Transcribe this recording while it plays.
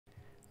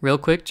Real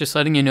quick, just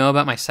letting you know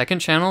about my second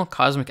channel,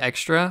 Kosmic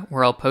Extra,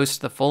 where I'll post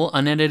the full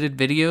unedited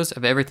videos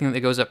of everything that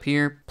goes up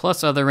here,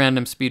 plus other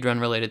random speedrun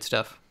related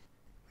stuff.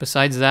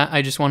 Besides that,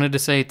 I just wanted to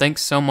say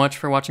thanks so much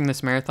for watching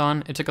this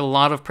marathon. It took a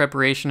lot of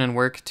preparation and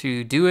work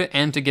to do it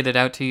and to get it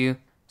out to you.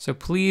 So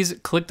please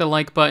click the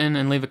like button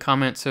and leave a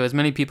comment so as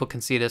many people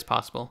can see it as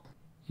possible.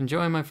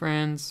 Enjoy, my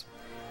friends.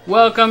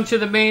 Welcome to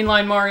the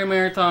Mainline Mario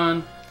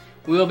Marathon.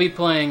 We'll be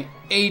playing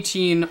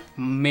 18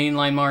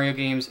 Mainline Mario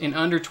games in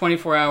under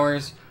 24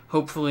 hours.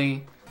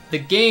 Hopefully, the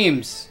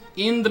games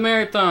in the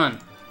marathon.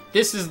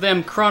 This is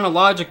them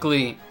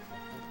chronologically.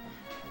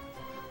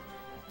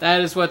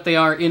 That is what they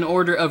are in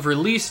order of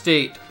release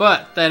date,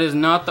 but that is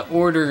not the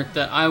order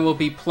that I will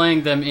be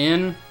playing them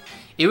in.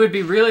 It would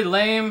be really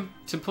lame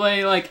to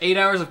play like 8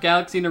 hours of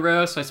Galaxy in a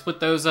row, so I split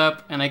those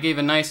up and I gave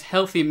a nice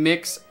healthy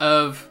mix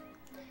of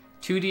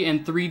 2D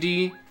and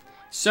 3D.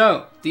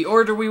 So, the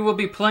order we will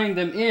be playing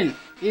them in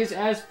is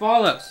as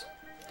follows.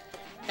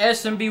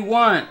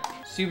 SMB1,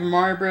 Super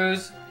Mario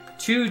Bros.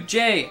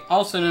 2J,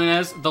 also known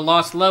as The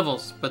Lost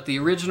Levels, but the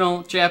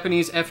original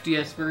Japanese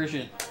FDS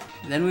version.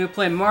 Then we will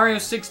play Mario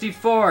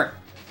 64.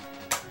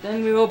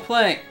 Then we will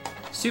play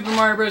Super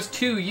Mario Bros.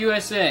 2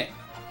 USA,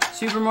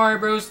 Super Mario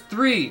Bros.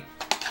 3,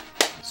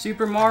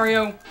 Super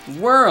Mario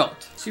World,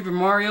 Super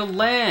Mario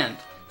Land,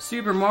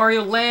 Super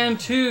Mario Land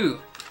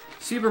 2,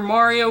 Super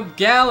Mario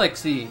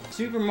Galaxy,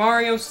 Super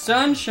Mario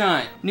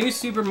Sunshine, New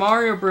Super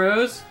Mario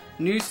Bros.,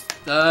 New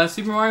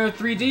Super Mario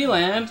 3D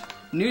Land,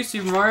 New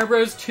Super Mario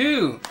Bros.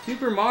 2,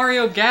 Super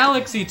Mario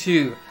Galaxy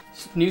 2,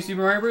 New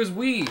Super Mario Bros.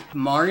 Wii,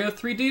 Mario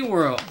 3D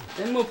World.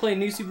 Then we'll play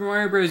New Super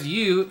Mario Bros.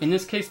 U, in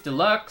this case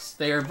Deluxe.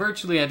 They are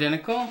virtually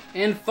identical.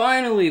 And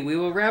finally, we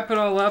will wrap it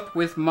all up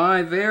with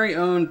my very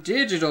own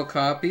digital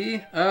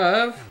copy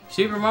of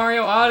Super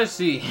Mario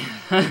Odyssey.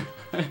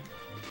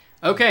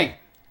 Okay,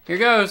 here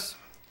goes.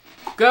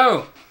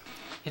 Go!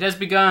 It has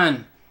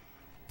begun.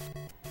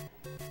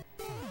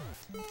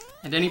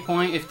 At any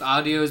point, if the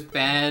audio is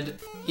bad,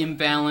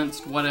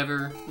 imbalanced,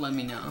 whatever, let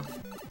me know.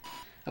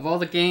 Of all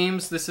the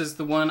games, this is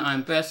the one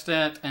I'm best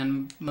at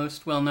and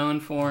most well known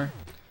for.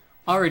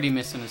 Already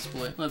missing a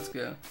split. Let's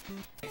go.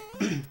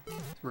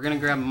 We're gonna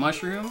grab a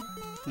mushroom,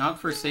 not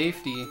for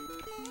safety.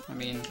 I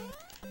mean,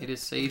 it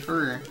is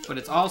safer, but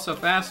it's also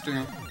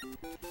faster.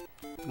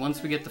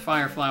 Once we get the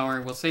fire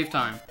flower, we'll save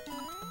time.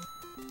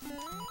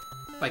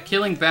 By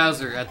killing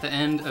Bowser at the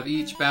end of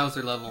each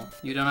Bowser level.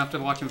 You don't have to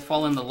watch him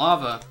fall in the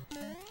lava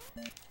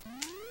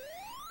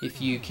if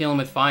you kill him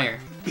with fire.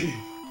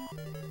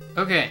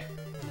 Okay,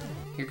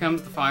 here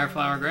comes the fire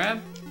flower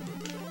grab.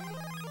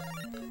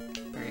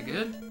 Very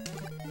good.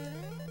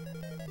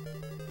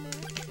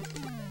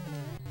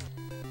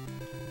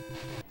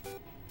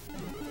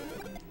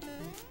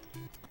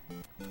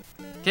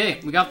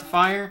 Okay, we got the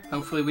fire.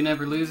 Hopefully we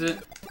never lose it.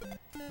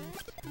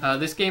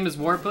 This game is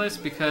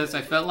warpless because I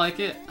felt like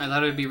it. I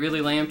thought it would be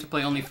really lame to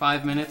play only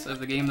 5 minutes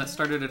of the game that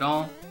started it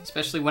all,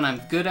 especially when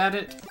I'm good at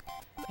it,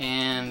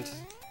 and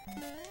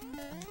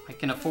I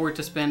can afford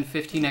to spend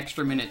 15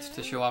 extra minutes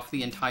to show off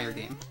the entire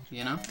game,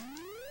 you know?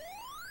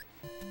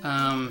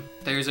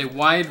 There's a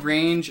wide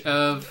range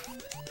of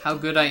how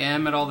good I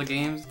am at all the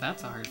games.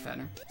 That's a hard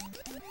pattern.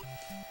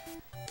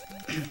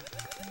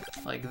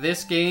 Like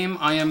this game,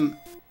 I am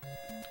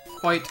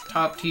quite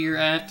top tier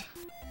at.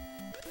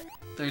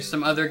 There's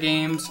some other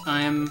games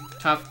I am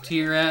top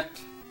tier at.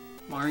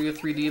 Mario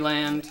 3D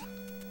Land.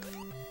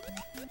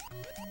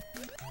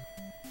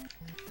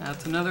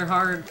 That's another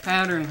hard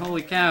pattern.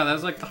 Holy cow, that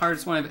was like the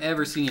hardest one I've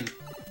ever seen.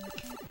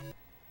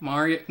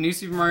 New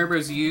Super Mario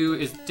Bros. U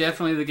is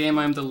definitely the game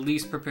I'm the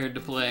least prepared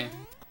to play.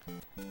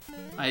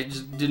 I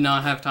just did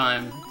not have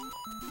time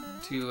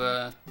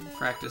to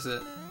practice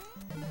it.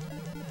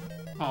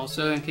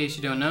 Also, in case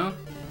you don't know,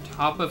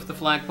 top of the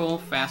flagpole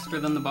faster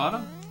than the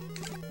bottom.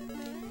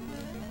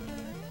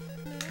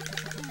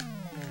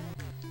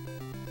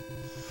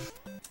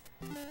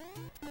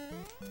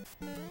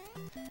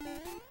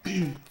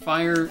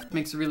 Fire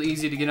makes it really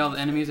easy to get all the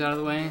enemies out of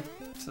the way,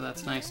 so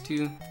that's nice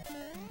too.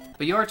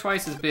 But you are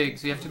twice as big,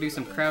 so you have to do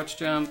some crouch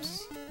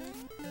jumps.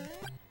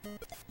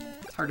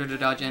 It's harder to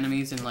dodge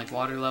enemies in like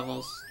water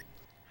levels.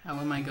 How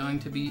am I going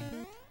to beat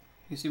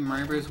New Super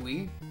Mario Bros.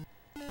 Wii?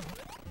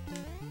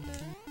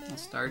 I'll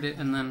start it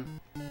and then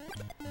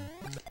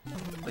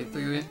play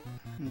through it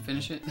and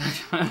finish it.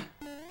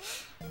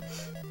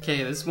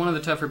 Okay, this is one of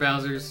the tougher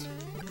Bowsers.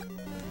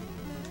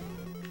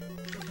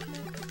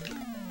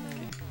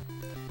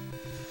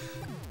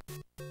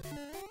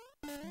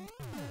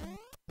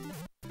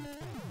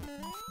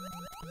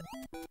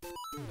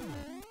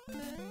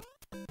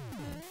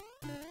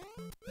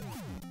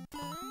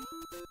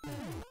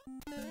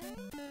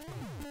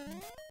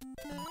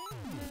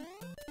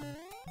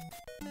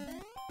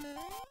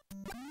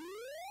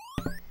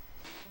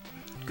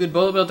 Good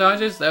bullet bill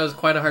dodges. That was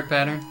quite a hard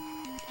pattern.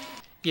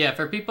 Yeah,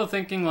 for people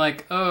thinking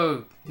like,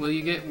 oh, will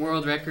you get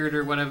world record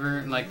or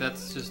whatever, like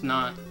that's just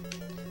not.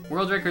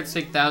 World records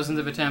take thousands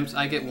of attempts,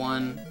 I get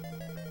one.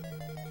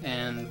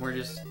 And we're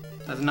just,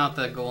 that's not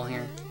the goal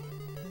here.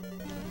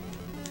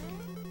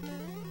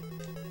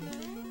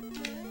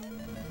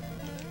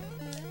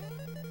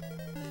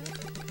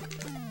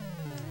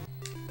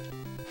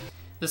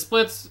 The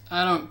splits,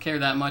 I don't care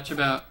that much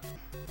about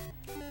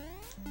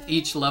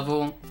each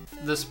level.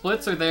 The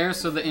splits are there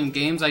so that in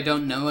games I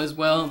don't know as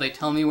well, they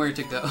tell me where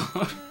to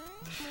go.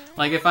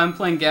 Like if I'm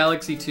playing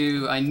Galaxy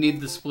 2, I need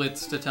the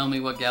splits to tell me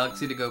what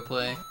galaxy to go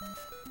play.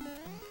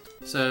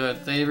 So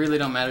they really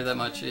don't matter that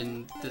much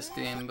in this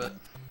game, but...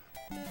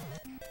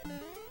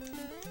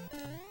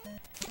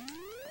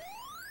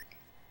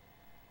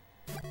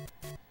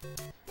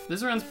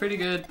 This run's pretty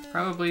good,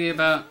 probably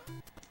about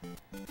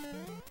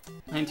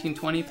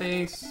 1920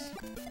 pace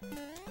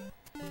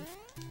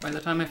by the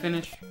time I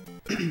finish.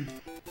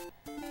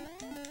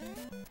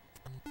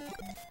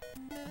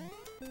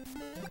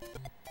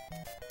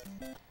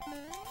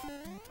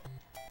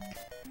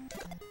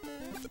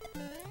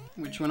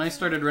 Which, when I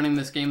started running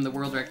this game, the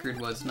world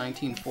record was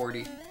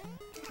 1940.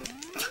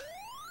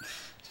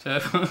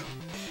 So,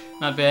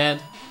 not bad.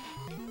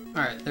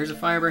 Alright, there's a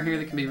firebar here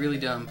that can be really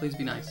dumb. Please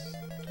be nice.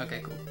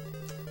 Okay, cool.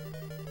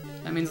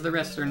 That means the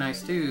rest are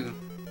nice, too.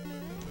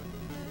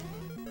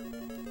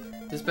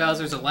 This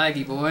Bowser's a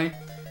laggy boy.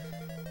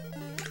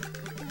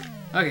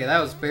 Okay, that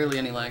was barely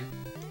any lag.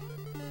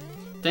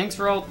 Thanks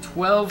for all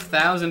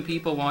 12,000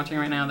 people watching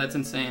right now. That's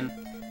insane.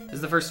 This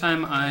is the first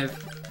time I've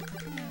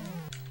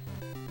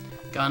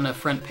gotten a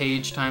front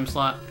page time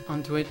slot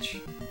on Twitch.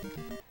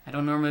 I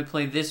don't normally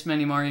play this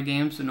many Mario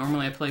games, but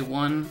normally I play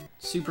one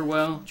super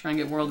well, try and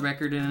get world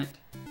record in it.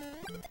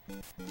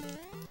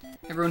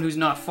 Everyone who's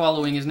not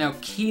following is now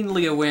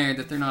keenly aware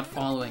that they're not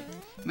following.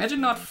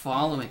 Imagine not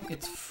following.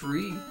 It's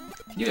free.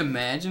 Can you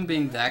imagine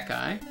being that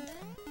guy?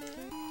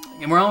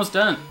 And we're almost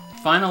done.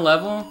 Final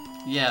level.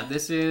 Yeah,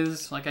 this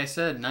is, like I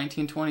said,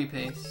 1920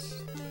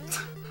 pace.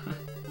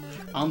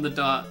 On the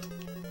dot.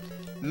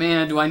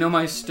 Man, do I know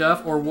my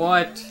stuff or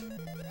what?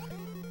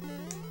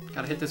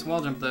 Gotta hit this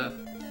wall jump though.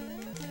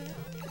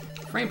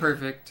 Frame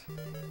perfect.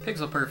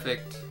 Pixel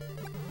perfect.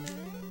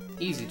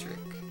 Easy trick.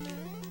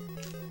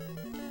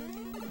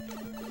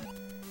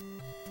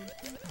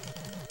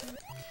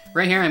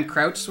 Right here I'm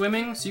crouch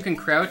swimming, so you can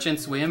crouch and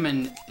swim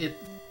and it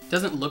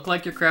doesn't look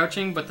like you're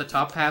crouching, but the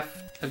top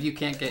half of you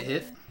can't get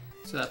hit.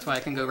 So that's why I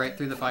can go right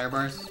through the fire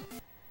bars.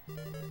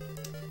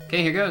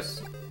 Okay, here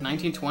goes.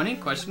 1920?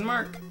 Question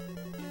mark.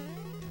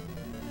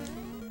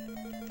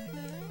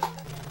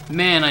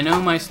 Man, I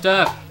know my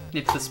stuff.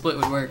 If the split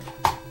would work.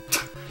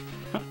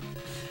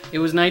 It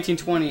was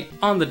 1920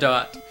 on the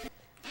dot.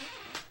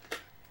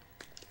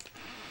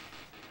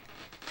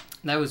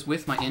 That was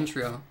with my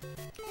intro.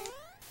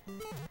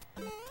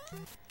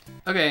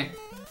 Okay,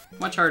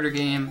 much harder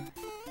game.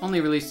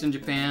 Only released in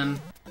Japan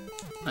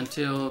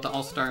until the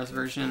All-Stars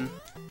version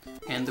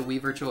and the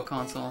Wii Virtual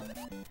Console.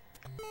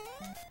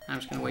 I'm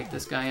just gonna wait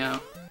this guy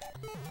out.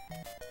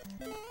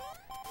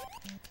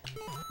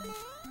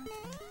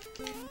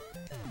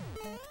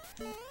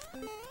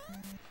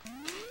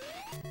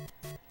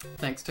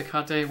 Thanks to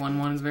Kate,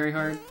 1-1 is very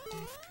hard.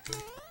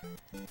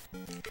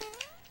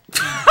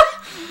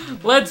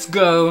 Let's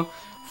go!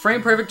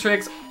 Frame perfect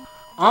tricks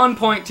on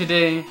point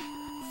today.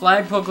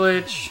 Flagpole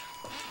glitch.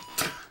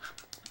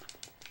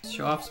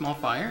 Show off small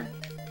fire?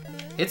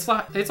 It's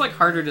like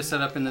harder to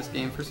set up in this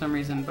game for some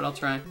reason, but I'll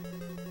try.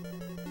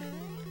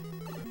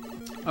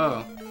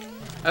 Oh.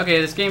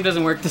 Okay, this game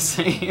doesn't work the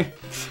same.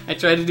 I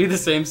tried to do the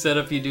same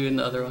setup you do in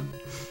the other one.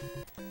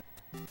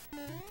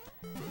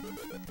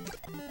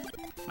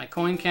 My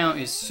coin count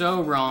is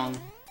so wrong.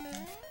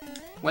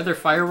 Whether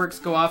fireworks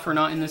go off or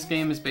not in this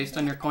game is based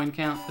on your coin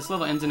count. This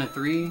level ends in a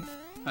 3.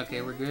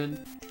 Okay, we're good.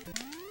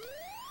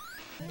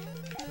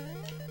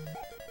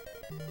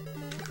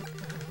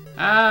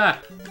 Ah!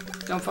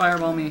 Don't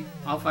fireball me.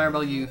 I'll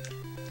fireball you.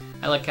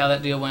 I like how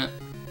that deal went.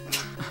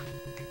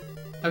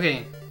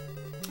 Okay.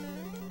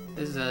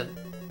 This is a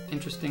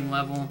interesting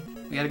level.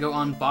 We gotta go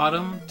on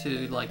bottom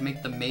to like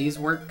make the maze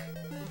work.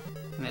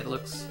 And it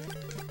looks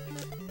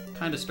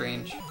kinda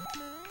strange.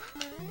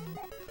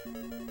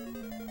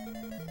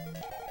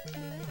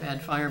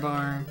 Bad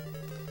firebar.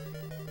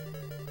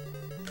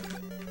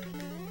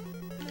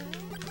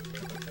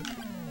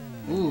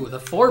 Ooh, the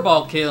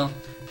 4-ball kill.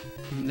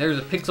 There's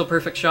a pixel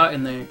perfect shot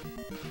in there.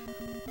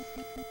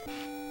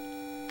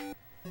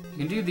 You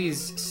can do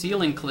these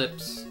ceiling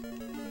clips.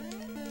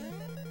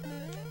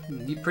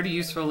 Pretty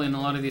useful in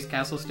a lot of these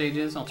castle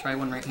stages. I'll try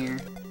one right here.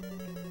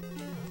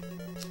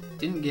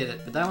 Didn't get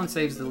it, but that one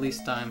saves the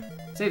least time.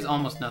 Saves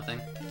almost nothing.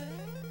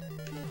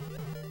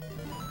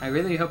 I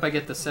really hope I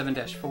get the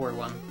 7-4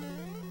 one.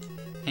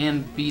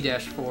 And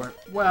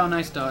B-4. Wow,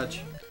 nice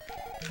dodge.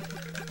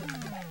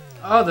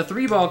 Oh, the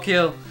 3-ball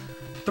kill!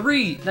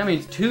 3! That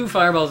means 2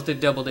 fireballs did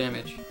double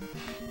damage.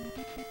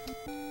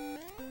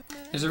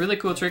 There's a really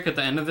cool trick at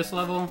the end of this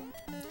level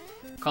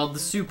called the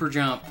super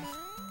jump.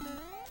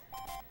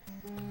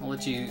 I'll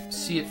let you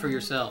see it for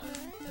yourself.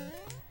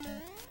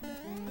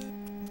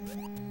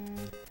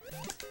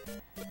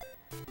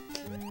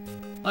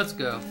 Let's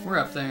go. We're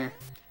up there.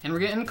 And we're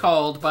getting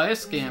called by a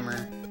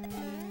scammer.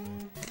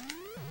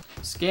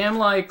 Scam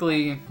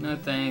likely. No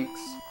thanks.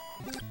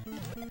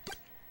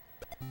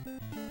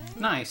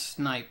 Nice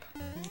snipe.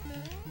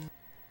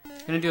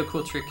 Gonna do a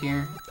cool trick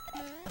here.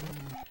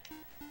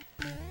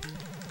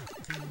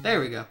 There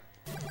we go.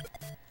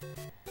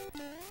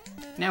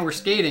 Now we're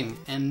skating,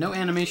 and no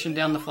animation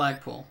down the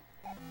flagpole.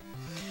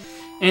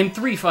 And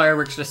 3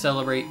 fireworks to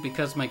celebrate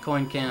because my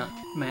coin can't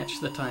match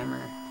the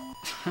timer.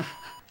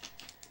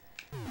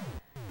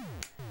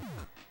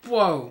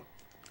 Whoa!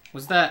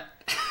 Was that...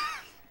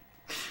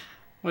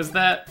 was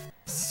that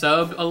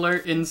sub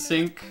alert in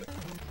sync?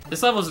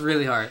 This level's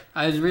really hard.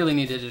 I really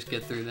need to just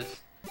get through this.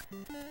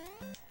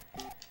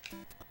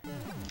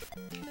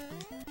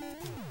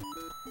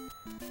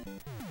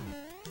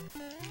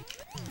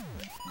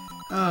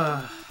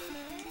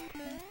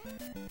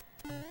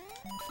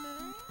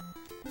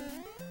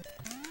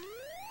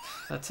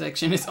 That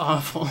section is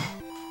awful.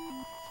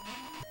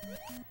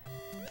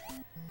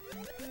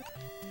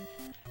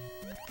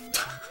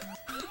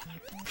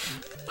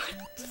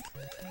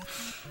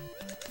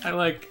 I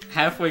like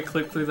halfway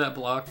clipped through that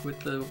block with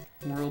the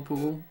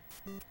whirlpool.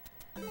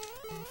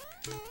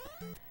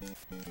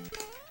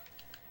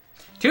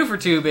 2 for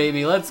 2,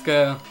 baby, let's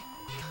go.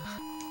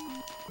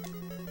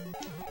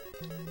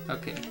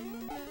 Okay.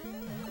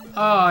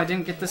 Oh, I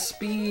didn't get the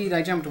speed.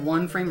 I jumped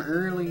 1 frame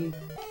early.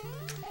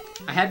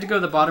 I had to go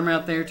the bottom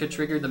route there to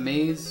trigger the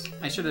maze.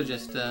 I should have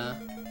just,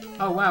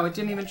 Oh, wow, it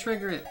didn't even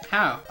trigger it.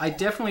 How? I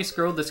definitely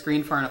scrolled the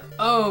screen far enough.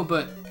 Oh,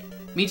 but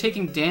me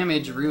taking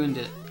damage ruined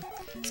it.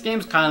 This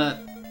game's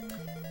kinda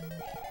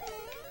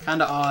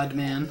odd,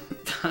 man.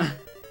 And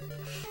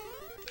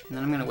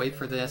then I'm gonna wait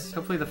for this.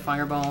 Hopefully the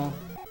fireball...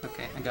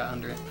 Okay, I got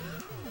under it.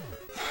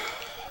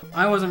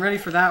 I wasn't ready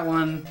for that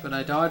one, but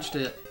I dodged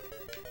it.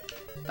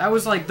 That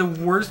was like the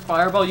worst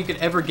fireball you could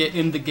ever get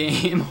in the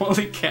game.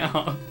 Holy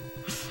cow.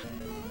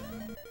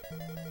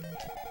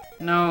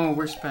 No,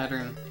 worst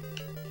pattern.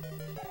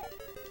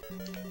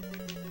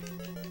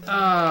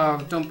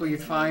 Oh, don't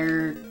breathe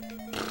fire.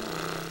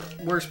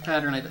 Worst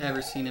pattern I've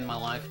ever seen in my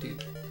life,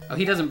 dude. Oh,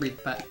 he doesn't breathe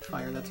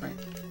fire, that's right.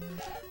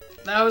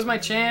 That was my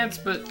chance,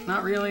 but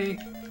not really.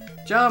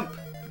 Jump!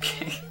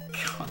 Okay,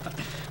 God.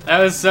 That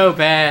was so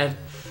bad.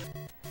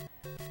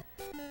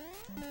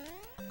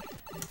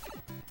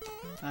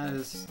 That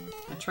is...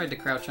 I tried to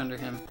crouch under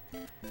him.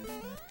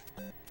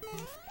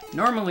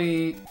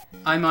 Normally,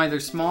 I'm either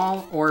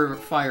small or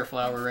fire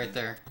flower right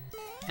there.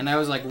 And I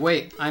was like,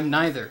 wait, I'm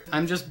neither.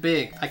 I'm just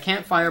big. I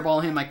can't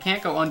fireball him. I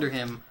can't go under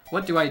him.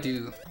 What do I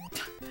do?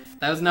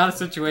 That was not a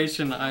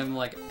situation I'm,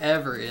 like,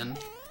 ever in.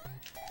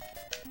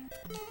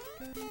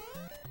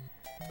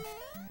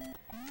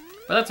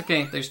 But that's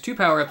okay. There's 2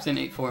 power-ups in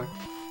 8-4.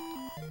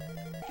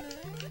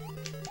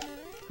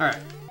 Alright.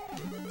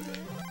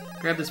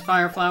 Grab this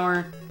fire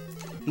flower.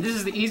 And this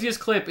is the easiest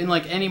clip in,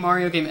 like, any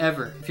Mario game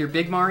ever. If you're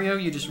Big Mario,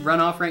 you just run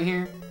off right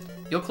here.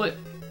 You'll clip.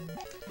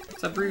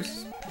 What's up,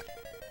 Bruce?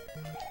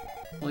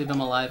 We'll leave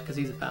him alive, because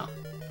he's a pal.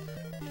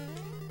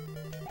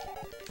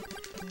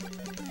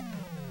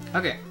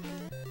 Okay.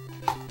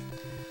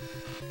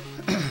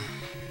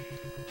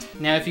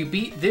 Now, if you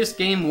beat this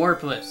game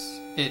warpless,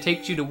 it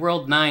takes you to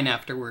World 9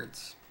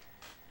 afterwards.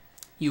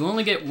 You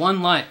only get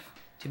 1 life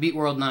to beat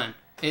World 9.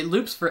 It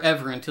loops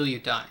forever until you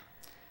die.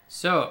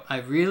 So, I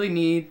really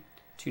need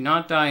to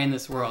not die in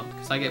this world,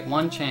 because I get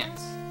 1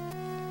 chance.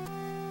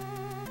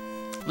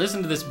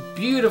 Listen to this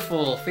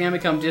beautiful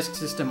Famicom Disk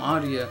System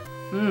audio.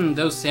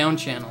 Those sound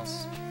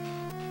channels.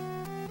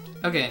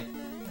 Okay.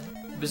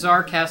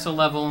 Bizarre castle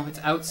level. It's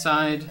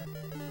outside.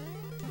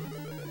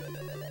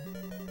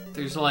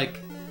 There's like...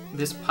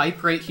 This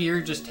pipe right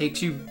here just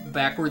takes you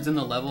backwards in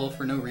the level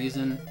for no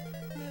reason.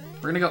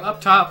 We're gonna go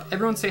up top.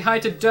 Everyone say hi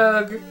to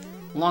Doug!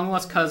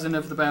 Long-lost cousin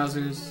of the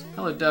Bowsers.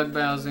 Hello, Doug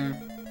Bowser.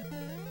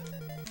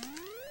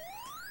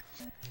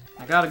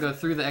 I gotta go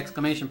through the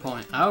exclamation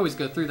point. I always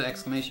go through the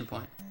exclamation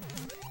point.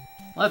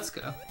 Let's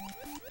go.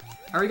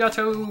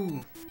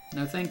 Arigato!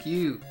 No thank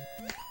you.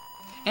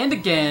 And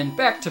again,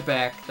 back to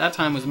back. That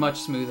time was much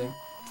smoother.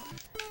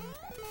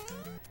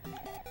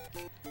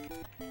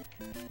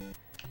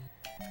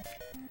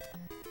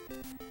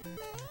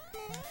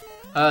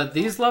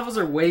 These levels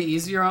are way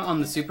easier on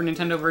the Super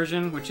Nintendo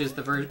version, which is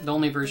the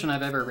only version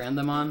I've ever ran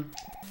them on.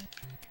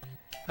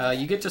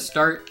 You get to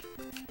start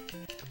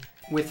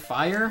with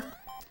fire,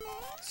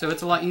 so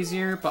it's a lot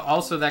easier, but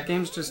also that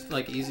game's just,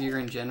 like, easier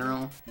in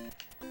general.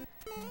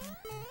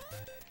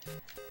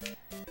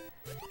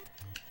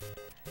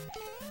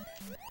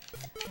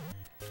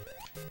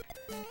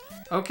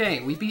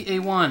 Okay, we beat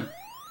A1.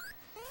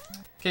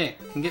 Okay,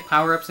 we can get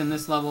power-ups in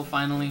this level,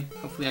 finally.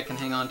 Hopefully I can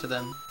hang on to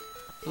them.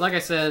 But like I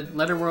said,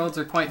 letter worlds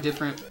are quite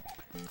different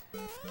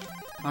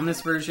on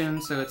this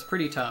version, so it's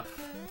pretty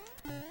tough.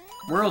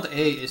 World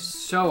A is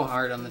so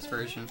hard on this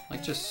version.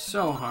 Like, just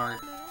so hard.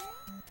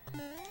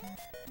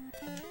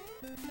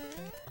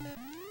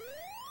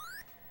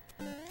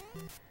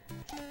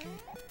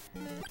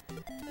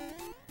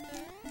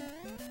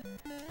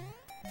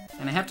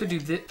 And I have to do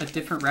a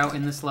different route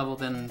in this level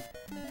than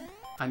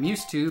I'm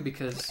used to,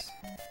 because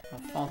I'll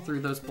fall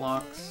through those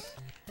blocks.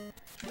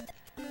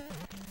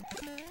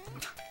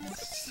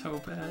 So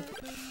bad.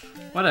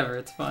 Whatever,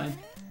 it's fine.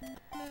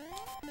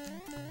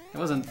 It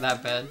wasn't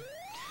that bad.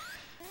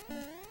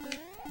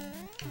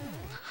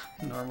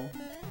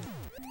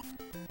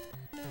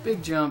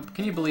 Big jump.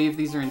 Can you believe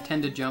these are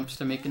intended jumps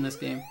to make in this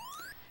game?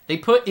 They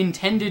put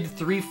intended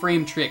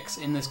 3-frame tricks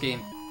in this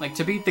game. Like,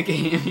 to beat the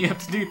game, you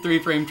have to do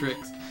 3-frame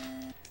tricks.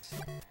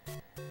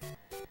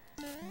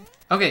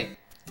 Okay.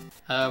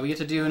 We get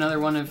to do another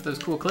one of those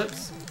cool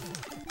clips.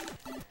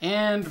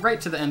 And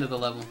right to the end of the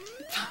level.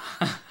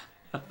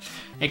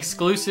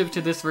 Exclusive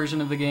to this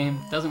version of the game.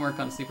 Doesn't work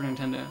on Super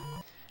Nintendo.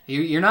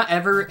 You're not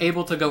ever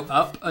able to go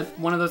up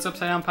one of those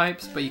upside down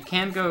pipes, but you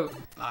can go...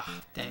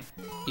 Ah, dang.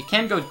 You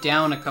can go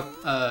down a couple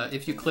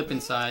if you clip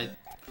inside.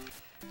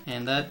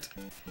 And that...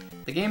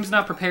 The game's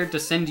not prepared to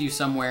send you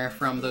somewhere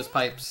from those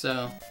pipes,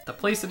 so the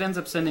place it ends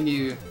up sending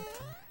you...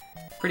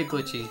 Pretty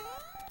glitchy.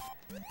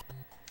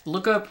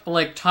 Look up,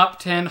 like, top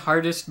 10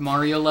 hardest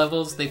Mario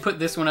levels. They put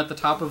this one at the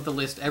top of the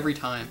list every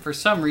time, for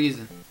some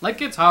reason.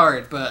 Like, it's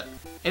hard, but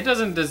it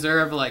doesn't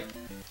deserve, like...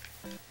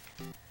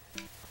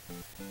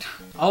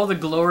 all the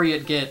glory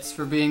it gets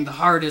for being the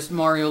hardest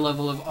Mario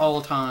level of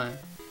all time.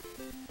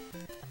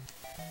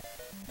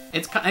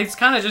 It's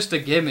kind of just a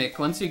gimmick.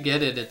 Once you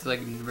get it, it's like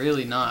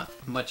really not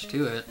much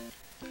to it.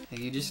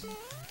 Like, you just...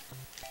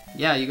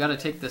 Yeah, you gotta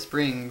take the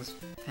springs,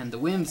 and the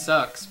wind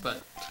sucks,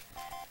 but...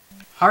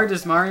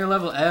 Hardest Mario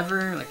level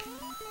ever? Like,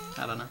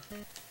 I don't know.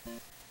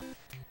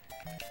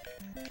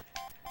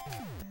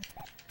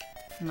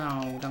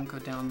 No, don't go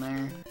down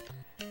there.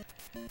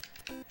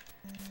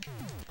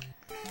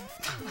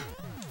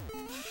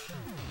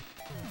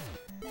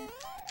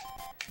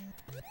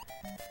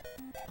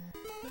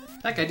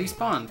 That guy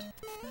despawned.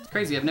 It's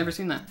crazy, I've never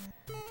seen that.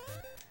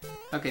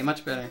 Okay,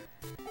 much better.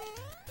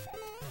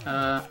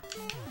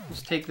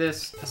 Just take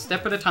this a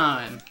step at a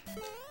time.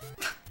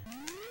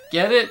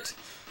 Get it?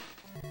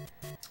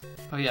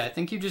 Oh yeah, I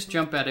think you just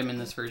jump at him in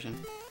this version.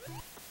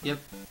 Yep.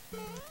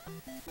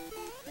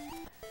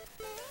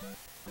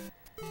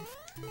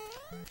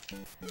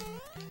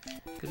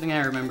 Good thing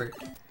I remembered,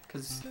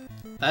 because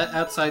that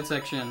outside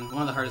section,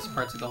 one of the hardest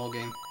parts of the whole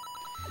game.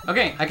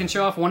 Okay, I can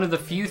show off one of the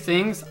few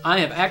things I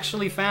have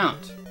actually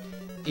found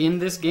in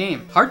this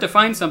game. Hard to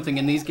find something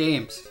in these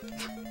games.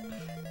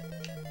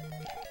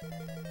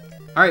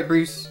 Alright,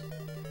 Bruce.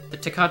 The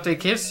Tecate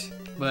Kiss,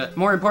 but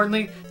more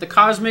importantly, the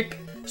Kosmic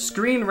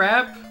Screen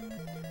Wrap.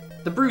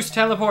 The Bruce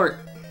Teleport.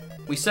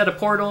 We set a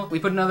portal, we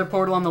put another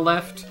portal on the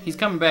left. He's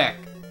coming back.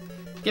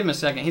 Give him a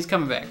second, he's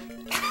coming back.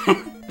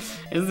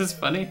 Isn't this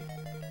funny?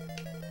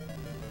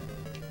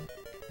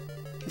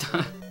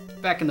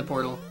 Back in the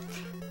portal.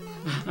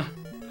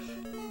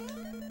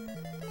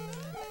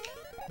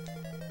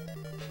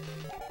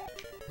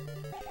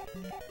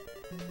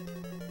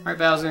 Alright,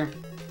 Bowser.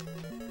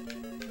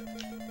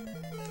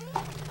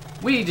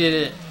 We did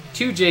it!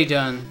 2J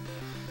done.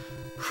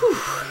 Whew.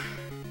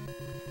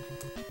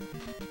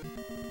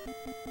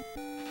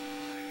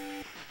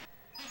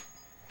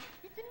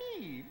 It's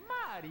me,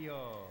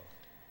 Mario!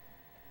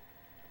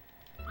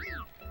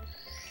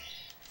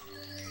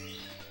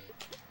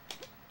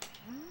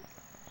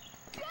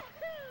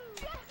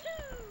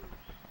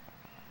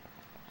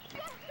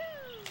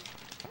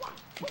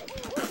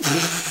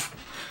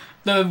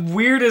 The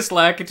weirdest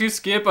Lakitu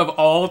skip of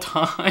all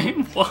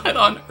time? What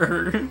on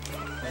earth?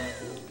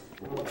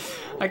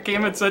 I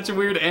came at such a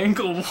weird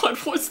angle.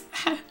 What was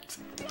that?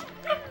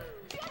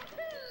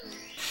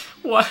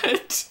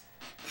 What?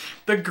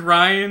 The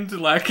grind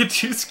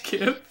Lakitu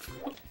skip?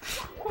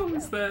 What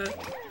was that?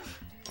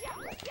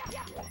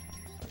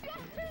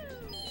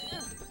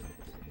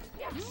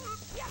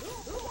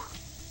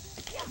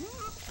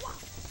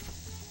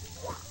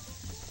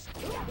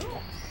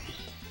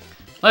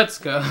 Let's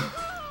go.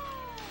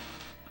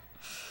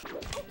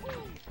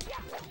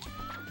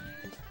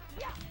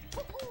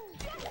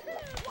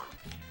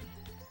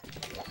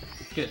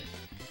 Good.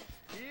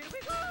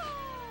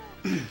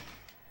 If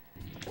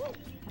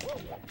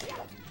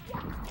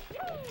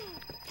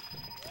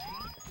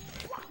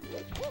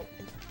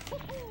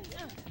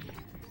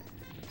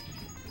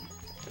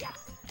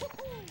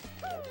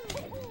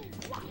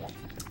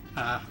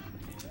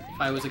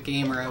I was a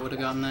gamer, I would have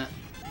gotten that.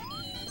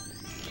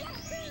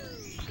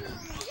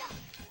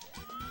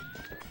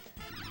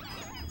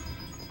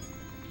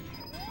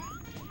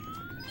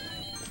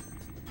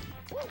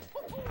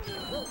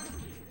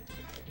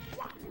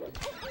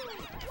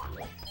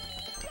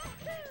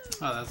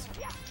 Oh, that's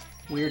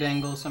weird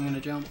angle, so I'm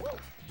gonna jump.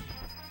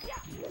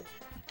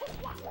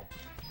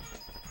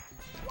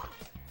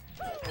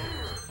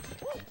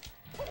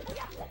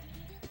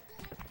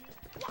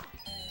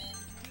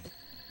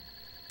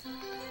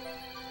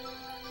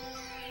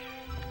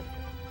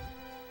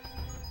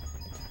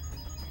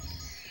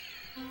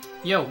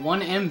 Yo,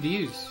 1M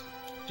views.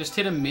 Just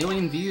hit 1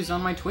 million views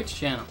on my Twitch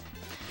channel.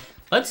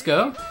 Let's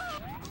go.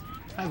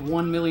 I have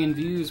 1 million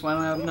views. Why do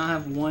I not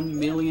have 1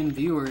 million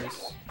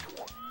viewers?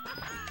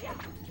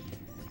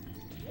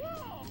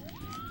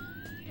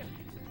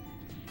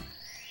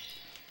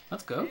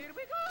 Let's go.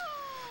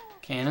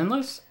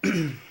 Cannonless.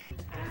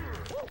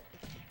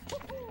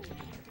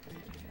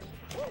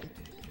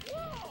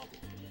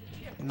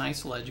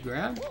 Nice ledge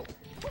grab.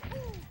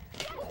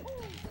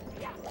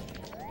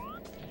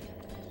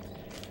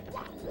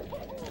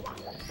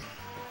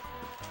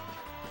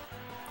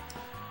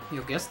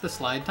 You'll guess the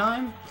slide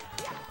time?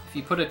 If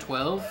you put a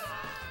 12,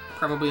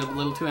 probably a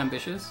little too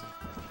ambitious.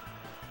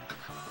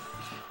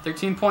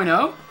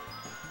 13.0?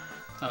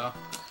 Oh.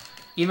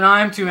 Even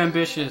I'm too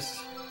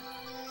ambitious.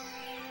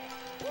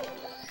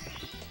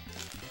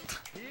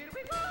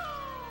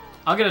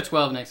 I'll get a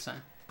 12 next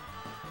time.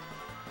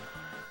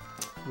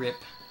 Rip.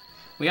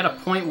 We got a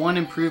 0.1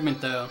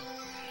 improvement though.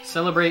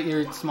 Celebrate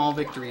your small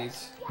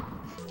victories.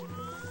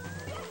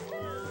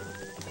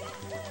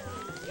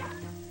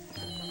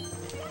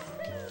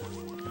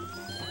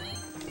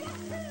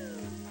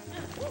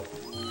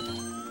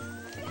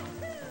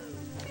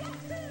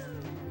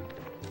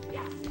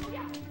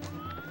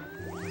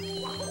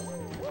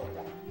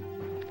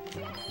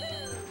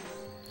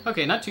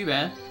 Okay, not too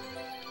bad.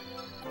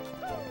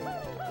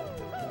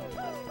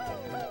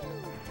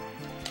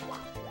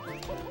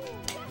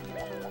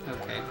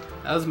 Okay,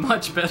 that was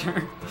much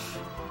better.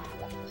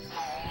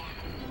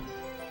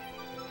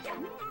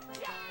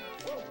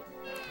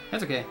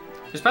 That's okay.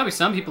 There's probably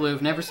some people who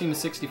have never seen the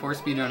 64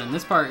 speedrun, and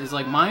this part is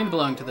like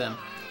mind-blowing to them.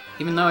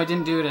 Even though I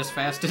didn't do it as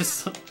fast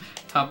as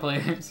top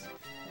players.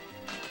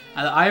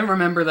 I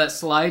remember that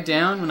slide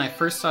down when I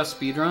first saw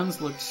speedruns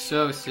looked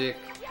so sick.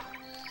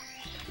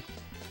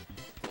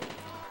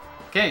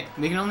 Okay,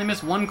 we can only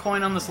miss one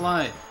coin on the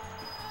slide.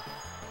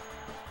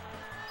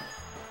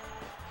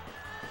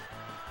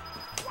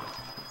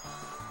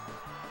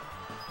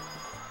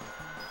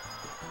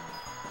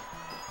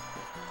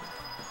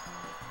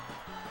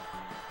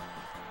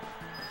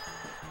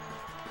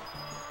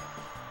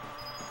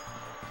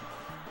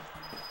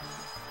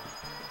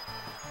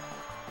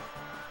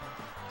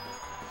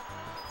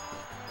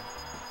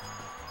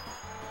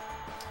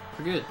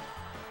 We're good.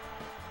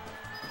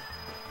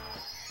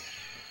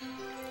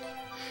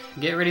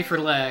 Get ready for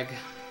lag.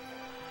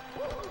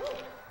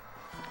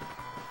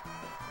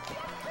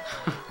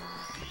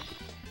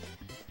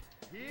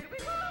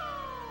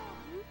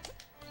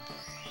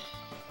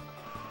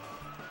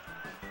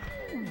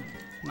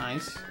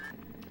 Nice.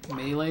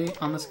 Melee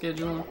on the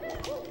schedule.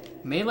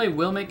 Melee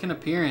will make an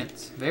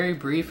appearance, very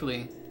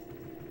briefly.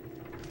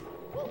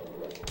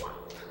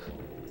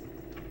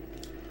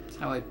 That's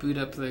how I boot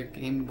up the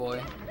Game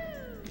Boy.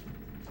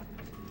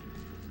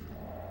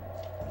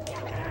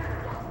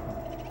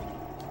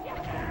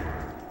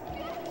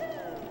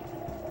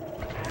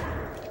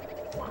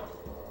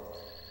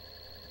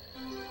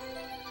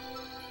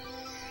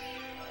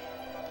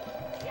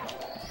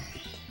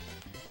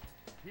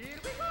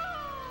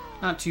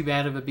 Not too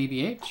bad of a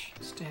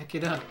BBH. Stack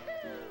it up.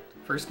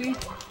 Firsty?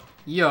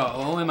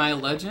 Yo, am I a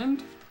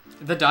legend?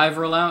 The dive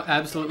rollout,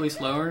 absolutely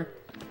slower.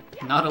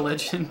 Not a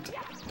legend.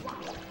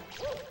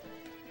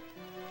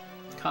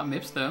 Caught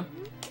Mips though.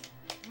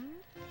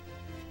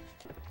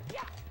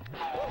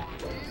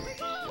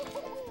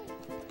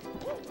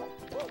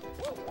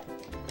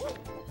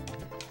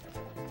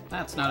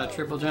 That's not a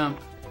triple jump.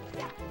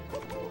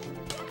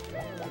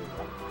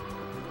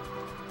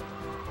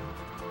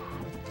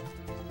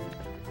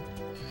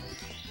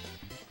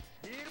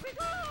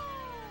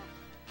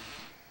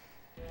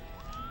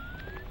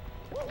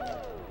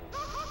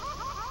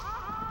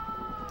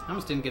 I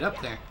almost didn't get up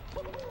there.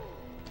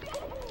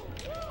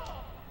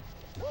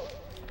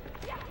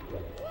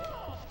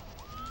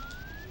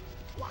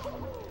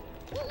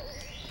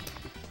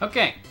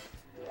 Okay.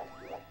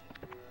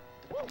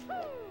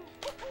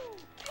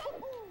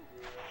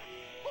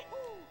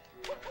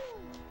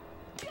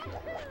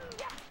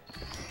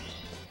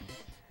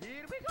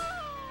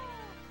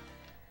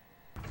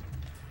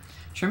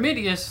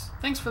 Tremedius,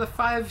 thanks for the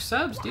 5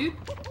 subs, dude.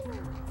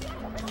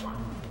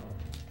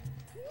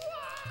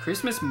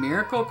 Christmas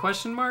Miracle,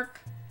 question mark?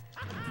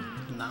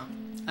 No,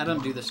 I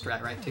don't do the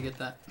strat right to get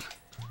that.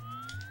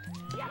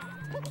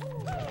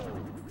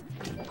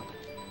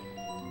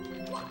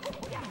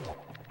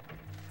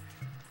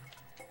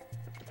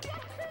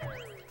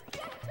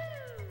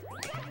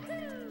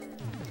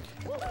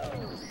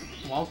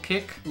 Wall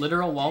kick,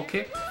 literal wall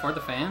kick for the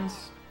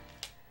fans.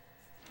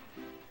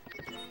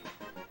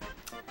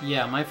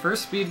 Yeah, my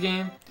first speed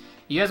game.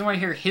 You guys want to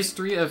hear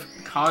history of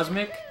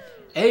Kosmic?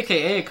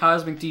 AKA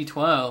Kosmic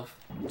D12.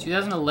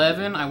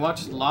 2011, I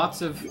watched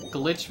lots of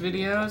glitch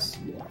videos.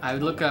 I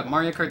would look up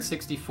Mario Kart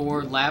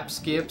 64 lap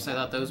skips. I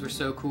thought those were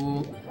so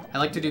cool. I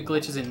like to do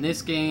glitches in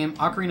this game.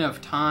 Ocarina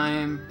of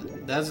Time.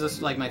 That's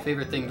just like my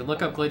favorite thing, to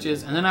look up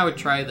glitches, and then I would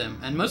try them.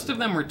 And most of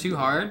them were too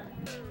hard.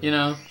 You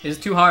know, it's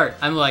too hard.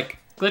 I'm like,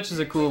 glitches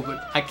are cool,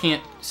 but I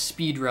can't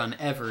speedrun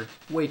ever.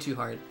 Way too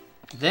hard.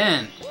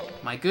 Then,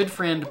 my good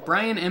friend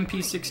Brian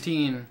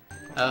MP16,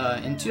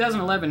 in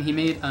 2011, he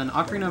made an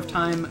Ocarina of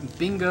Time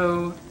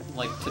bingo,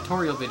 like,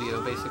 tutorial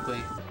video, basically.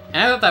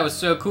 And I thought that was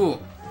so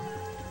cool.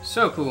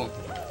 So cool.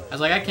 I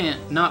was like, I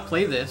can't not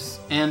play this.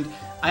 And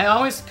I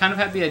always kind of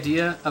had the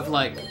idea of,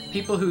 like,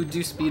 people who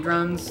do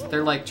speedruns,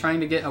 they're, like, trying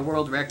to get a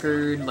world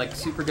record, like,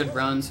 super good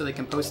run, so they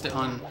can post it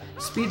on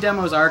Speed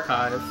Demos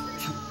Archive.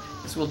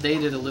 This will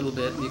date it a little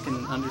bit, you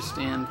can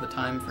understand the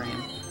time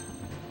frame.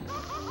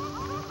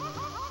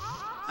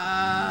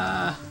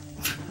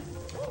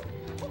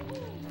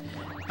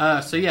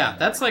 So yeah,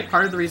 that's like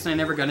part of the reason I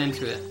never got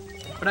into it.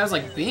 But I was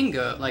like,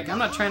 bingo, like I'm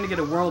not trying to get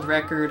a world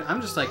record,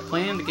 I'm just like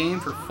playing the game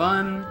for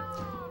fun,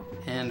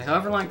 and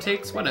however long it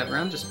takes, whatever,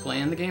 I'm just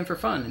playing the game for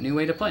fun, a new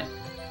way to play.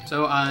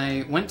 So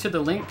I went to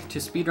the link to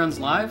Speedruns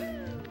Live,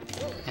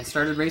 and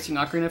started racing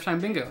Ocarina of Time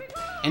Bingo.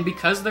 And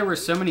because there were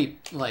so many,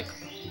 like,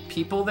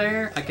 people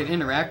there I could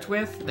interact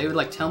with, they would,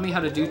 like, tell me how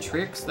to do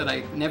tricks that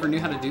I never knew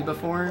how to do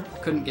before,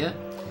 couldn't get.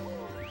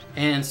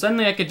 And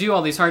suddenly I could do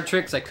all these hard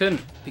tricks I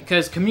couldn't,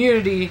 because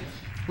community,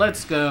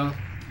 let's go.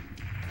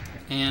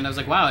 And I was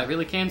like, wow, I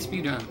really can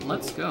speedrun.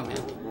 Let's go, man.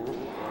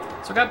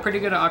 So I got pretty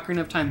good at Ocarina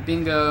of Time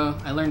Bingo.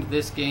 I learned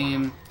this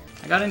game.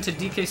 I got into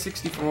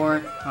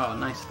DK64. Oh,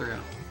 nice throw.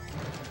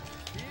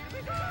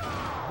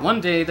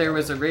 One day there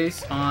was a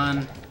race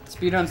on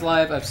Speedruns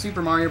Live of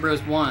Super Mario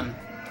Bros. 1.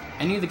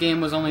 I knew the game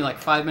was only like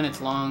 5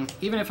 minutes long.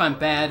 Even if I'm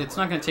bad, it's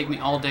not going to take me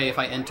all day if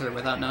I enter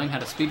without knowing how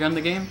to speedrun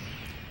the game.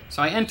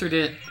 So I entered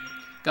it,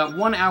 got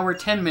 1 hour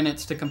 10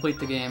 minutes to complete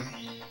the game.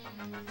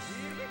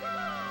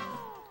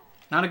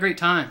 Not a great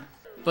time.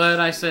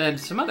 But I said,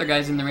 some other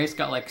guys in the race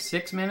got like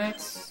 6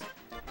 minutes.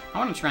 I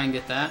want to try and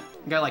get that.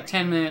 I got like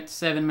 10 minutes,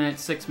 7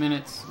 minutes, 6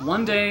 minutes.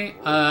 One day,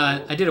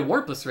 I did a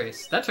warpless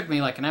race. That took me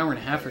like an hour and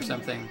a half or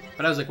something.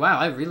 But I was like, wow,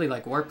 I really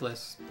like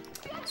warpless.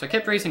 So I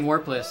kept racing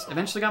warpless.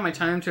 Eventually got my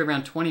time to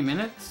around 20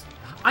 minutes.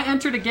 I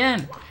entered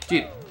again!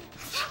 Dude.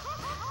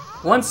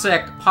 1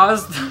 sec.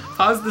 Pause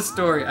the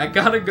story. I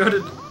gotta go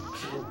to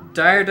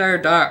Dire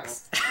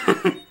Docks.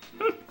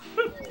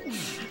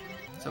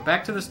 So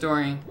back to the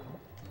story.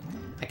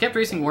 I kept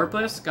racing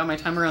warpless, got my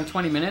time around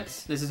 20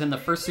 minutes. This is in the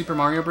first Super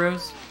Mario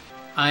Bros.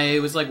 I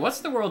was like, what's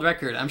the world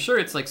record? I'm sure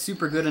it's like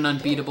super good and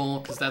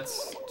unbeatable, because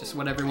that's just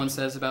what everyone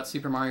says about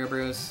Super Mario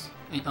Bros.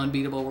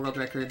 Unbeatable world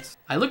records.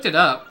 I looked it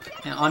up,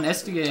 and on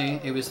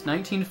SDA, it was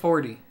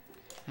 1940.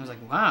 I was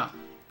like, wow,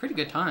 pretty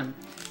good time.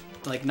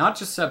 Like, not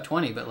just sub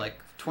 20, but like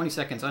 20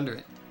 seconds under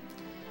it.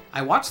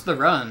 I watched the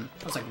run.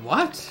 I was like,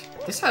 what?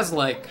 This has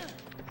like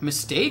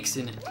mistakes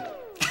in it.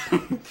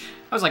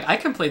 I was like, I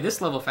can play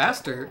this level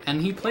faster,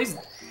 and he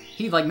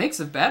like makes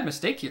a bad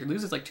mistake here,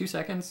 loses like 2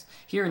 seconds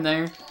here and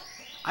there.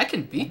 I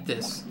can beat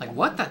this. Like,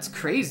 what? That's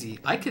crazy.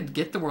 I could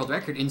get the world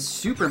record in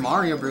Super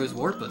Mario Bros.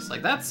 Warpless.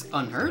 Like, that's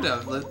unheard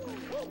of. The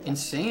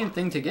insane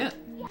thing to get.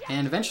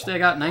 And eventually I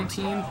got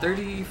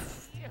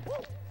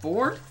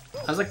 1934.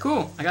 I was like,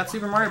 cool. I got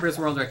Super Mario Bros.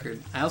 World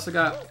record. I also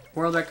got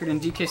world record in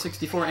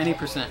DK64 any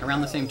percent around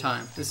the same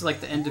time. This is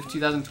like the end of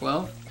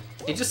 2012.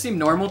 It just seemed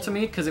normal to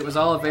me because it was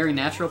all a very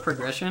natural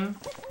progression.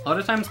 A lot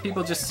of times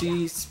people just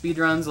see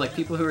speedruns, like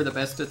people who are the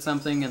best at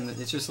something, and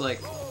it's just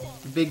like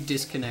a big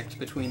disconnect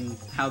between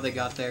how they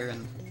got there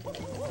and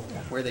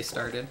where they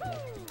started.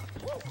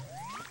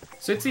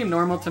 So it seemed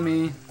normal to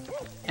me,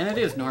 and it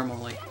is normal.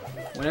 Like,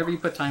 whatever you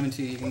put time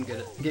into, you can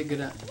get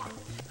good at.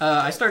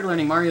 I started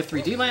learning Mario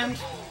 3D Land.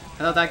 I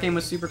thought that game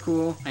was super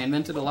cool. I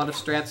invented a lot of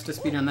strats to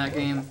speedrun that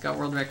game, got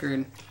world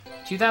record.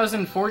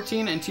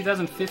 2014 and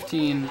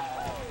 2015,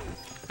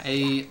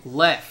 I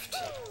left.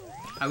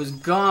 I was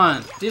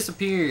gone,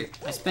 disappeared.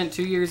 I spent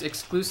 2 years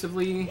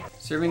exclusively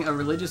serving a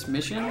religious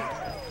mission,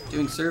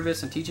 doing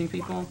service and teaching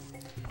people.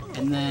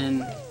 And then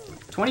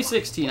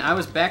 2016, I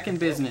was back in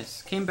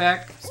business. Came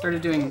back,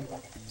 started doing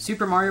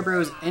Super Mario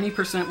Bros. Any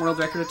percent world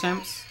record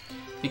attempts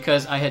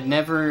because I had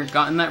never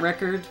gotten that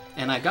record,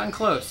 and I'd gotten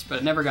close, but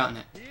I'd never gotten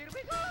it.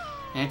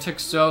 And it took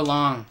so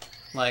long.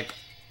 Like,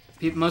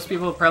 most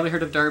people have probably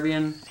heard of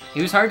Darbian.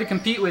 He was hard to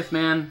compete with,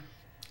 man.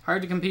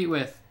 Hard to compete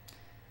with.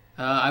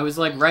 I was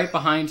like right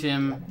behind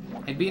him.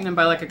 I'd beaten him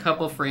by like a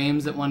couple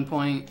frames at one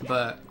point,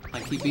 but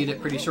like he beat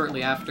it pretty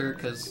shortly after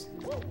because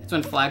it's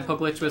when Flag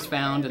Glitch was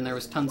found and there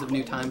was tons of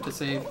new time to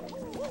save.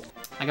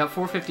 I got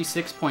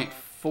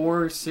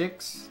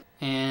 456.46,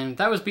 and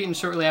that was beaten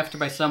shortly after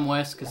by Some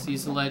West because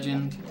he's a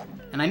legend.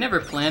 And I never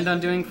planned on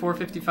doing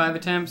 455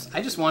 attempts.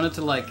 I just wanted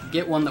to like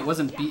get one that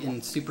wasn't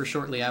beaten super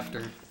shortly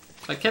after.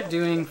 So I kept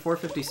doing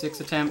 456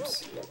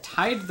 attempts,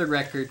 tied the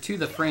record to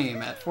the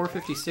frame at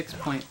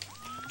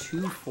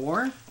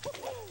 456.24.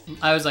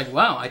 I was like,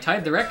 wow, I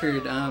tied the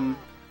record.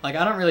 Like,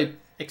 I don't really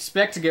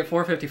expect to get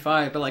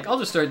 455, but like, I'll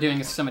just start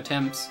doing some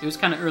attempts. It was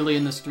kind of early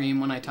in the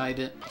stream when I tied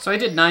it. So I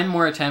did 9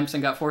 more attempts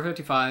and got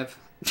 455.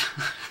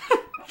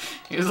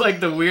 It was like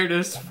the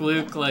weirdest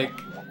fluke, like,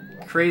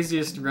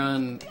 craziest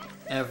run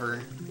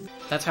ever.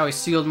 That's how I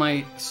sealed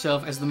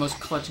myself as the most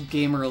clutch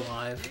gamer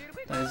alive.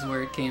 That is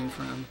where it came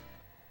from.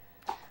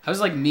 I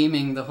was like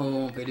memeing the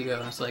whole video.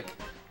 I was like,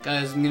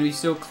 guys, I'm gonna be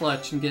so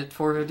clutch and get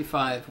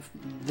 455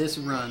 this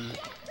run.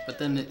 But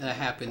then it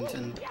happened,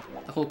 and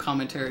the whole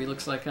commentary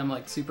looks like I'm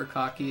like super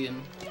cocky,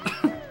 and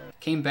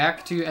came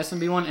back to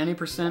SMB1 any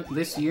percent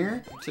this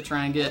year to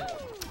try and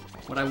get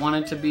what I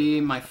wanted to be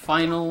my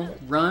final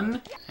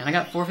run, and I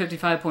got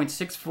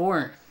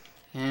 455.64,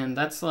 and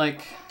that's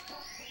like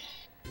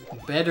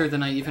better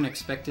than I even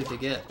expected to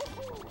get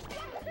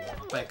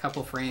by a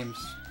couple frames.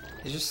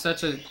 It's just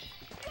such a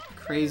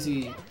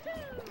crazy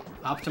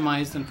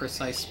optimized and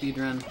precise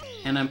speedrun.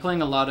 And I'm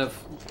playing a lot of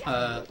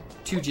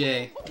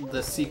 2J,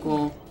 the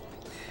sequel,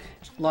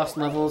 Lost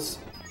Levels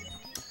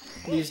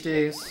these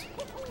days.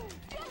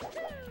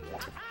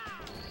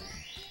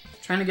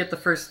 Trying to get the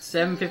first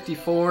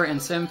 754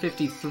 and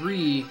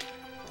 753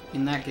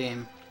 in that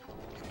game.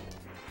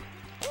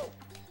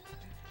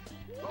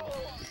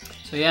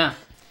 So yeah,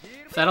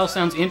 if that all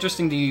sounds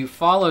interesting to you,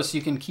 follow so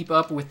you can keep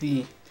up with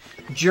the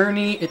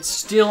journey. It's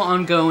still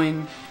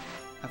ongoing.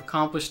 I've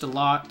accomplished a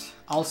lot.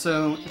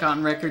 Also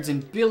gotten records in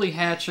Billy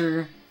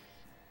Hatcher.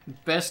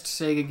 Best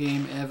Sega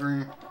game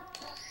ever.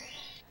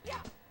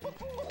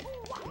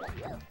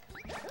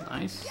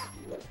 Nice.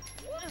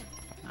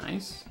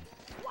 Nice.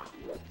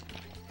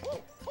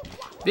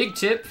 Big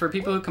tip for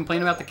people who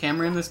complain about the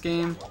camera in this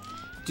game.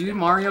 Do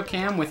Mario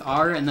Cam with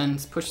R and then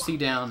push C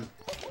down.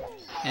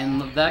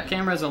 And that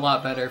camera is a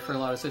lot better for a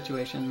lot of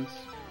situations.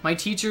 My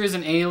Teacher is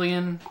an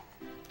Alien.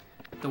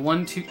 The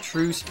one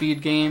true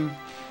speed game.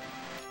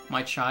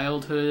 My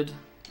childhood.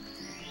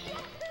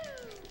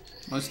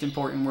 Most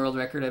important world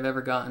record I've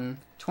ever gotten.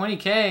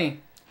 20K!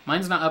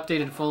 Mine's not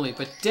updated fully,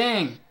 but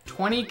dang!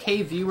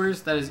 20K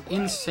viewers, that is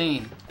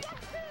insane.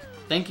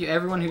 Thank you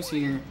everyone who's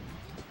here.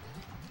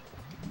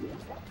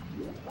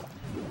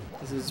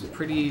 This is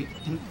pretty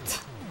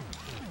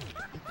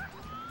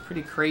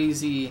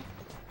crazy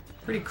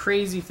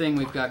thing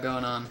we've got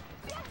going on.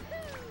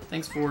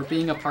 Thanks for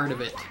being a part of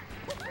it.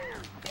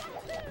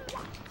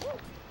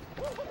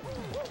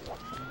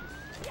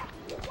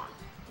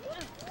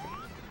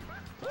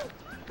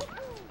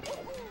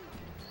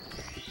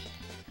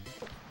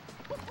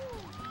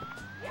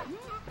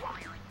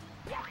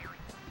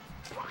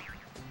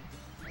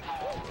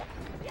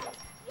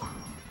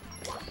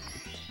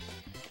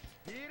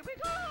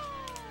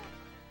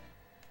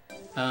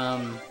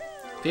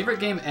 Favorite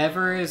game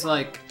ever is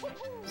like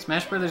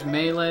Smash Brothers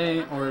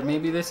Melee, or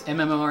maybe this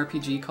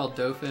MMORPG called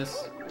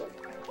Dofus.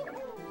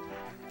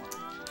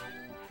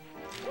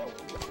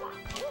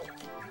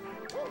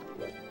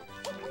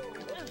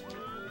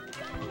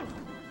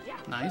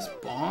 Nice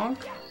bonk.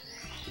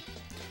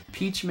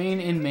 Peach main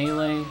in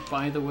Melee,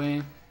 by the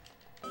way.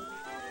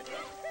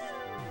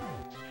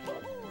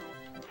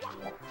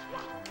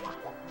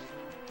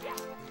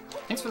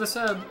 Thanks for the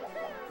sub.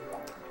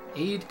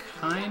 Aid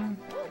Kine.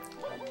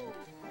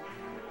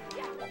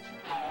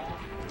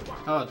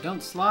 Oh,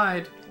 don't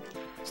slide.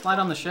 Slide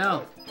on the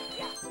shell.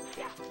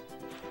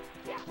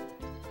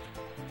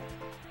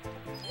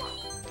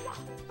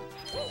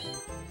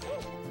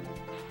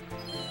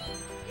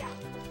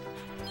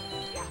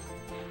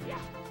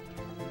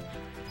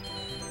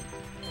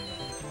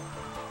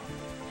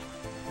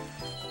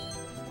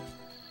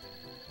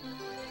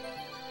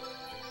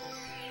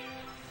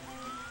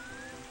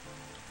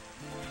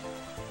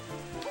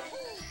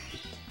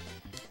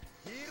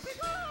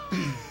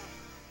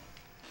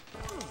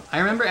 I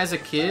remember as a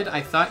kid,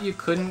 I thought you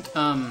couldn't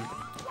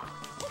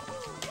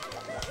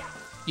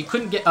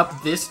get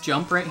up this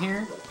jump right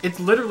here. It's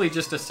literally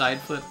just a side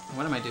flip.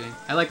 What am I doing?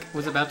 I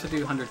was about to do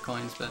 100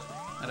 coins, but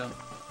I don't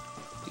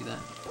do that.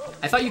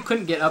 I thought you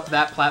couldn't get up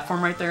that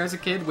platform right there as a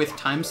kid with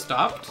time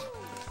stopped.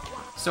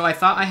 So I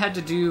thought I had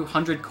to do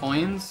 100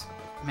 coins.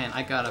 Man,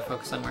 I gotta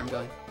focus on where I'm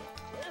going.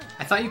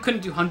 I thought you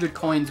couldn't do 100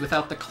 coins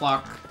without the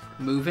clock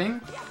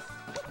moving.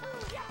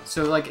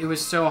 So it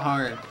was so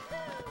hard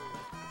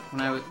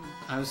when I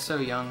was so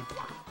young.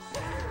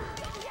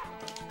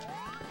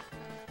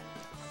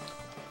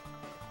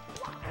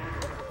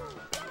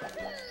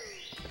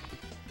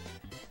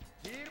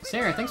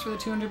 Sarah, thanks for the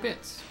 200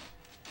 bits.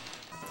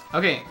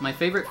 Okay, my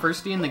favorite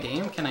firstie in the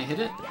game. Can I hit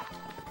it?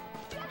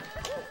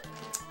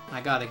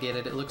 I gotta get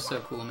it. It looks so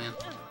cool, man.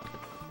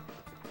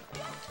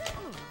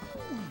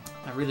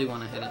 I really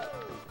want to hit it.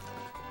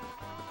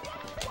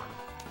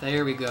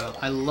 There we go.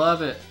 I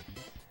love it.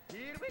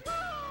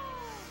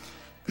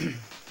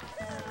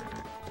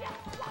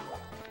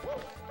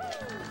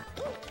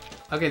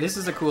 Okay, this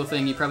is a cool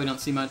thing you probably don't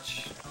see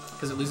much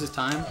because it loses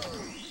time.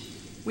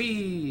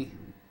 Whee!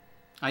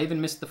 I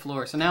even missed the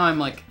floor. So now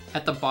I'm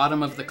at the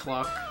bottom of the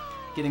clock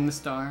getting the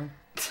star.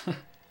 Okay.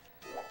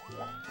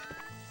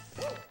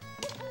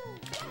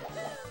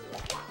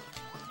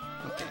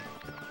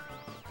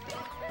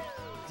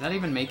 Is that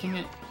even making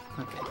it?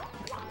 Okay.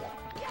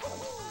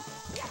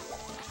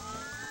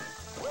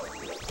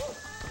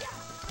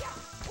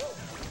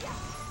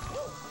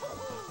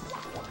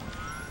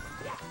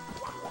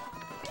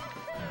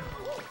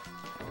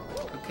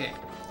 Okay,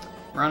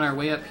 we're on our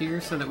way up here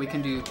so that we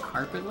can do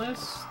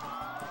carpetless.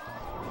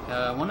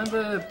 One of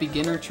the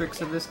beginner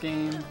tricks of this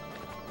game...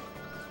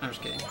 I'm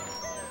just kidding.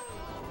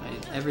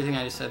 Everything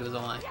I just said was a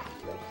lie.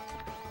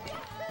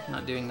 I'm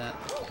not doing that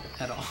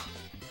at all.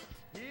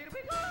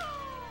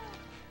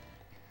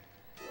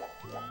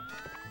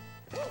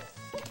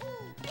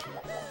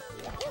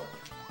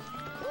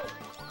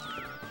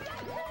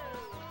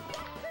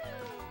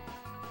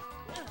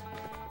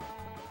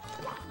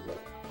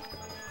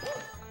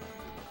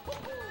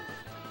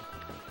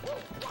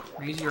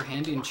 Raise your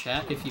hand in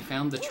chat if you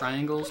found the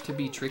triangles to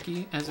be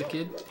tricky as a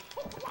kid.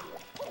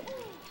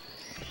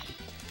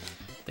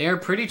 They are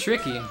pretty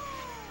tricky,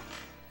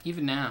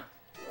 even now.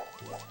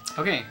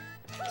 Okay,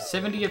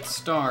 70th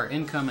star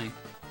incoming.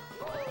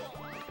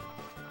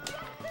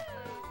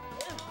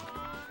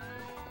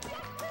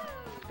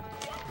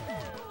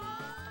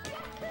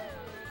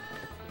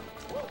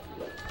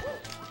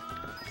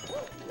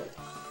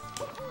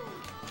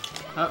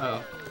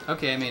 Uh-oh.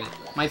 Okay, I made it.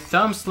 My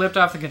thumb slipped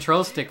off the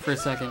control stick for a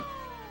second.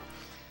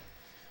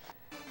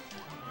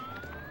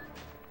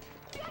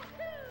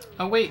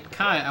 Oh wait,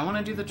 Kai, I want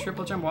to do the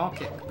triple jump wall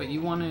kick, but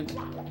you wanted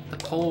the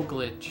pole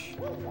glitch.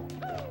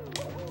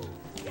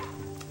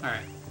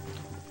 Alright.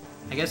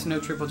 I guess no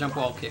triple jump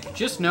wall kick.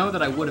 Just know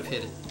that I would have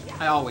hit it.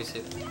 I always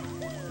hit it.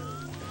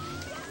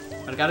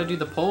 But I gotta do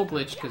the pole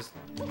glitch because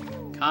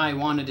Kai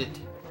wanted it.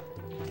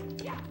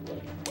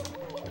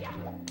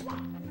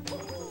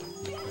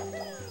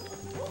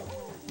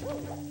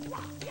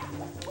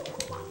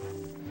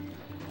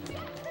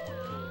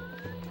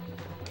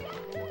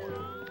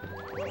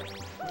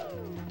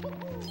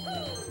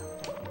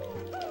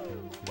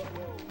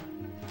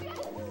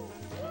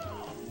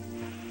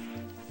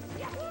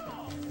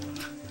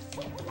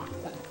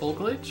 Pole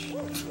glitch?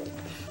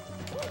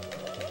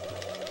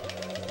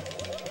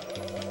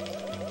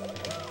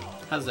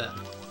 How's that?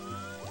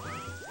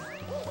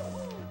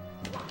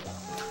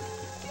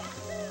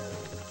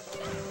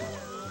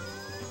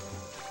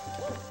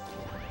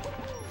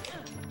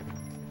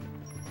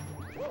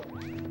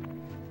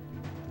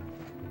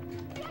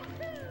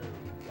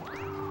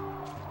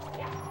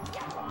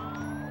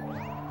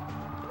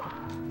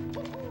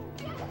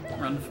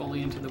 Run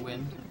fully into the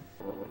wind.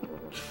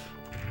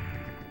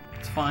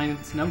 It's fine,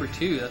 it's number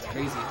 2, that's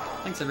crazy.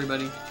 Thanks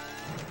everybody.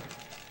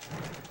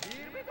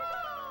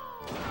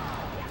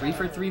 3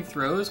 for 3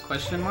 throws,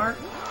 question mark?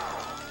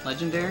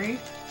 Legendary?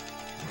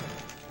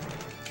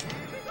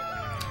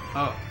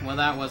 Oh, well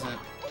that wasn't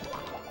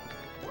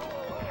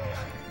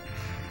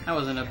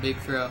a big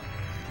throw.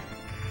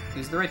 It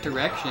was the right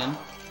direction,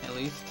 at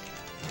least.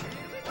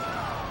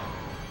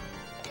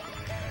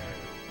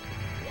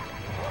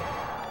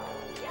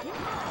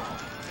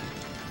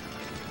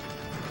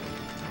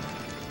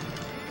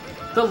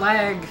 The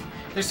lag!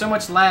 There's so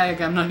much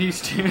lag, I'm not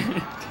used to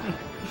it.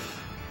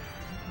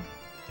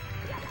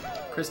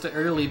 Krista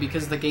early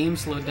because the game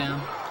slowed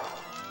down.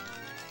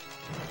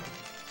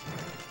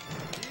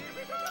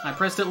 I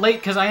pressed it late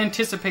because I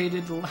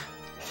anticipated.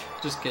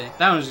 Just kidding.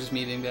 That was just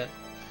me being bad.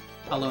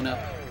 I'll own up.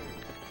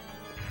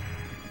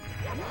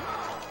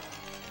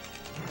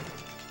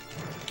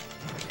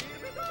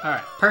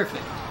 Alright,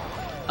 perfect.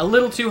 A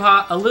little too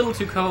hot, a little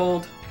too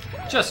cold.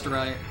 Just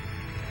right.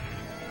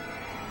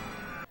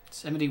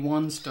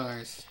 71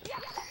 stars.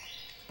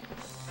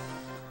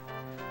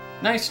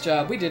 Nice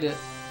job, we did it.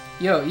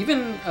 Yo,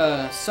 even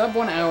sub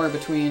 1 hour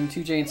between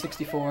 2J and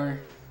 64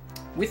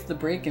 with the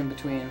break in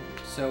between.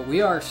 So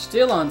we are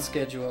still on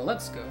schedule.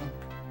 Let's go.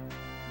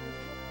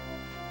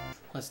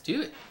 Let's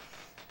do it.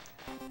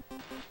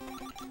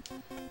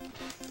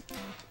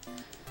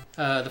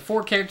 The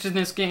 4 characters in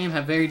this game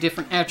have very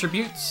different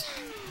attributes.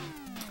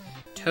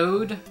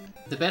 Toad,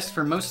 the best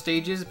for most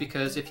stages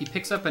because if he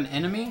picks up an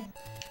enemy,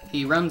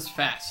 he runs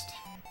fast.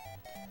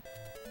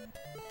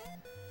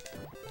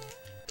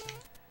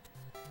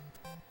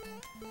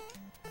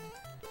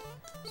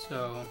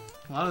 So,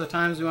 a lot of the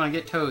times we want to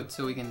get Toad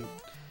so we can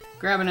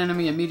grab an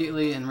enemy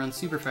immediately and run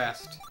super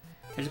fast.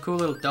 There's a cool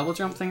little double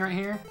jump thing right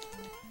here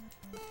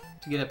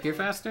to get up here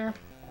faster.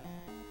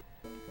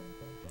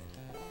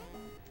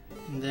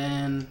 And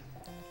then,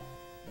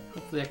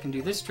 hopefully I can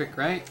do this trick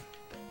right.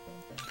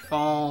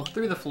 Fall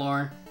through the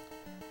floor,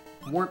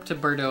 warp to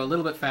Birdo a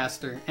little bit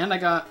faster, and I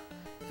got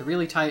the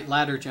really tight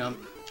ladder jump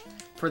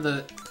for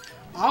the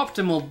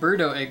optimal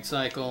Birdo egg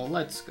cycle.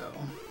 Let's go.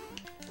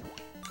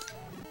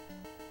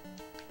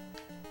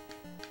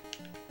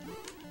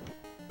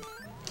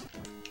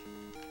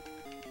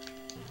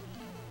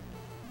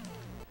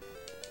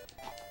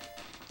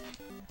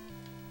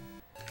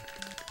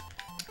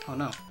 Oh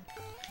no.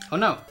 Oh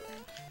no!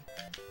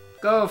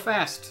 Go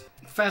fast!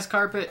 Fast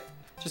carpet!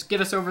 Just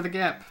get us over the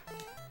gap.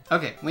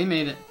 Okay, we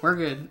made it. We're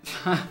good.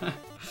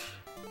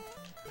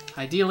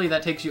 Ideally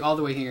that takes you all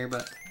the way here,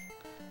 but...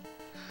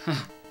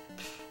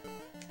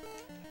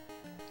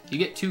 You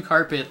get 2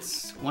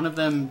 carpets, one of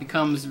them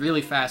becomes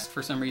really fast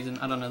for some reason.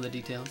 I don't know the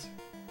details.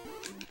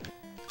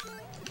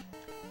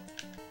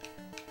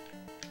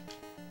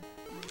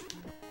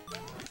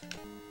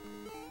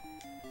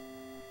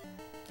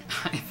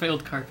 I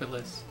failed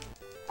carpetless.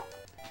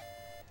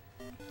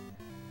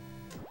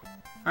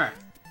 Alright.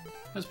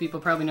 Most people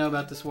probably know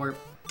about this warp.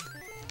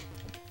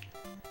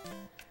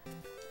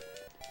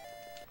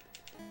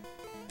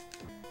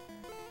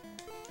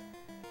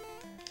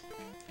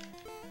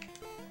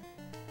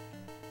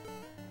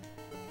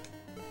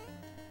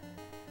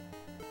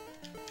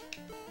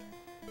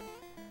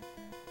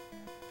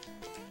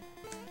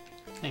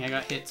 Dang, I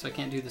got hit, so I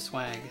can't do the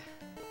swag.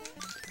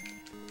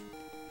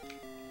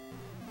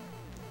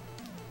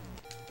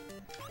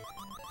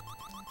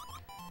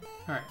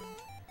 Alright.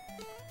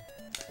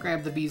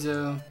 Grab the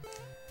Bezo.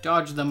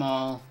 Dodge them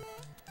all.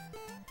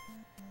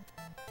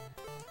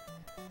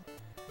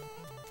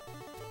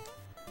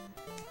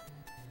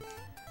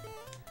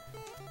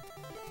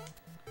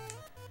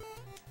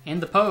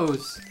 And the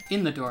pose!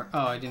 In the door.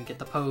 Oh, I didn't get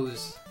the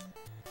pose.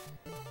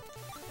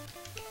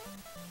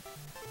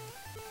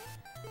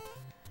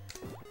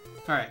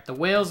 Alright, the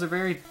whales are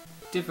very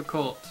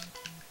difficult.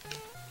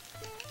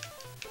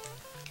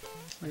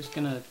 We're just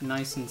gonna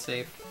nice and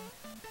safe.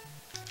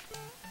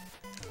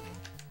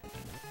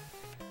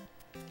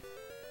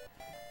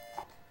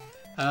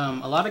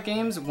 A lot of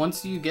games,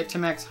 once you get to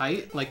max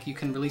height, like you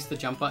can release the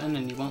jump button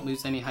and you won't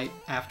lose any height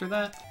after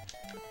that.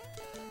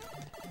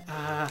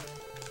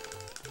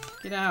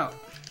 Get out.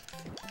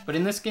 But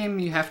in this game,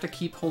 you have to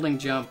keep holding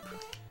jump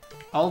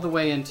all the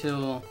way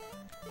until,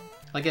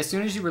 like, as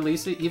soon as you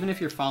release it, even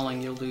if you're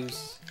falling, you'll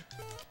lose.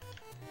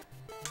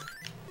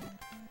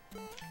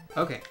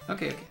 Okay.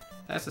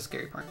 That's the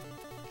scary part.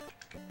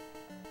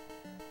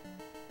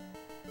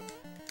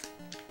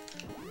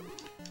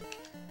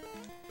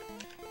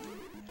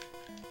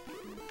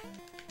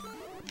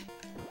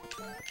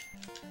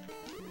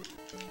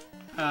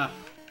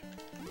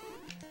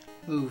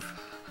 Move.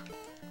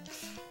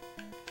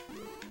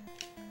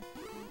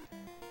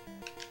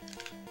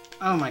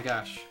 Oh my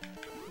gosh.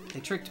 They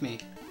tricked me.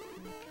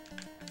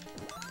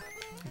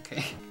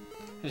 Okay.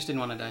 I just didn't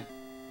want to die.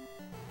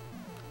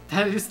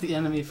 That is the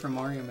enemy from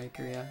Mario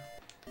Maker, yeah.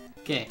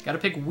 Okay, gotta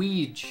pick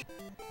Ouija.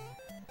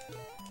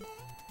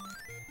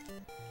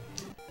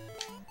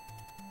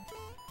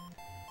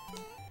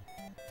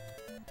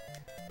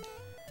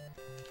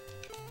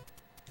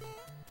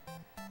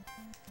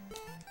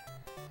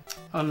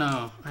 Oh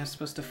no, I was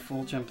supposed to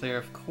full jump there.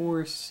 Of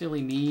course,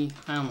 silly me.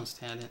 I almost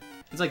had it.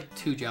 It's like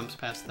 2 jumps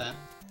past that.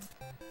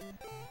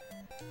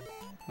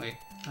 Wait,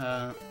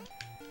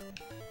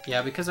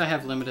 yeah, because I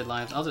have limited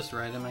lives, I'll just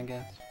ride him, I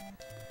guess.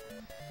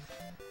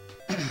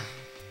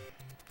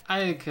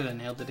 I could have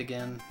nailed it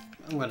again.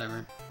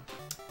 Whatever.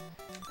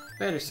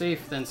 Better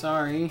safe than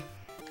sorry.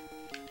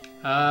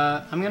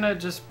 I'm gonna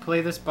just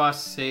play this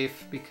boss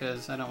safe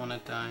because I don't want to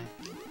die.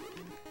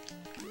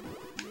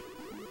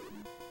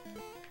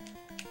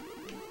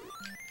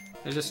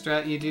 There's a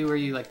strat you do where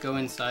you like go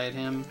inside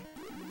him,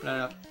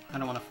 but I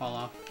don't want to fall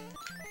off.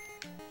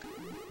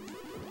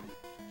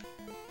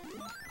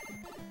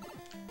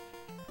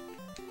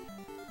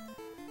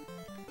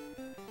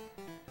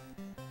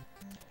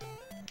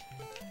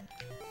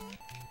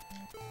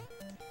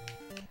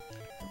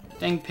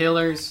 Dang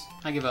pillars.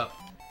 I give up.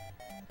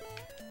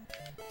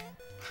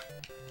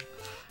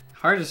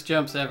 Hardest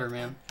jumps ever,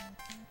 man.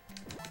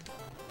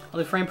 I'll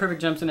do frame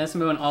perfect jumps in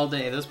SMO and all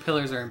day. Those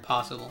pillars are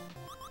impossible.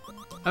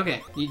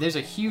 Okay, there's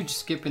a huge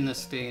skip in this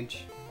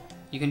stage.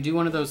 You can do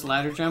one of those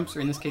ladder jumps,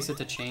 or in this case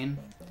it's a chain,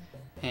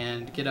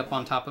 and get up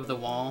on top of the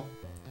wall.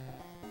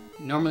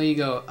 Normally you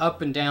go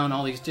up and down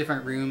all these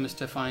different rooms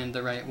to find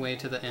the right way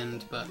to the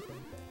end, but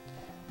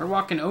we're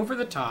walking over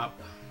the top.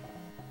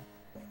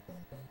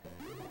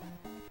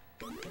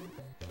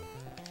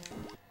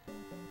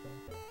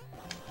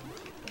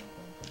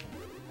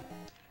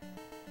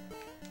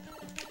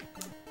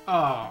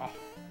 Oh,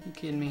 you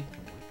kidding me?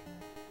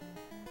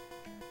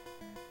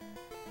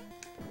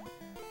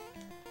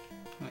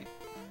 Wait.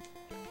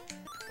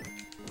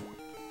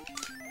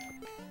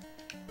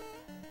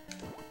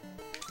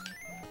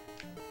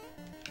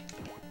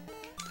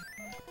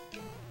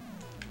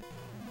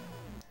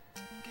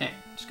 Okay,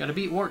 just gotta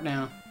beat Wart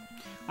now.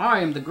 I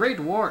am the Great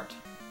Wart!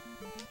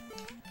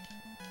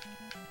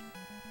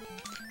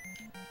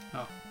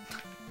 Oh,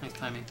 nice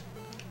timing.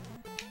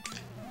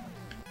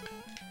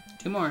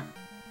 2 more.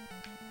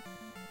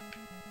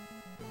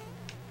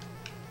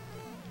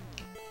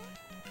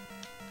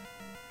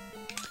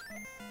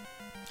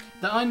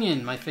 The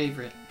onion, my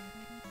favorite.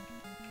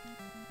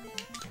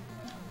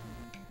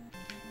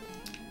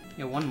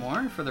 Yeah, 1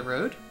 more for the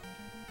road.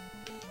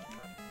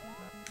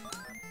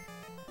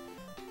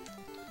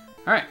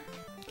 Alright,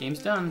 game's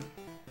done.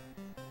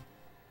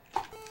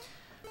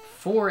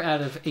 4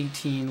 out of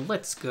 18,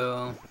 let's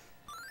go.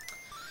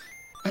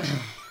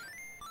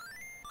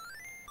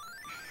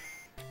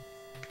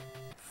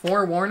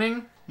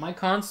 Forewarning, my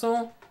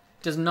console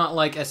does not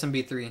like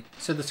SMB3.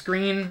 So the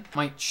screen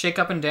might shake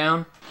up and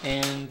down,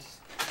 and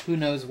who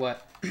knows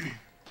what.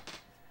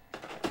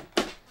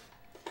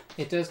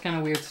 It does kind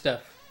of weird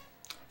stuff.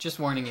 Just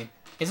warning you.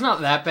 It's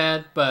not that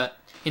bad, but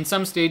in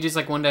some stages,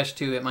 like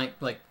 1-2, it might,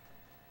 like...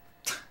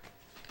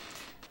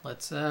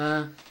 Let's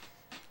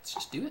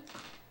just do it.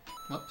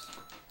 Whoops.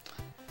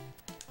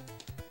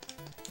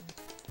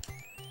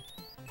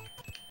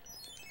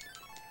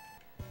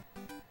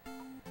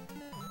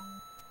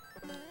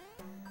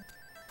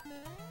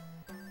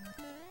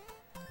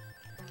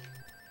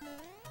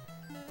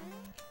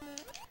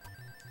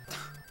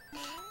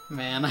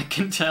 Man, I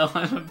can tell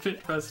I'm a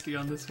bit rusty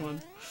on this one.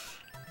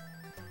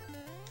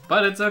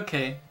 But it's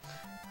okay.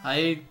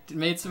 I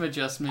made some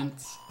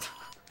adjustments.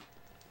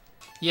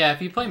 Yeah,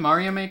 if you play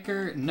Mario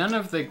Maker, none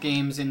of the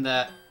games in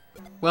that...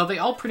 Well, they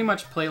all pretty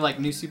much play like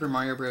New Super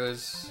Mario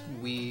Bros.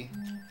 Wii.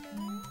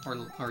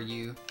 Or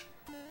U.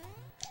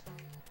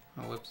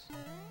 Oh, whoops.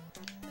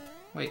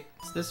 Wait,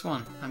 it's this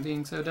one. I'm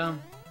being so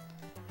dumb.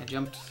 I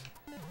jumped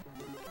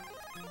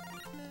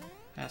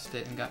past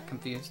it and got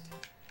confused.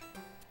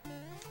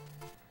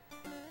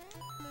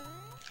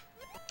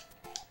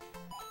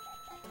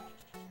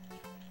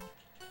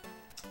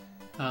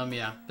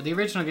 Yeah, but the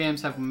original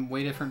games have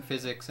way different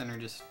physics and are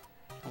just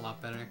a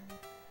lot better.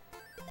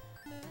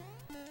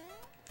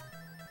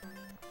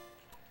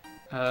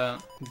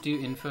 Do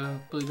info,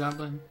 Blue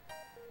Goblin.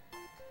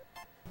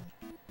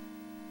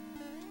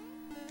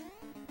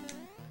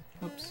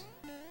 Whoops.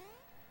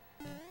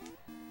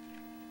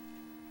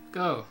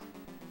 Go.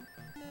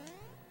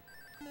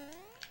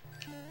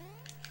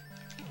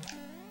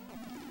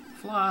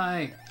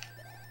 Fly.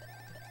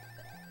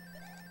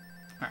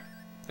 Alright,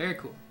 very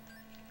cool.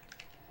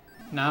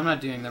 No, I'm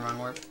not doing the wrong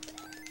warp.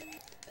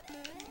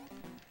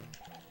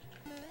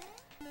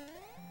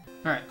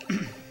 Alright.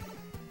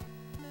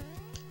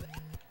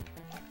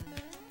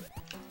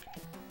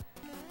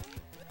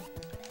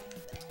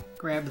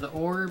 Grab the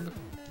orb.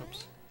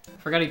 Oops.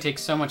 Forgot he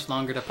takes so much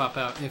longer to pop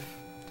out if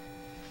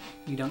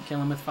you don't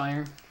kill him with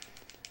fire.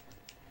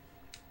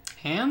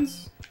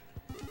 Hands?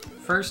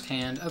 First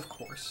hand, of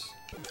course.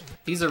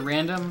 These are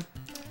random.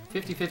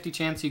 50-50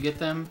 chance you get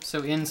them.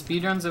 So in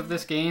speedruns of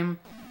this game,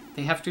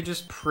 they have to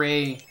just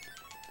pray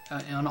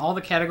on all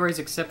the categories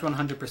except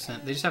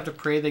 100%. They just have to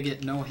pray they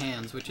get no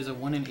hands, which is a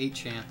 1 in 8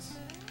 chance.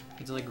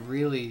 It's like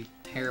really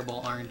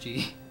terrible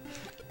RNG.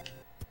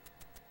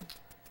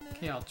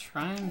 Okay, I'll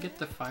try and get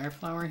the fire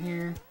flower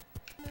here.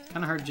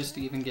 Kind of hard just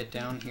to even get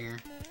down here.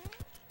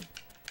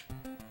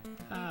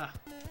 Ah.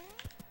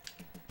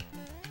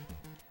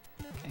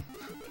 Okay.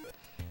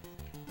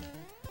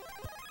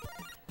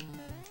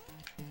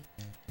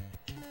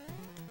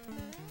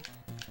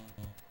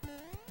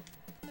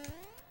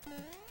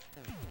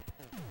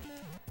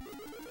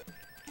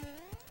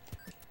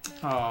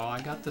 Oh,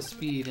 I got the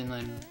speed and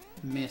I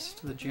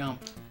missed the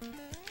jump.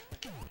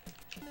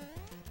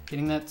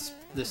 Getting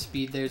the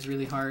speed there is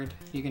really hard.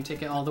 You can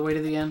take it all the way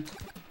to the end.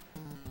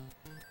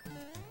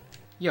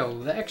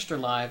 Yo, the extra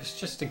lives,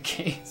 just in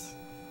case.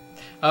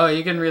 Oh,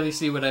 you can really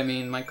see what I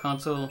mean. My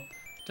console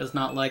does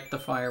not like the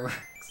fireworks.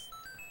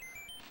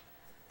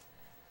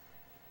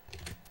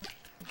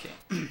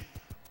 Okay.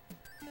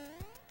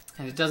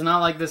 And it does not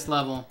like this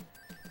level.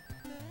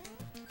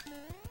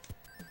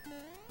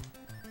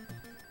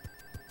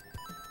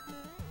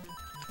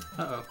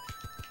 Uh-oh.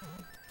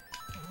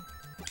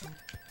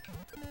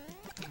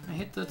 I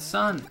hit the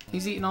sun.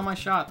 He's eating all my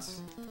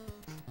shots.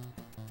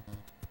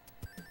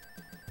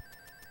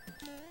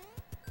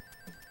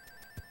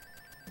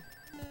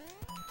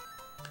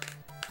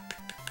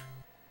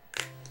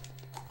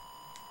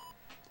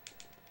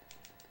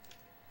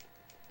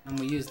 And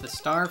we use the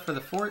star for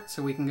the fort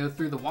so we can go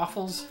through the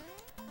waffles.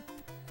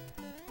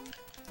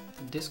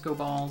 The disco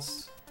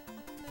balls.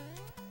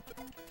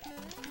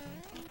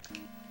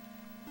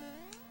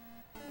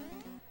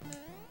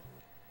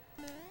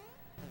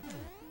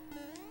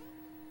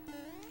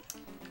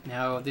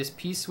 Now, this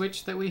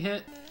P-switch that we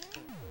hit,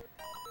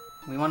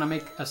 we want to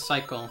make a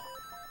cycle.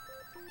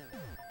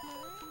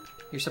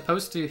 You're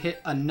supposed to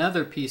hit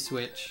another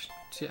P-switch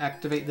to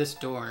activate this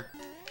door,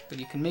 but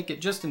you can make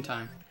it just in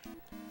time.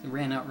 It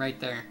ran out right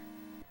there.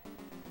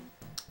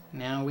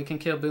 Now we can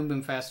kill Boom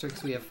Boom faster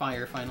because we have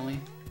fire, finally.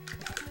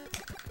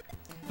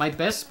 My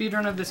best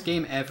speedrun of this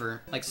game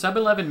ever. Like, sub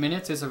 11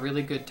 minutes is a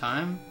really good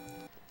time.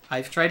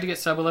 I've tried to get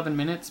sub 11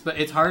 minutes, but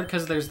it's hard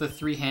because there's the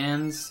 3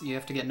 hands. You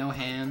have to get no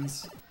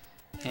hands.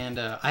 And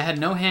I had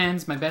no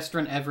hands, my best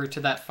run ever,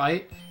 to that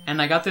fight.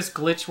 And I got this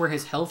glitch where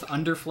his health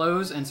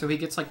underflows, and so he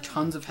gets like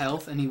tons of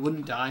health and he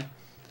wouldn't die.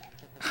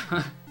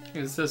 It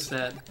was so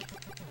sad.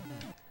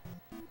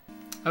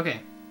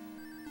 Okay.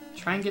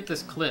 Try and get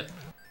this clip.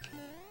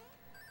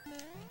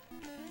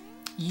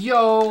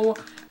 Yo!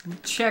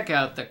 Check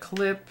out the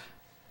clip.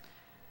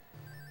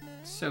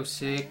 So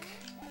sick.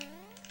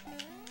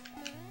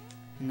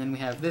 And then we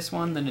have this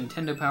one, the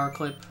Nintendo Power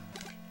Clip.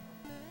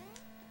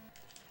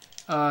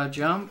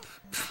 Jump.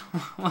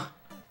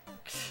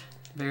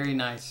 Very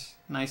nice.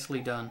 Nicely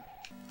done.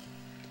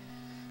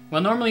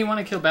 Well, normally you want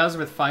to kill Bowser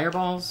with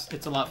fireballs.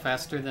 It's a lot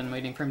faster than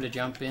waiting for him to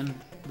jump in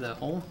the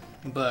hole.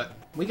 But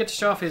we get to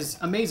show off his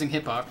amazing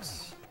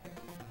hitbox.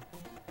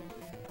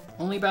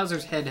 Only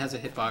Bowser's head has a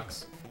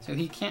hitbox, so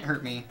he can't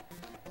hurt me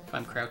if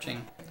I'm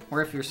crouching.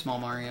 Or if you're small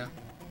Mario.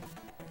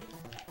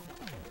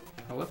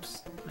 Oh,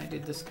 whoops. I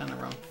did this kind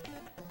of wrong.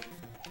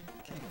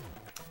 Okay.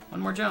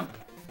 One more jump.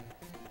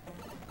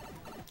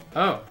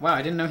 Oh, wow,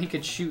 I didn't know he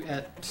could shoot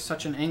at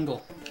such an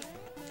angle.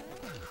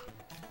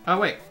 Oh,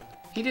 wait.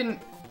 He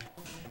didn't...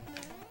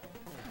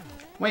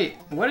 Wait,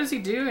 what is he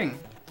doing?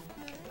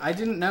 I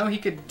didn't know he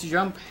could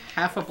jump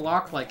half a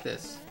block like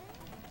this.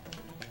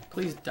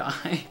 Please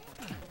die.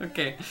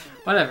 Okay,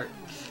 whatever.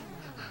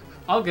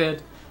 All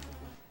good.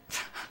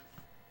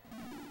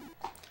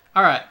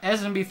 Alright,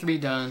 SMB3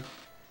 done.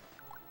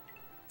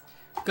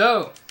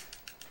 Go!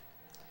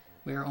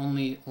 We are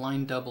only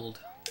line doubled.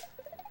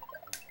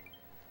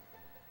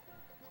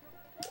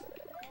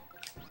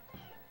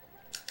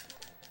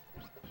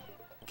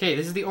 Okay,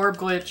 this is the orb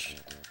glitch.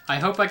 I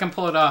hope I can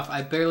pull it off.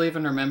 I barely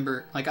even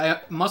remember.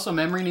 Like, muscle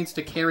memory needs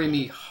to carry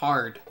me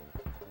hard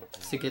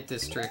to get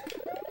this trick.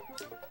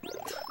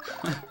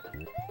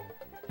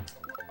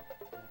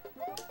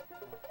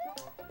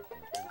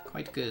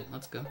 Quite good.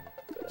 Let's go.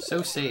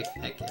 So safe.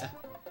 Heck yeah.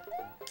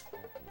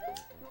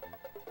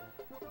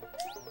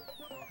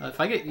 If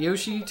I get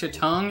Yoshi to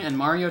tongue and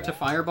Mario to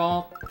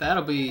fireball,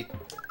 that'll be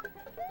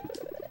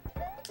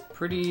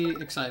pretty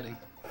exciting.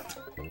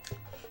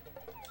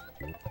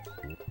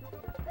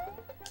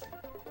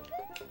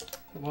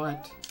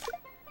 What?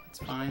 That's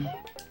fine.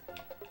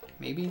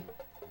 Maybe?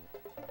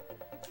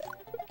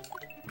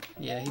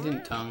 Yeah, he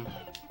didn't tongue.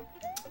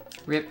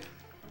 Rip.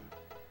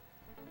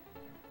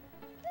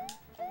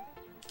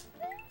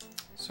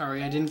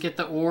 Sorry, I didn't get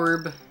the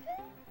orb.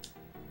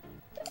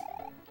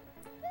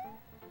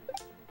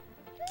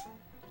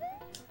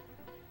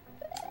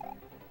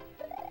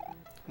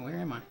 Where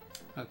am I?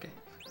 Okay.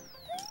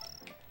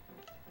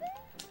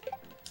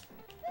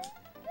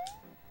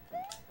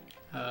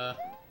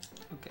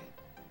 Okay.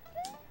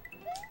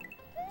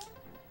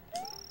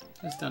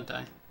 Just don't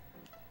die.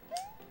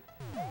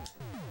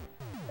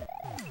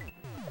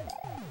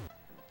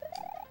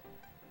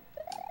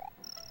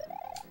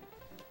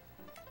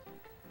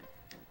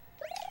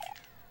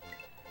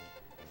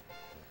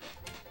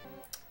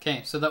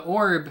 Okay, so the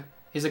orb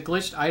is a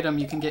glitched item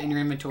you can get in your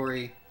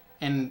inventory,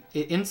 and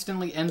it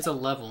instantly ends a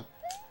level.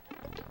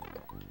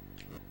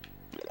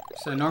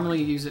 So normally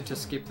you use it to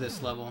skip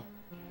this level.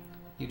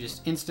 You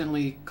just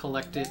instantly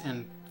collect it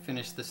and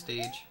finish the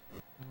stage.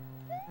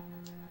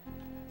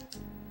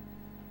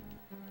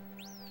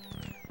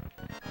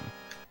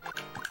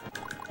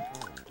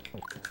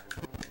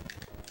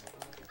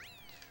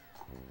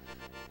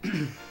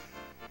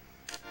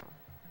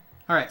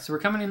 Alright, so we're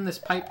coming in this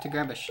pipe to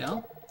grab a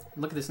shell.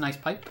 Look at this nice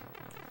pipe.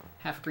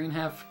 Half green,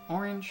 half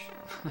orange.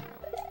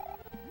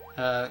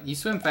 You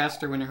swim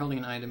faster when you're holding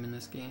an item in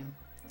this game.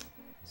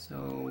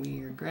 So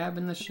we're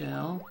grabbing the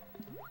shell.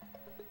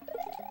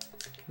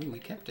 Ooh, we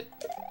kept it.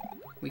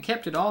 We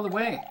kept it all the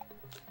way.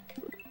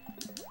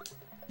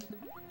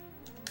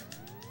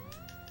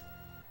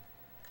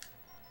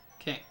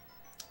 Okay.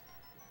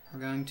 We're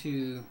going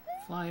to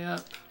fly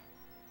up.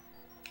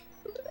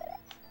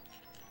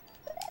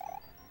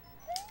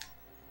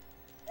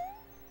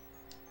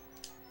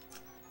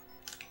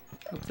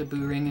 Hope the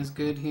boo ring is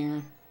good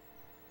here.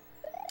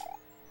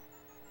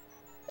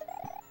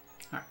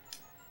 Alright.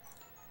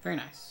 Very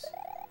nice.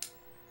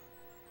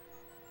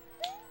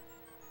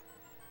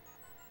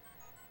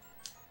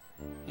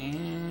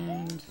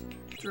 And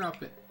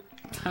drop it.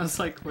 That was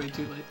like way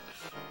too late.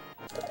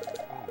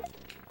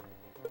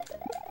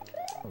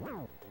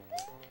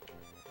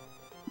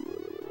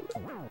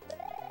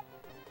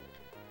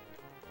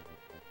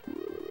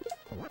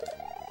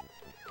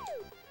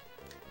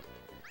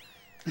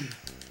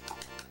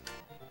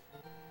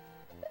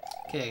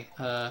 Okay,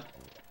 oh,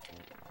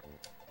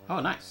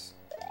 nice.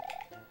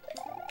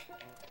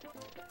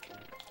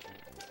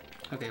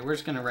 Okay, we're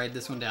just gonna ride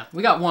this one down.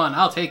 We got one,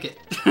 I'll take it.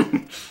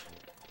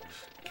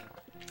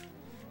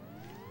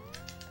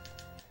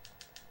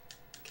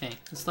 Okay,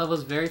 this level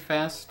is very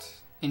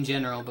fast in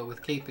general, but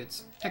with Cape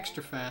it's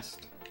extra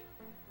fast.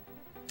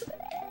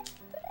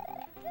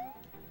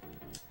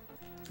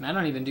 And I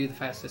don't even do the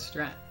fastest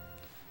strat.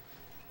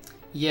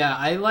 Yeah,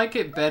 I like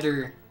it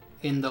better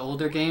in the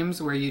older games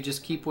where you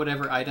just keep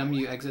whatever item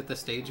you exit the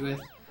stage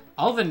with.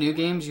 All the new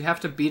games, you have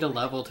to beat a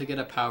level to get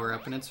a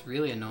power-up, and it's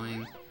really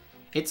annoying.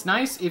 It's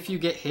nice if you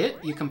get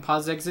hit, you can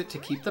pause exit to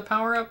keep the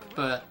power-up,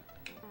 but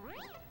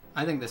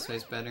I think this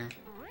way's better.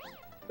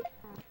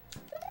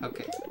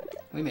 Okay,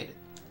 we made it.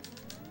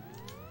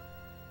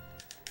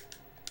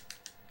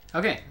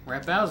 Okay, we're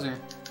at Bowser.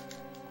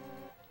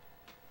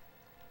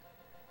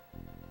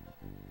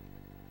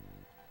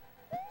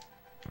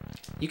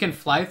 You can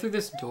fly through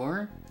this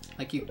door?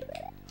 Like you...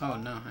 Oh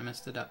no, I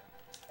messed it up.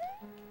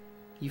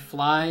 You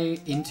fly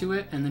into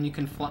it, and then you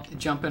can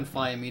jump and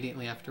fly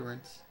immediately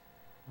afterwards.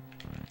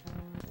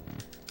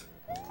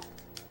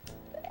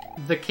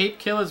 The cape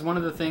kill is one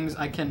of the things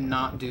I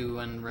cannot do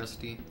when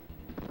rusty.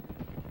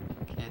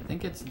 Okay, I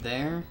think it's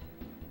there.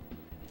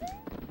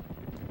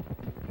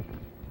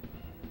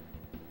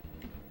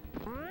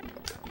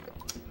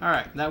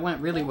 Alright, that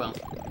went really well.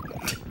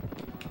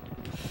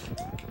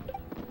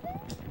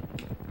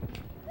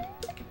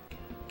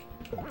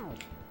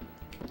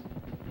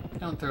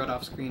 Don't throw it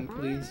off screen,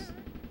 please.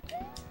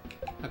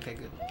 Okay,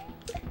 good.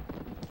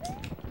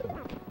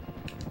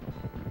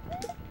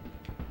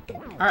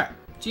 Alright,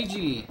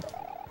 GG.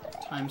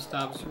 Time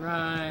stops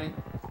right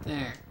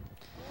there.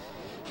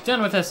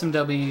 Done with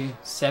SMW.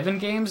 7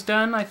 games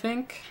done, I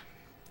think.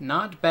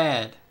 Not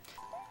bad.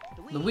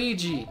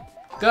 Luigi,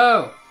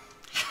 go!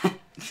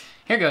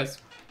 Here goes.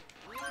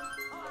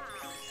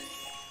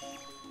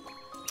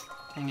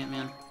 Dang it,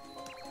 man.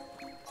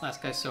 This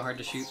last guy's so hard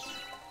to shoot.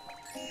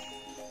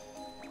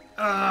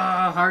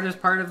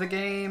 Hardest part of the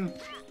game.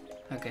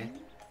 Okay.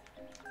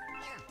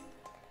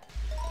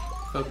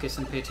 Focus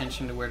and pay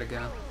attention to where to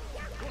go.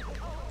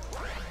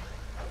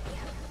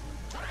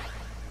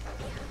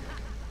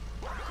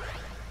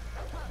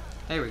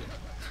 There we go.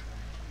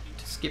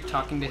 To skip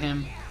talking to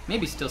him.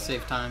 Maybe still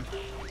save time.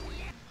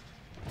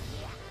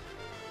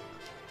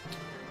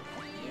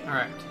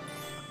 Alright.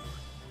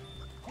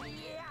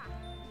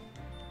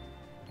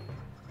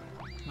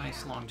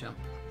 Nice long jump.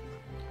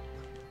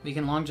 We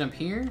can long jump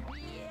here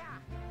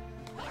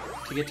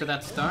to get to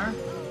that star.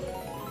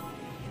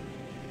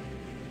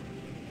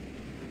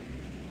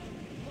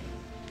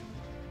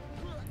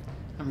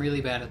 I'm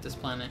really bad at this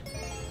planet.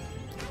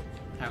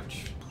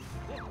 Ouch.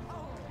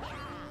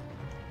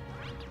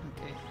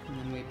 Okay, and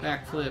then we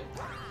backflip.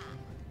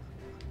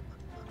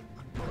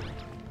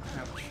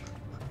 Ouch.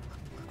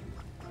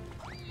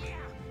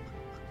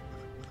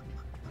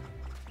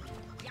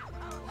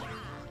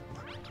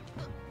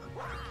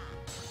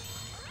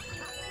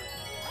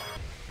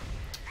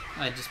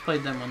 I just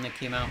played them when they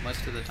came out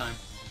most of the time.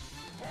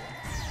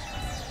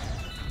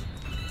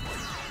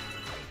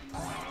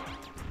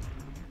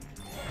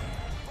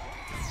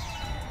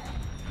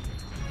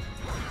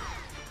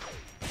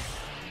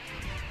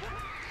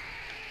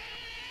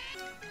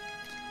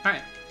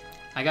 Alright,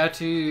 I got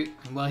to...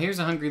 Well, here's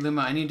a Hungry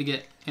Luma. I need to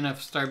get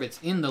enough star bits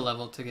in the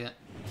level to get...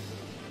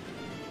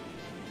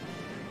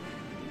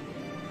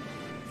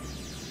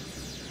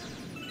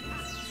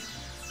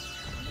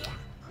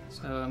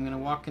 So I'm gonna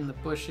walk in the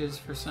bushes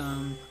for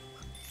some...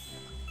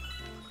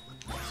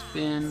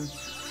 Spin.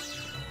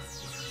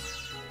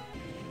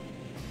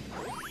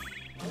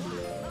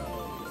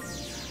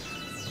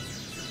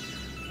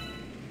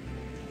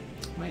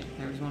 Wait,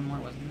 there was one more,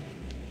 wasn't there?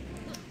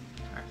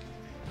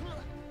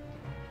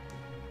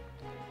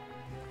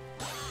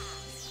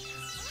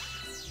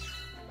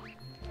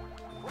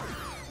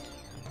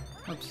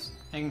 Oops,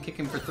 I can kick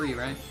him for 3,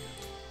 right?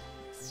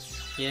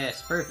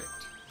 Yes, perfect.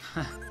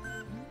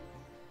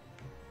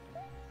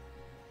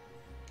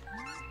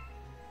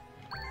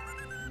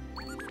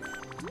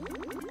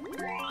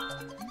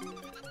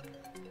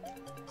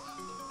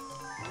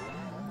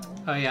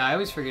 Oh yeah, I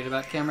always forget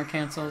about camera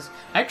cancels.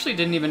 I actually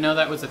didn't even know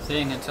that was a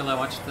thing until I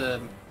watched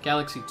the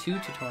Galaxy 2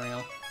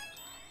 tutorial.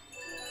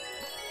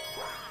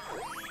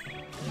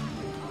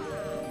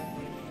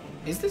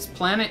 Is this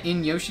planet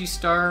in Yoshi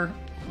Star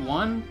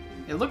 1?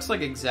 It looks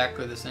like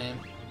exactly the same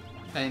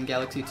in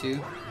Galaxy 2.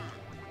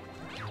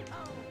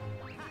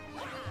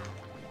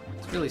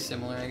 It's really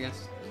similar, I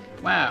guess.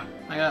 Wow,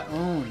 I got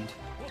owned.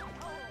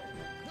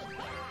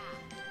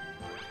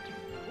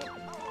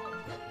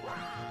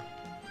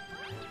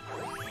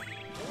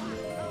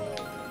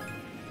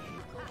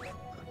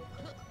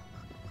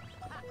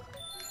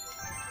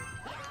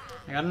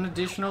 I got an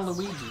additional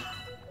Luigi.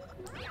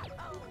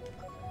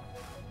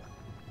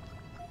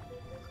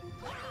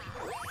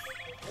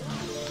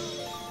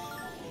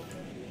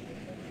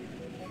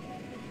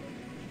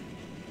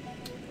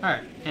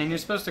 Alright, and you're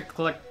supposed to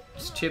collect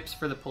chips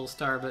for the pull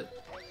star,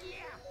 but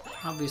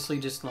obviously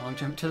just long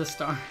jump to the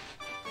star.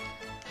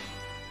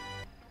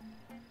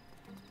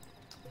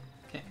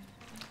 Okay,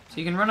 so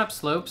you can run up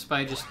slopes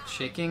by just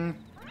shaking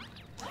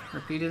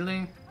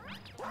repeatedly.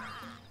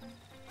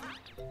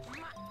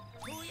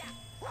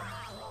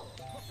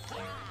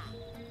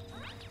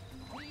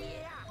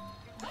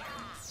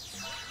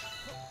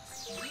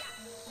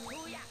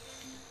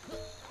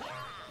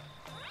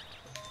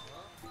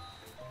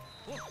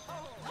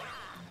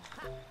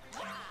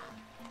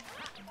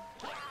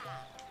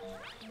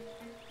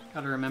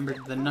 Gotta remember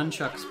the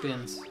nunchuck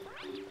spins.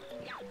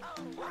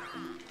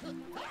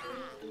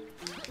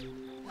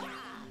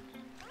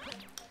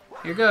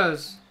 Here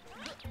goes.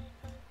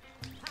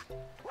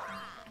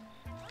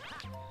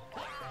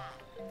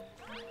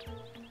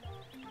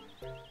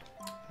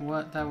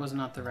 What? That was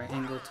not the right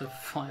angle to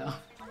fly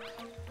off.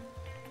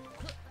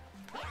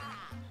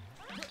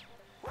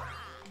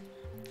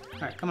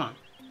 Alright, come on.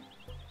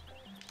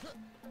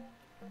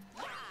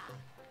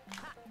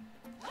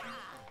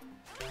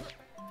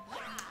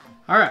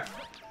 Alright,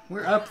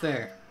 we're up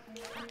there.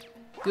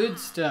 Good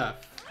stuff.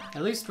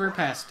 At least we're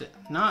past it.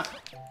 Not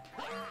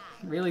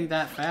really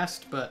that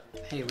fast, but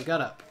hey, we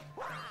got up.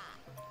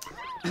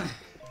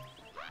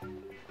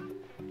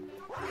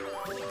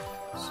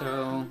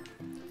 So,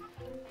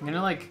 I'm gonna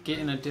like get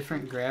in a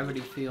different gravity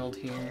field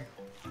here.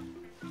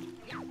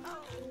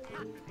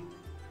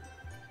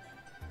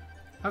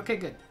 Okay,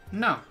 good.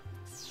 No.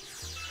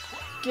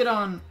 Get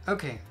on.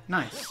 Okay,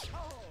 nice.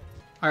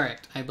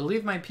 Alright, I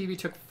believe my PB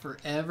took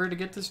forever to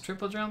get this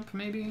triple jump,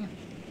 maybe?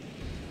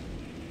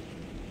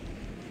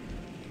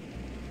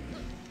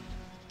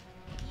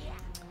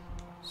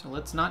 So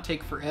let's not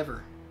take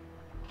forever.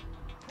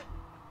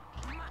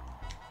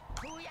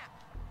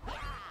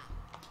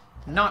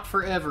 Not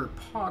forever,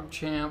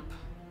 PogChamp.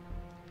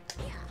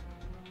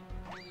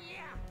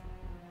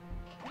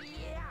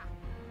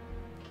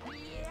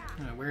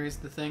 Where is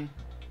the thing?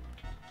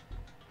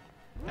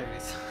 There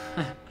it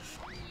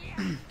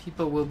is.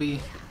 People will be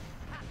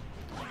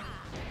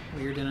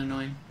weird and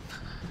annoying.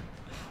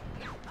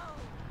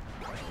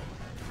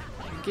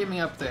 Get me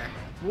up there.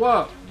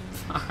 Whoa!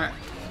 Alright,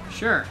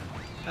 sure.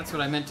 That's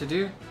what I meant to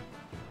do.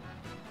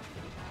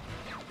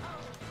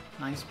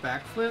 Nice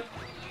backflip.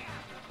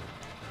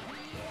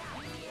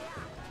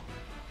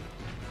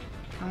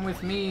 Come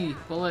with me,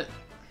 bullet.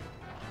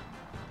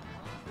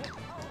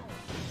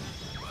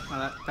 Oh,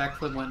 that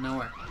backflip went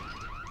nowhere.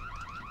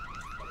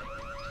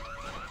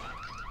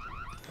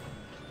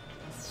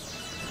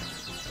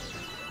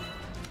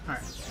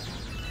 Alright.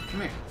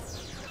 Come here.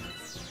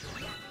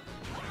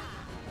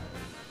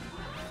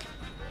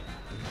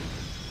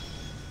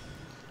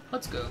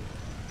 Let's go.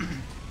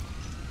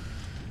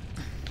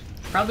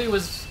 Probably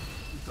was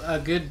a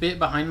good bit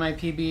behind my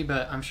PB,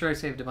 but I'm sure I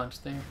saved a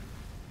bunch there.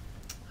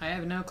 I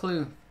have no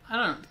clue. I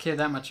don't care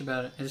that much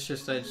about it. It's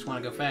just I just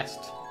want to go fast.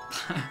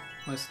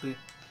 Mostly.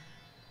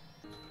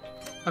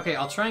 Okay,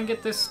 I'll try and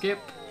get this skip.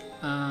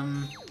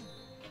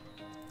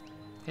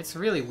 It's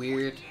really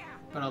weird,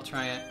 but I'll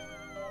try it.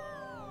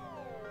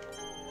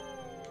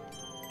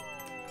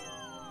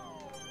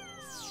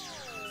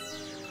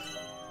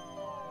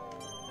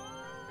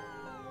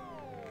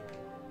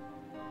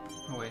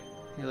 Oh wait,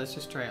 here, let's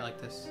just try it like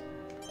this.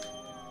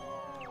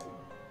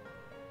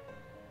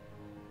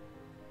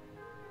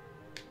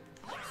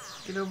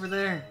 Get over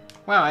there.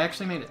 Wow, I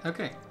actually made it.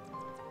 Okay.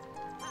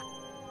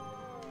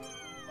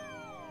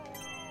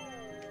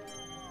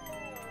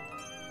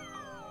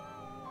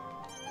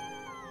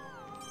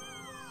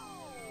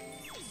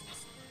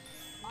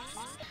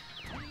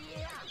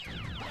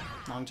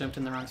 Long jumped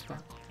in the wrong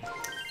spot.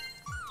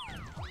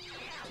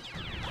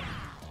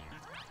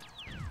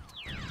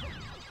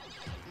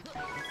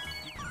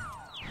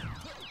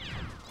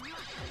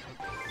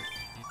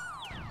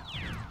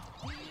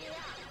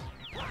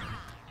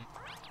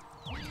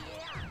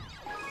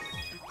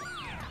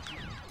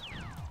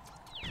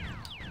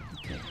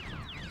 Okay.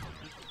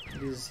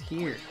 It is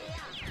here.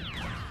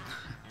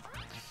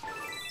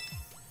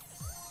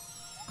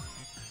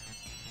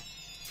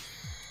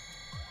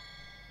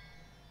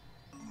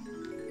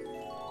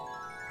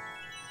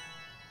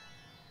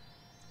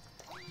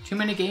 Too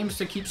many games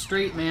to keep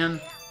straight,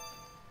 man.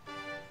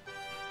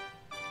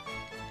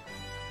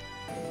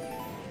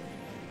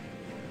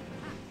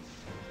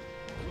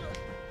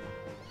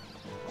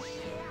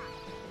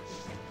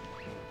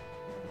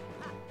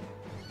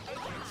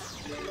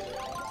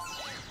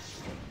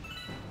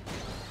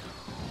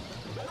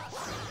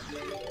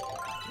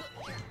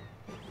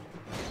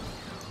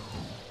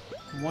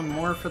 One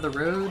more for the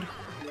road.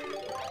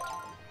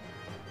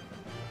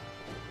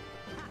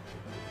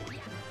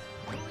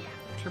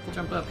 Triple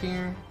jump up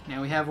here.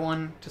 Now we have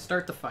one to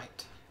start the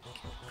fight.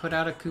 Put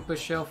out a Koopa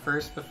shell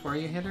first before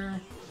you hit her.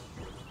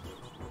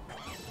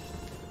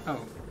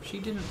 Oh, she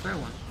didn't throw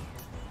one.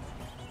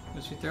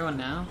 Does she throw one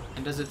now?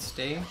 And does it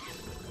stay?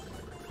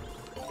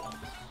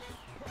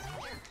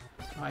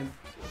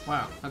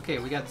 Wow, okay,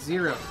 we got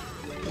 0.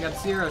 We got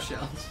 0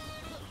 shells.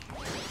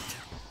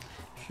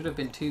 Should have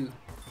been 2.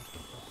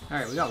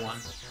 Alright, we got 1.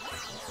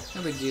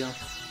 No big deal.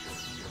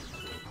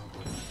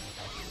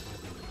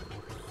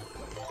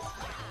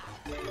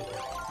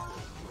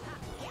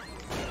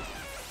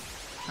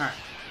 Alright.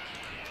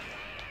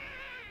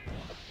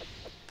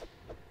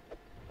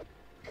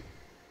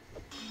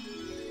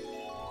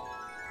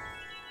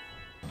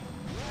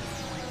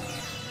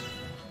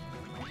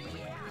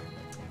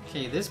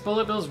 Okay, this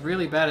Bullet Bill's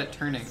really bad at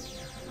turning.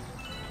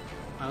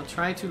 I'll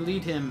try to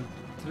lead him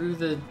through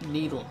the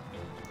needle.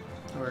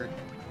 Or,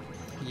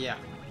 yeah.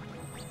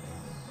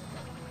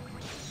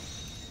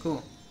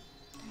 Cool.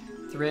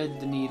 Thread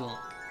the needle.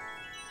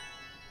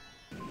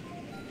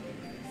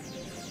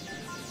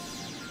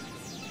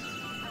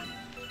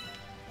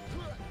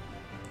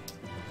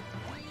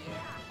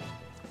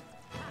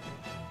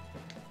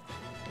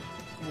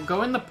 We'll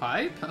go in the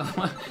pipe?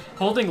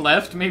 Holding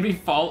left made me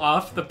fall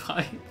off the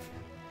pipe.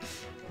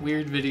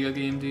 Weird video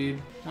game, dude.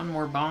 One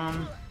more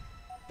bomb.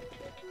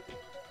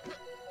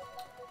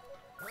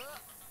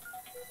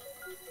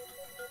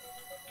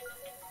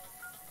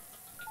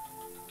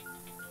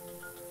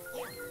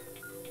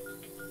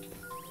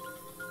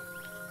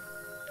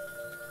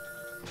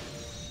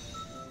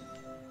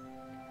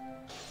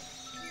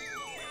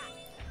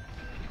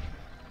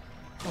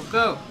 Oh,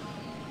 go!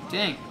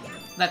 Dang,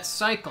 that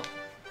cycle.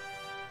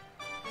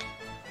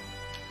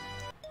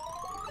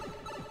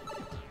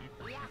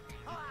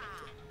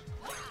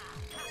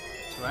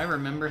 Do I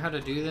remember how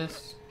to do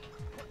this?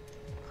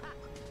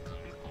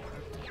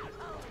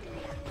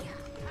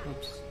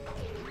 Oops.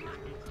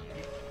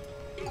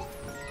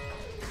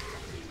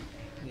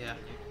 Yeah,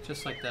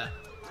 just like that.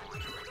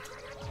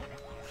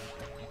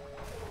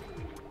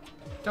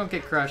 Don't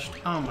get crushed.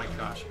 Oh my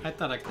gosh, I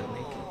thought I could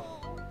make it.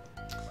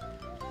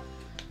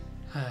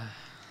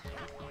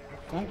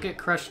 Won't get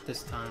crushed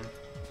this time.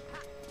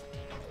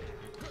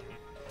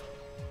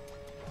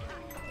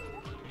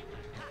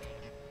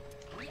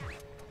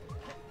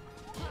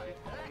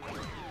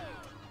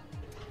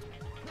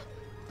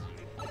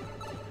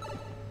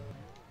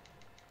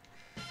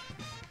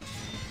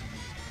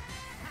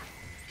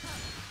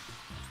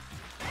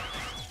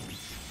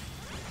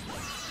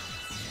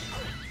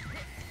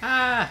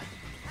 Ah!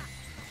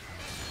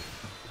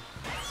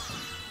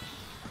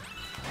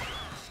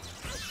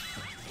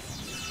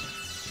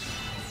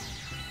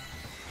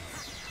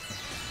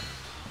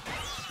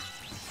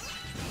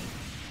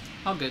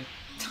 All good.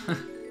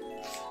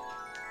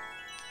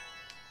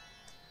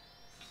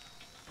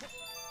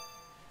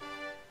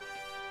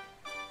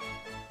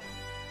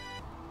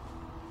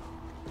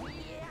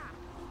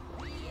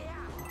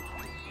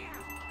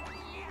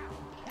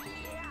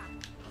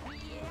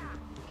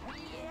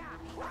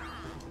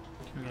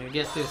 I'm gonna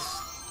get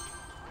this.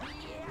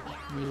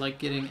 We like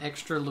getting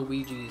extra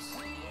Luigis.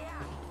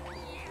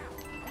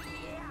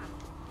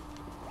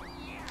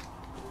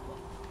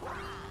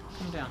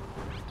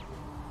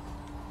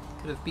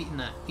 Could have beaten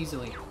that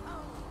easily.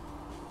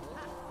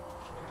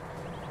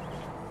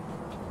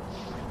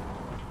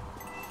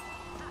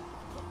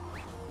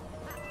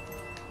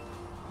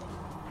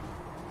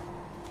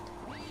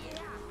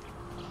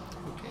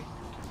 Okay.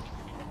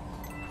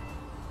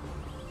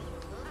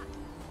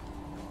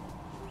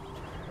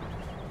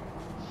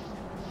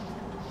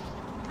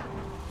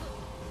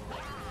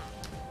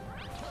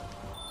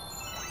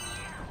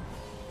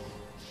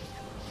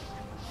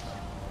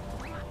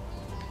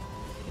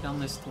 On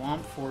this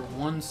thwomp for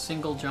one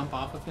single jump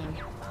off of him.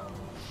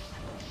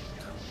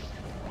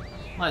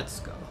 Let's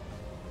go.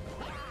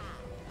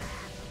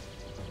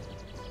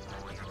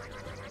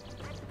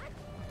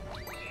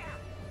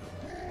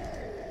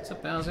 What's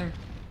up, Bowser?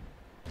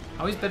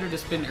 Always better to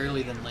spin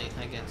early than late,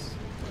 I guess.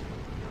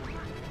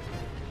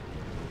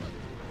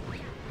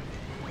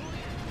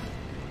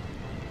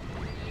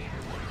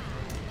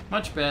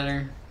 Much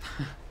better.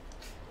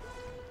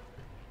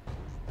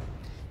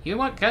 You know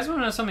what? Guys want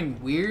to know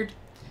something weird?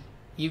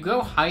 You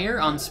go higher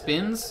on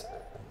spins,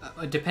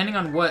 depending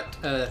on what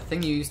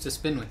thing you use to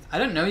spin with. I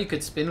didn't know you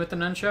could spin with the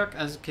nunchuck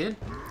as a kid.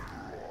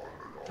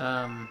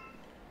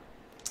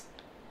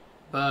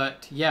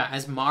 But yeah,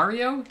 as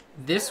Mario,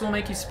 this will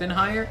make you spin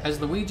higher. As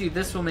Luigi,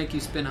 this will make you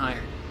spin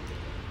higher.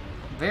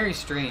 Very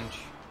strange.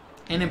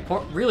 And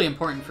really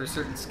important for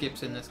certain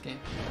skips in this game.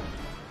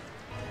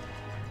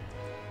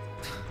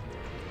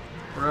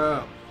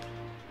 Bro.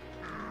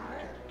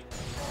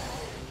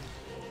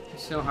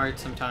 It's so hard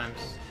sometimes.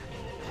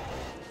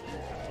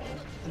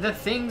 The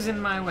thing's in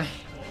my way.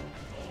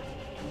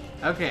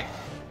 Okay.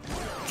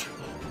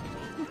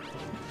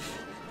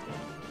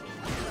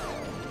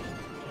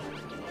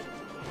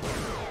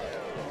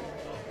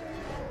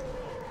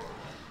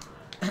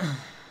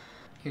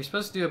 You're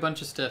supposed to do a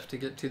bunch of stuff to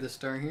get to the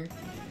star here.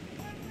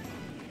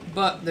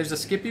 But there's a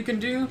skip you can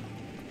do.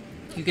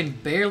 You can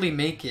barely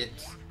make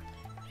it.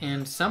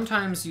 And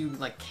sometimes you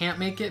like can't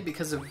make it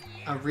because of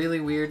a really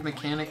weird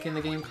mechanic in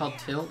the game called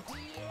tilt.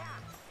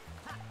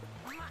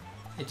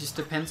 It just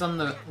depends on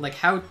the, like,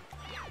 how,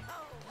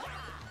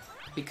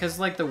 because,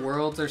 like, the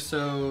worlds are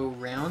so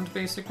round,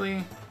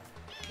 basically.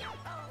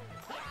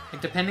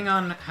 Like, depending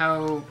on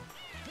how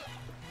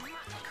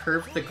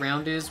curved the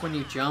ground is when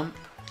you jump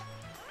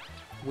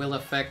will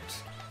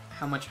affect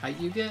how much height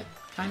you get,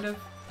 kind of.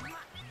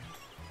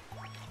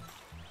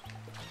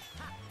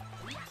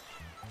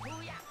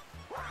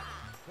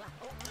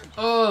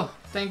 Oh,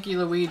 thank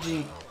you,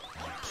 Luigi.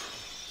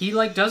 He,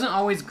 like, doesn't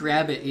always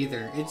grab it,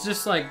 either. It's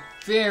just, like,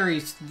 very,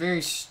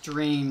 very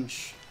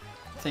strange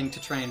thing to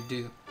try and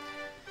do.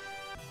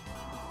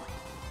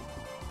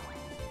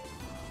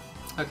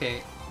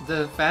 Okay,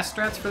 the fast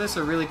strats for this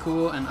are really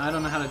cool, and I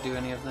don't know how to do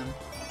any of them.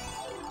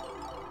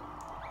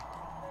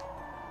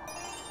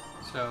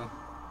 So,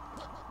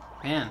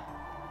 man,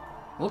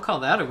 we'll call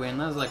that a win.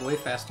 That was, like, way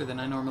faster than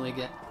I normally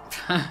get.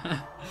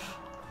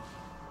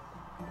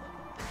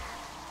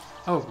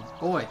 Oh,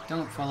 boy,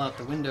 don't fall out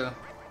the window.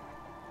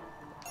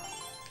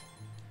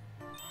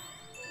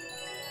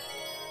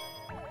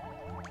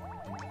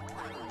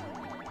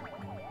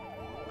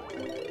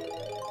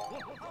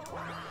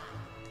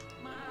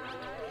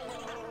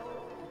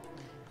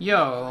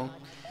 Yo,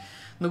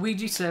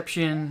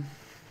 Luigiception.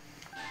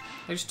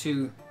 There's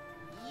two.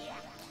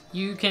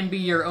 You can be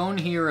your own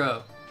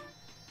hero.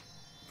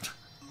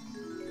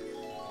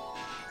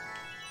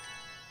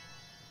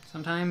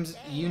 Sometimes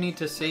you need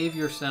to save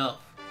yourself.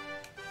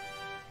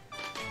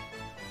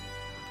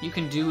 You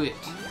can do it.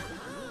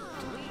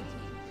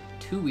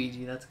 Two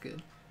Ouija, that's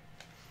good.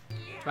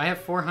 Do I have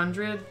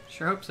 400?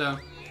 Sure hope so.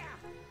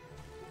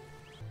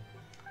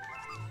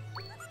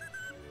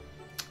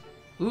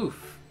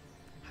 Oof.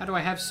 How do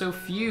I have so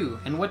few?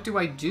 And what do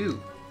I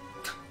do?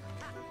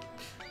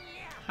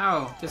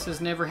 How? This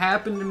has never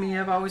happened to me.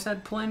 I've always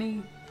had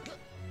plenty.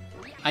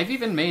 I've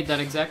even made that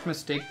exact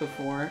mistake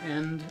before,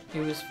 and it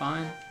was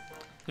fine.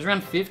 It was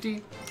around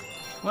 50.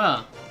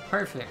 Well,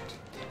 perfect.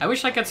 I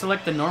wish I could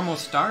select the normal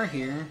star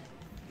here.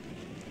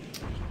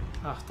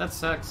 Oh, that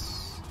sucks.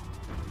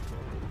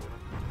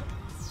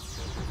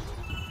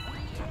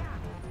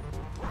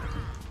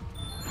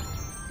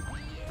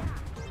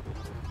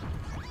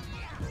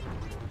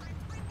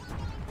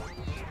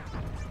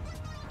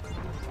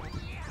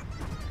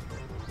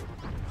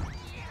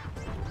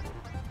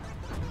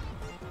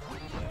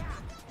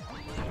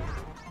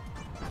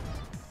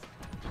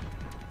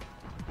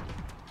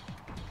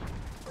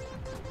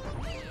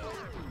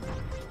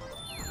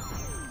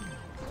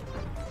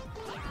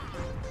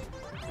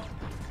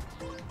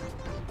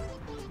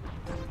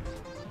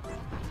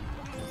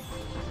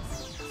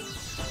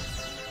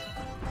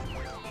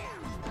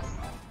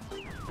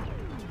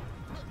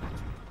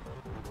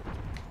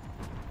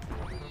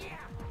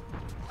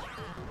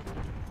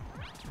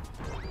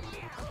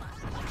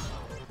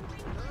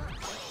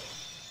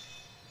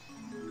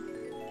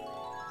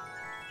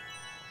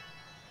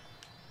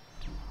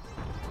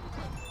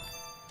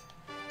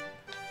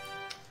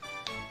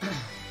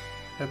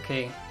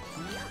 Okay.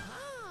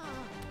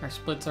 Our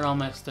splits are all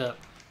messed up.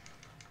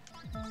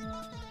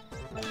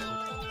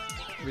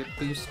 rip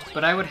boost.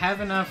 But I would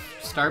have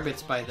enough star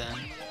bits by then.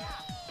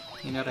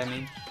 You know what I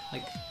mean?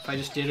 Like, if I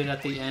just did it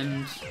at the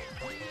end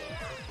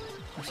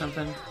or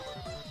something.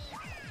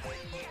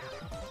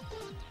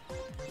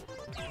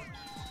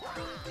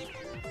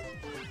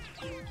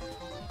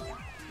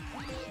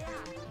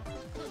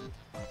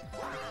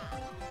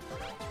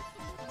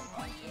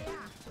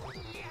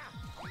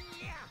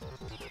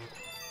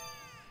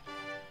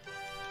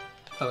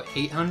 Oh,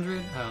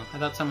 800? Oh, I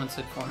thought someone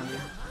said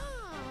 400.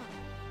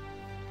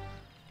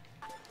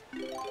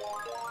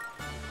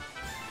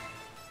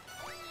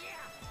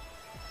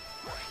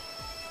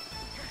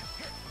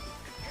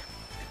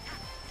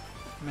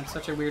 I'm at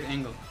such a weird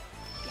angle.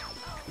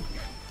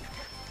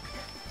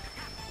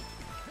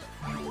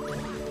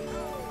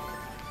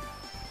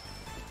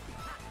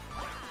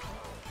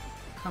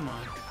 Come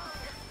on.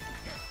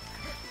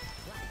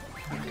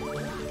 Okay.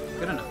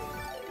 Good enough.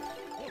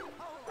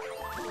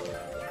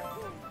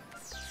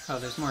 Oh,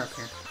 there's more up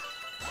here.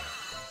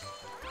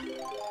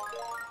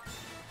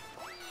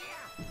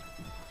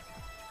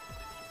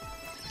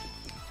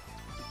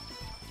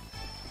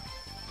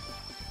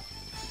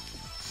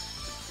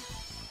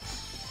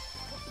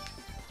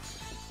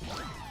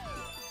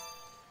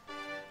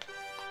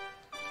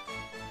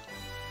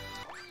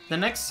 The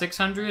next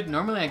 600,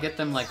 normally I get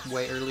them like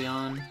way early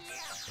on.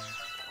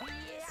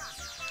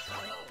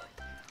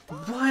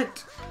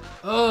 What?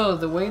 Oh,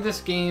 the way this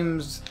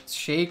game's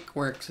shake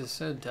works is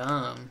so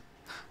dumb.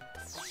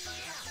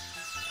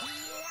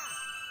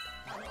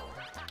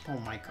 Oh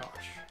my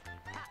gosh.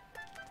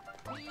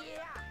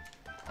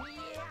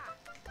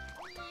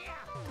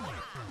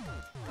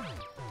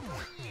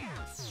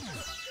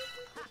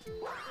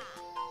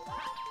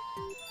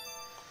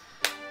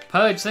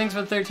 Pudge, thanks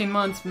for 13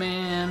 months,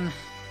 man.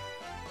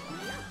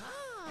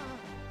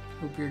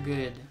 Hope you're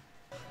good.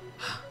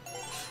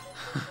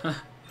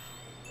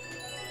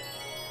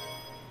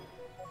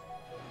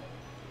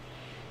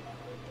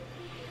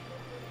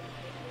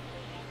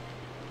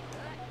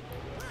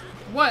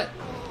 What?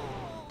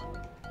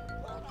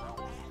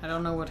 I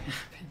don't know what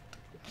happened.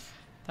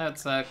 That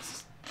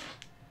sucks.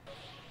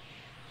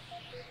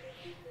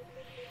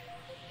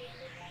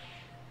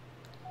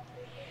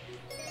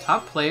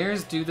 Top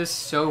players do this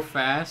so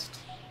fast.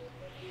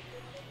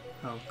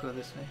 Oh, go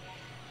this way.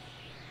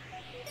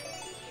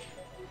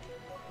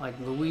 Like,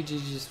 Luigi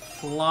just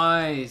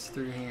flies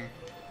through here.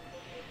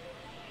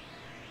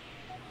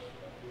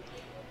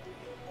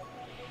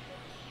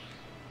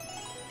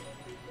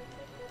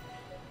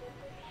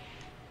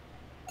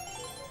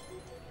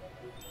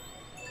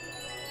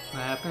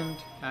 What happened?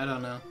 I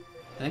don't know.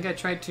 I think I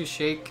tried to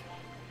shake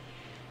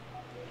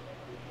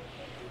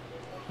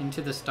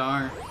into the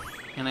star,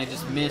 and I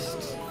just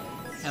missed.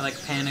 I like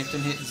panicked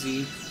and hit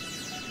Z,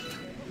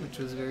 which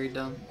was very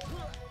dumb.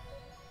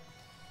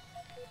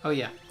 Oh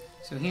yeah,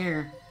 so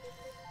here,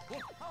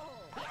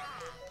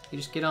 you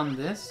just get on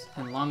this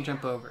and long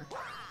jump over.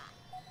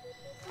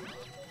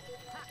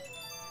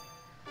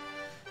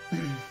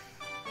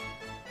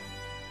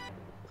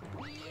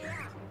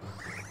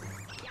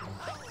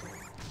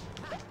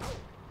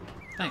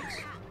 Thanks.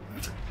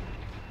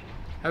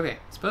 Okay,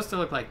 it's supposed to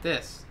look like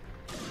this.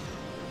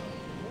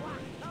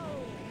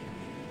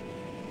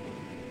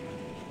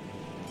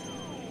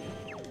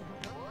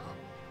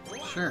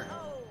 Sure.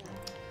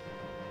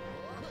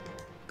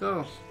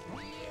 Go.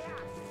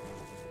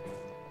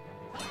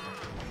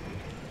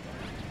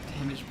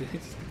 Damage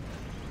boost.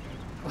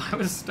 Well, I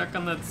was stuck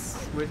on that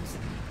switch.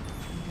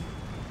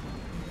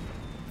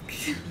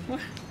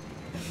 What?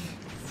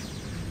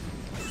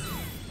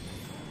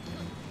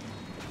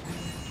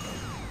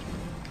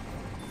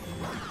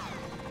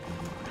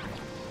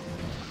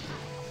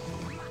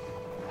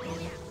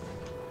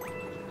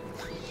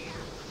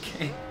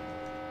 Okay.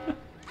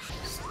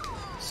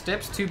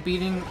 Steps to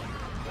beating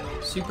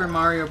Super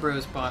Mario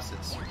Bros.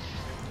 Bosses.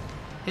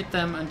 Hit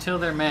them until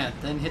they're mad,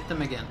 then hit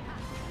them again.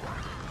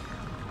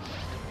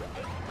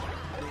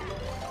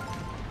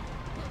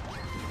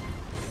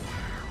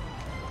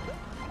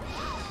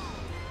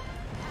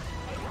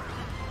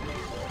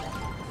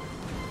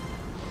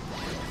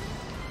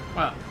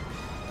 Wow.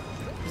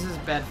 This is a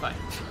bad fight.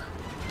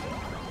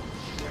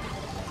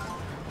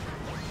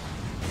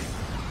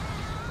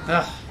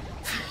 Ugh.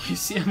 You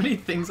see how many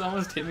things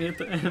almost hit me at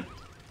the end?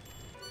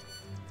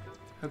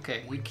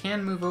 Okay, we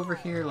can move over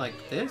here like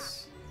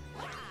this.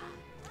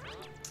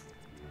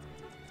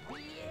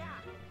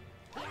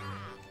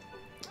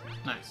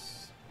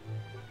 Nice.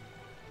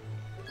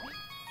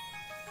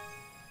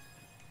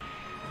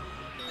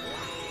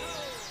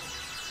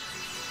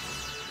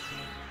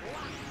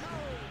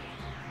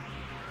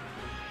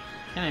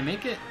 Can I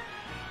make it?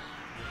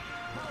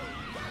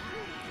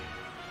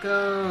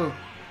 Go!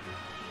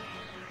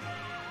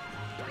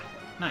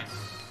 Nice.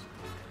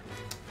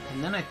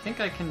 And then I think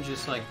I can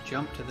just like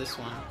jump to this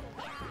one.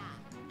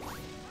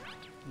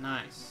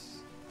 Nice.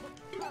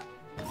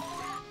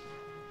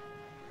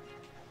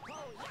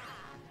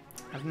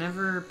 I've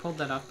never pulled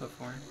that off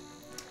before.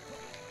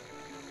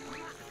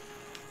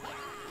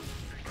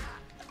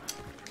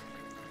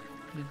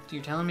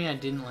 You're telling me I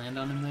didn't land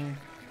on him there?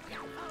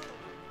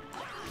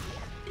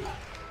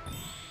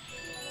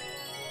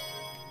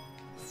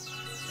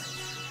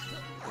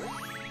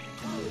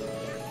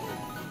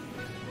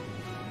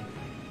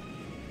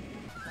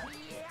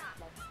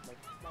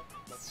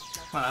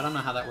 Wow, I don't know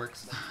how that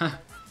works. Okay.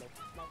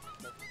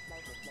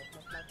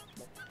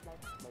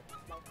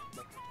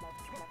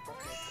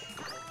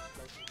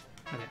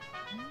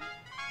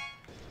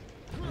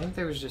 I think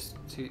there was just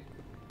two...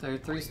 There are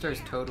 3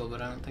 stars total,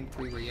 but I don't think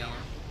 3 were yellow.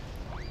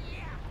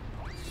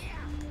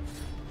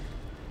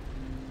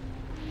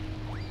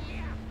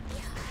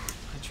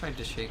 I tried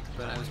to shake,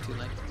 but I was too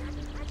late.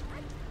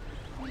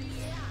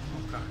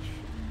 Oh gosh.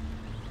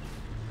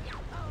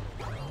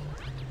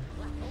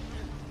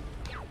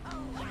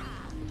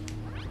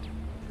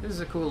 This is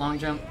a cool long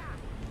jump.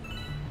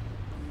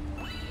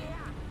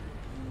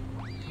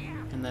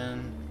 And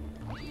then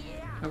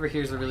over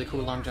here is a really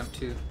cool long jump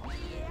too.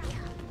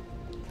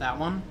 That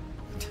one?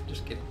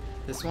 Just kidding.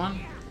 This one?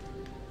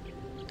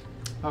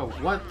 Oh,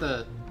 what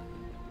the?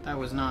 That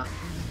was not.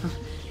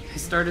 I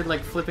started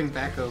like flipping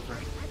back over.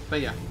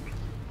 But yeah,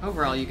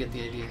 overall you get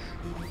the idea.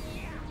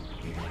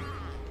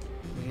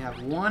 We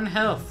have 1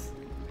 health.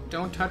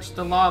 Don't touch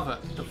the lava.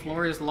 The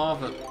floor is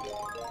lava.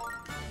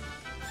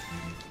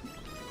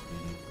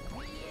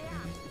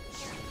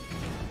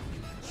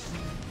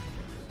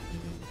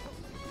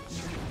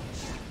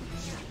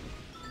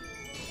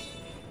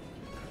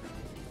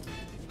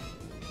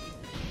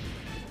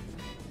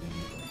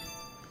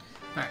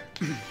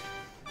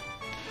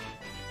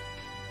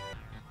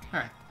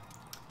 Alright.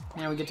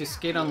 Now we get to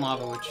skate on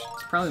lava, which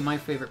is probably my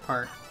favorite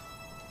part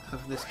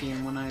of this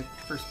game when I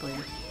first played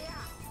it.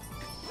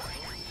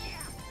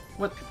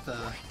 What the?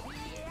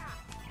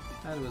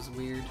 That was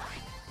weird.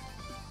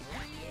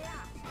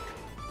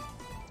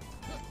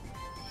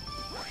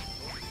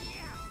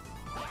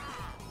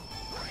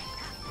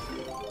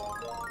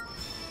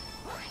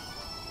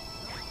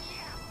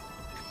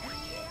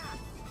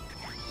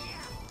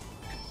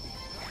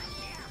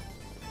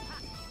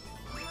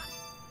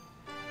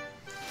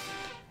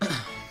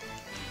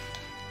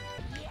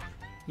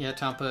 Yeah,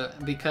 Tampa,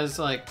 because,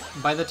 like,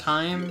 by the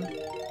time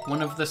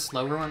one of the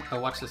slower ones... Oh,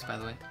 watch this, by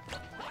the way.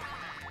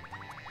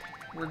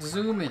 We're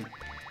zooming.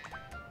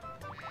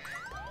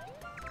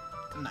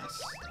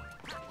 Nice.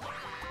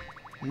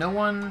 No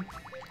one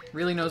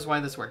really knows why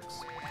this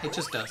works. It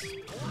just does.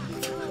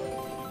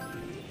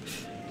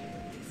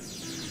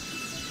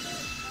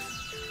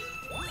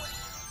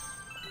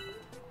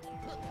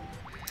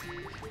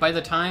 By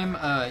the time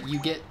you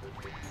get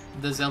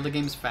the Zelda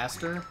games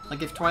faster,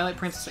 like if Twilight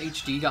Princess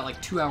HD got like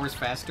 2 hours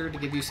faster to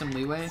give you some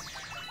leeway,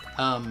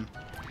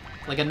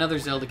 like another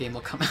Zelda game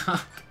will come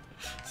out,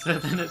 so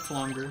then it's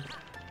longer.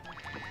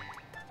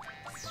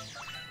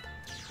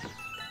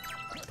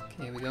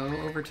 Okay, we go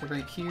over to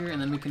right here,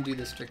 and then we can do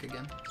this trick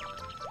again.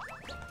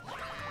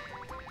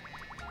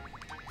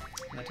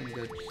 That didn't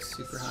go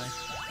super high.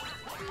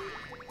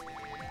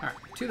 Alright,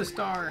 to the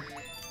star.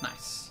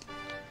 Nice.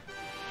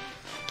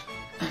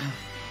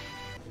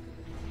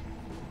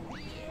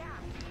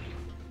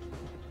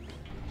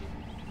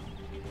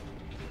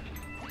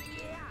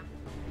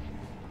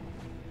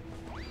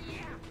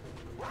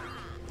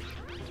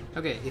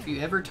 Okay, if you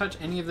ever touch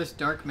any of this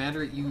dark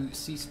matter, you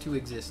cease to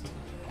exist.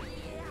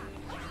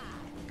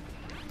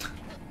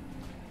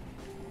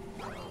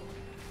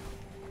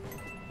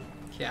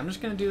 Okay, I'm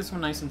just gonna do this one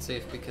nice and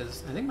safe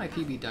because I think my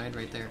PB died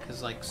right there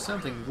because like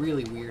something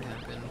really weird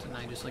happened and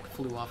I just like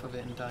flew off of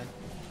it and died.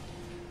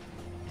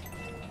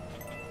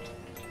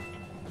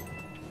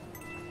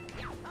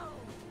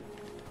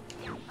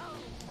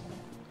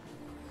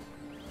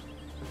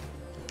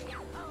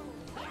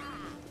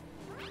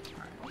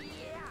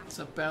 What's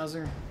up,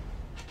 Bowser?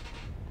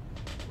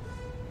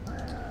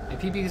 My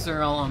PBs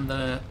are all on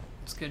the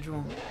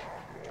schedule.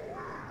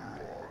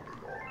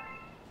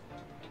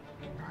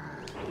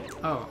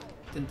 Oh,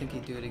 didn't think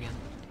he'd do it again.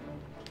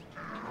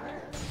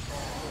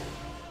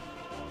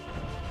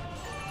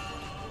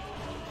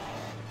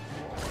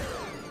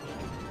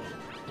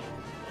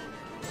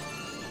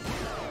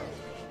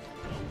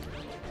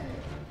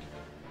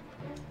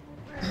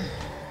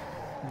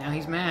 Now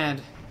he's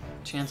mad.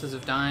 Chances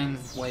of dying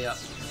way up.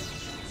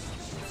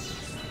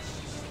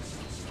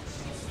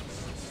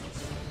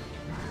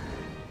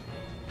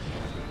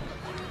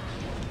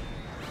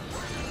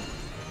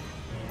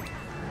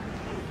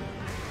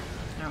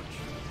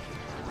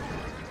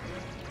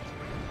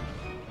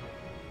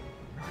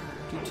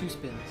 Two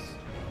spins.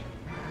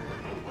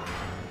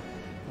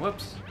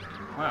 Whoops.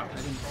 Wow, I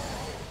didn't...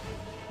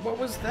 What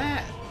was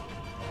that?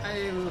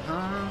 I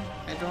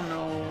don't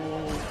know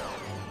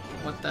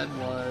what that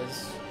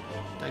was.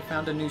 I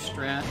found a new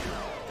strat.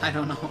 I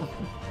don't know.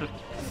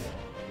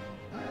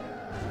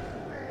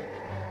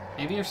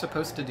 Maybe you're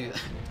supposed to do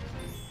that.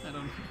 I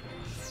don't know.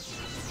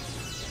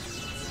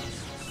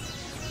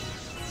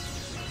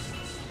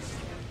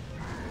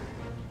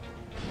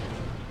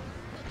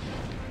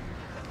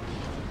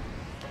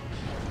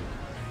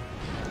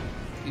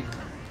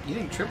 You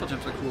think triple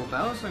jumps are cool?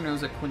 Bowser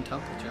knows a quintuple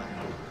jump.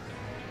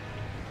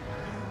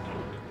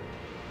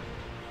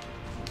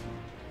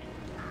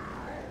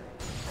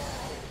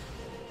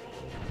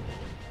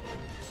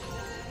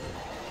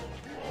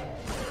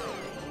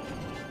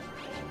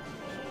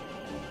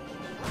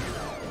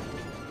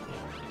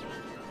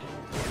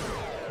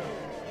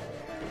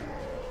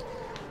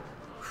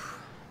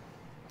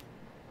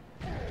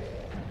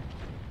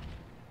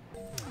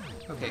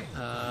 Okay,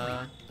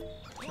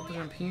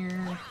 jump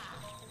here.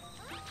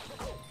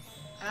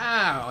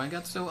 Ow, I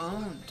got so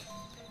owned.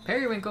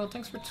 Periwinkle,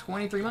 thanks for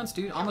 23 months,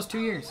 dude. Almost 2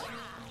 years.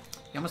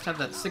 You almost have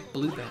that sick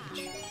blue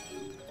badge.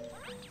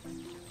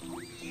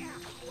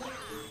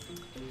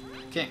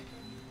 Okay,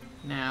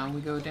 now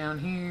we go down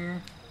here.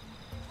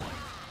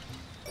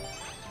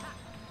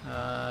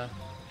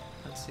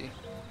 Let's see.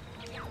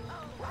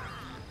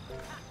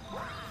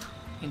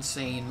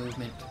 Insane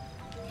movement.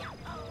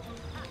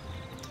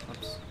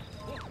 Whoops.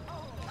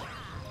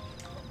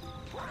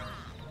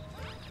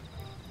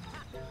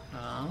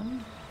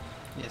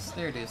 Yes,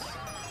 there it is.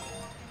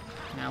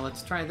 Now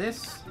let's try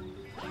this.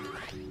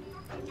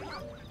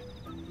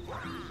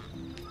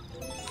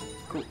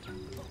 Cool.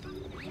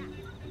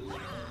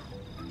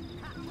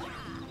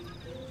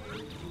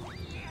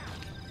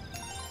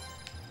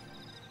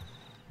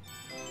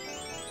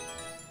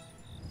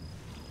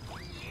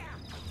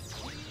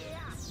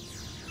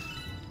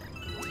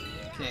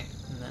 Okay,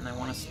 and then I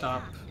want to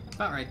stop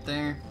about right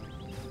there.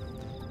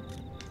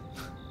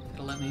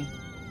 It'll let me.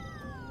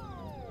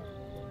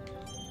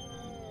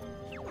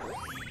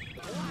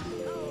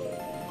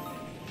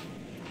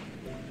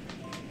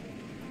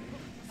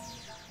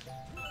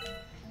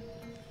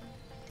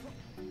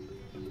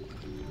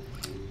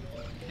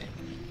 Okay,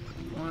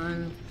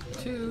 1,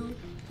 2,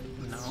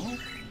 no.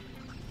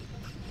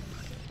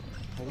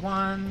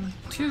 1,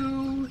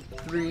 2,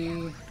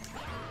 3.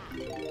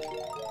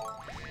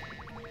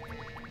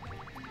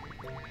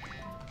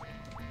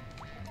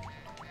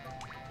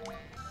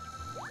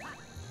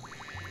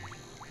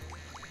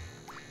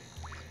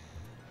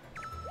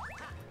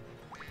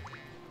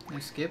 No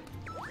skip?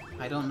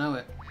 I don't know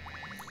it.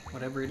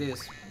 Whatever it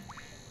is.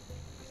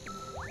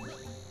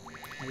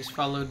 I just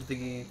followed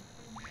the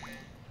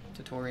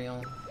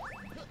tutorial.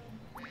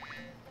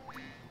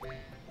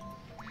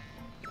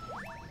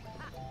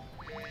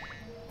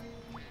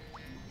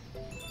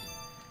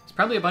 It's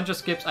probably a bunch of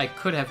skips I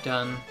could have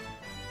done.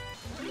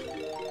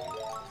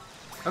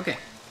 Okay.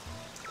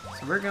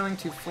 So we're going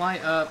to fly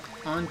up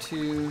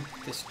onto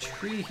this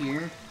tree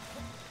here.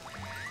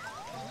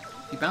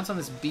 If you bounce on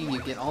this bee, you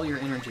get all your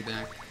energy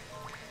back.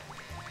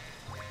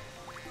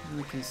 And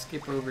we can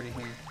skip over to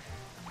here.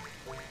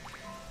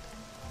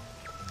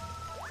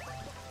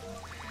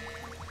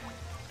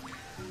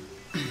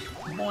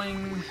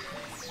 Boing!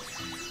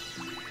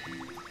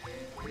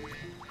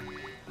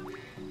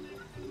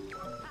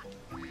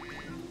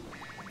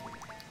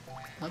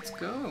 Let's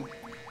go!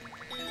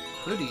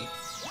 Hoodie.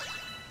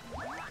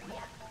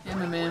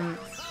 MMM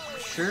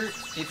shirt.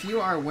 If you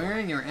are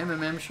wearing your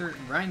MMM shirt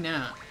right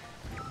now,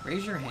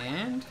 raise your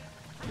hand.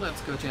 Let's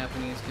go,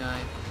 Japanese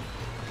guy.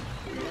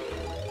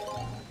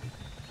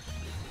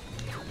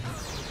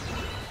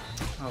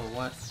 Oh,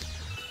 what?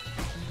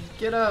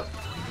 Get up!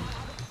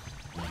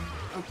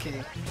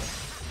 Okay.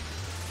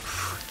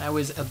 That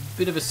was a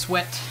bit of a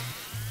sweat.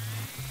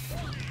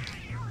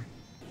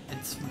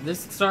 This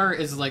star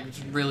is like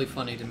really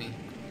funny to me.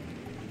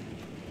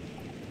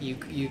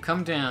 You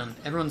come down,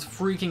 everyone's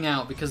freaking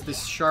out because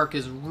this shark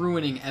is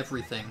ruining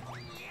everything.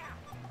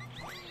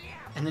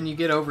 And then you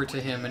get over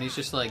to him and he's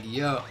just like,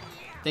 yo,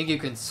 think you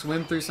can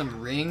swim through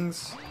some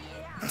rings?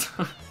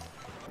 Yeah,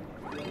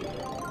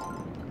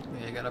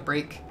 I got a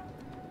break.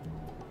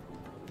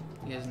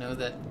 You guys know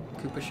that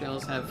Koopa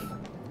shells have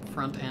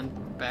front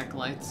and back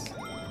lights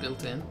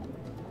built in.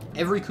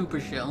 Every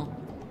Koopa shell.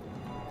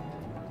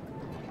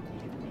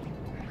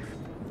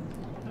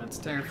 That's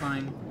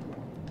terrifying.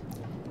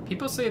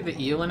 People say the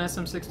eel in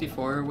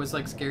SM64 was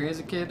like scary as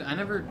a kid. I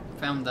never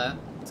found that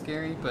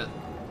scary, but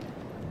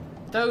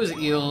those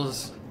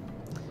eels,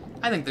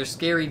 I think they're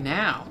scary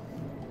now.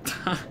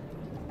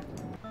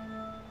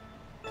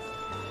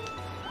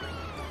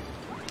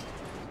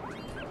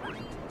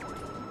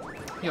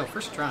 Yo,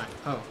 first try.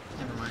 Oh,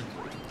 never mind.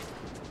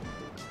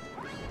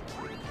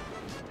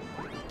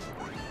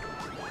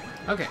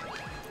 Okay.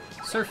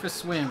 Surface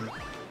swim.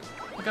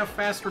 Look how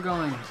fast we're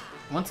going.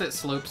 Once it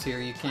slopes here,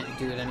 you can't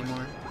do it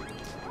anymore.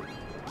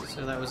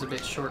 So that was a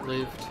bit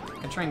short-lived. I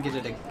can try and get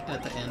it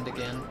at the end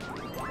again.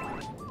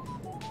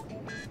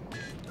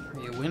 Are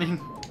you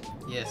winning?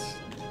 Yes.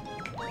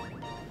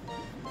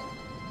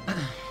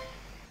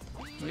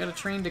 We got a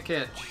train to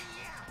catch.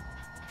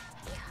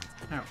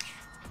 Ouch.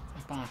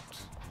 I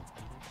bonked.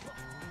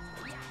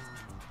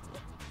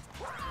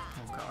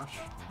 Oh gosh.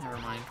 Never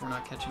mind. We're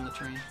not catching the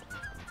train.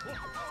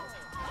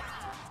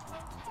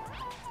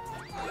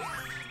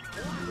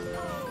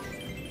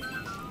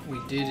 We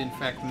did in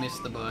fact miss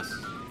the bus.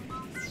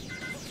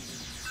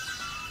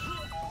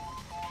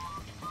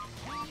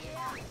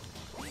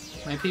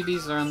 My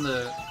PBs are on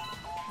the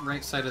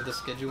right side of the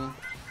schedule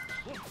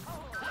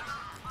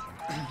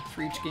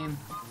for each game.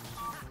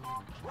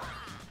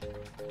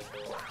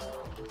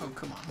 Oh,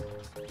 come on.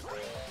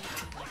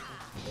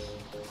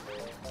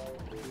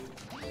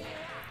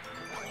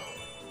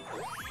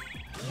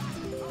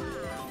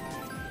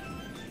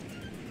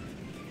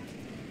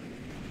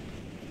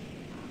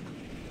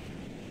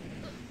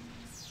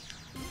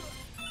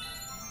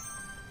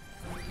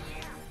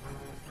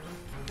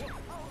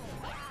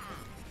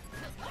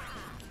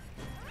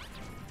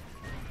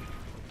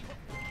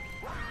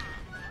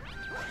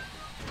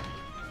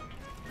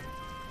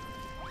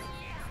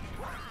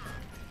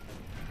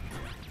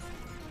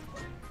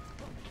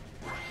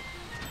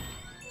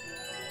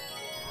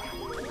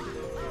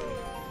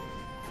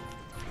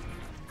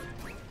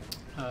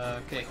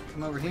 Okay,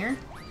 come over here.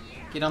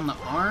 Get on the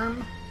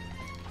arm.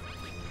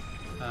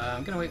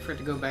 I'm gonna wait for it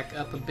to go back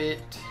up a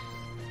bit.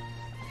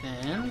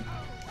 Then...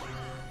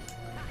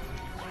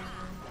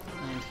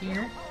 land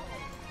here.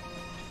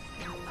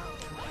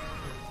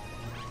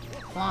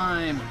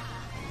 Climb!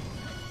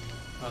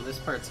 Oh, this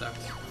part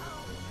sucks.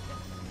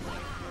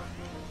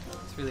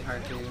 It's really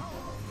hard to do.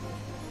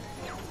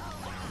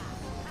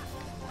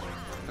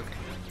 Okay.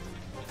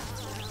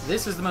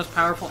 This is the most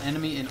powerful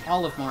enemy in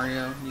all of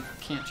Mario. You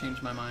can't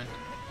change my mind.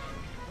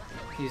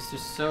 He's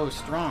just so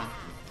strong.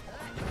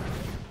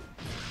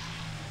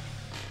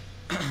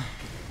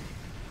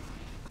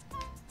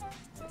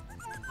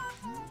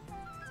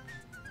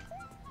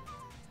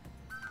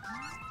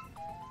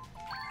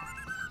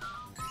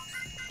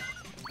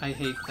 I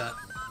hate that.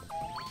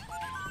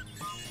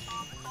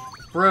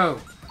 Bro!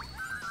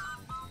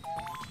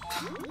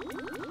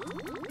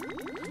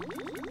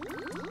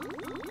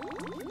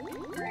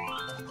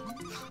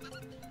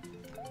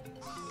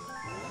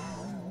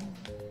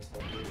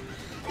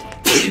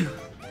 I'm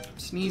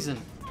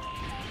sneezing.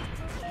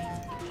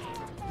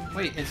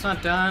 Wait, it's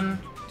not done?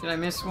 Did I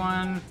miss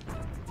one?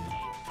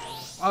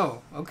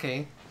 Oh,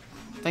 okay.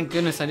 Thank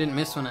goodness I didn't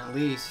miss one at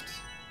least.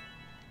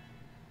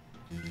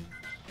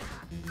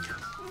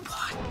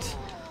 What?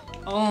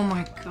 Oh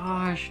my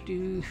gosh,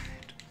 dude.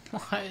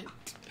 What?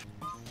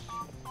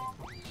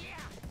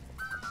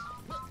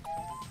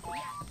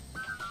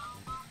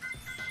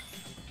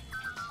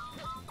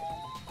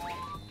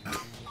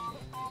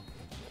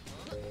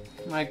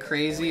 Am I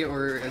crazy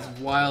or is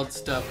wild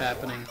stuff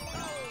happening?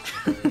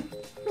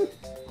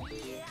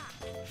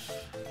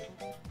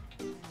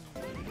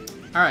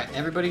 Alright,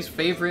 everybody's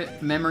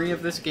favorite memory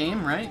of this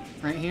game, right?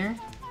 Right here?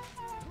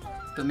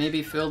 But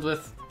maybe filled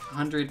with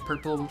 100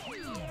 purple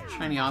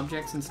shiny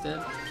objects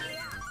instead?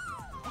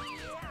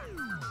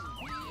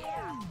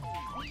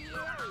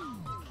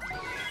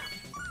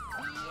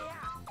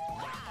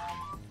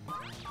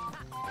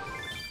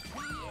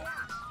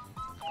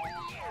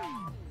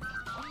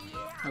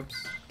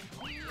 Oops.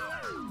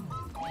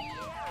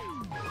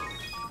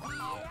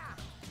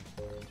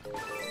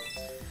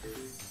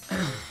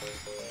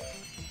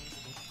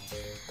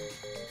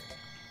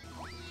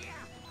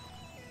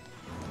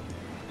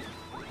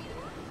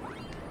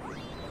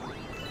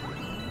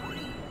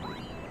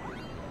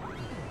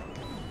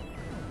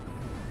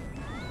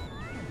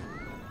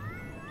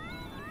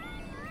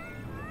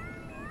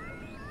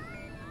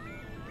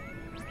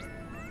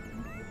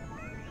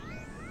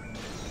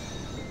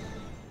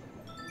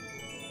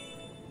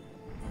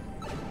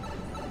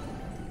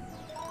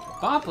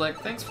 Boplik,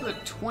 thanks for the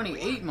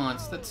 28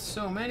 months. That's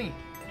so many.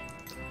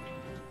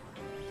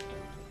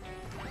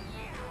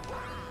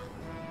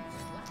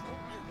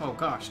 Oh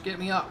gosh, get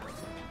me up.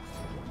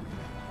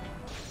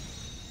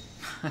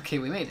 Okay,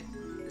 we made it.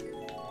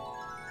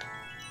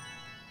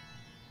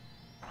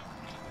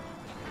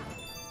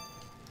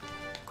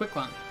 Quick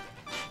one.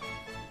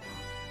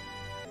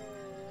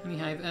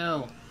 Honeyhive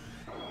L.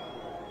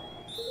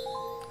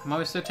 I'm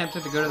always so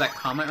tempted to go to that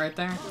comment right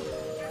there.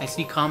 I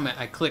see comment,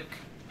 I click.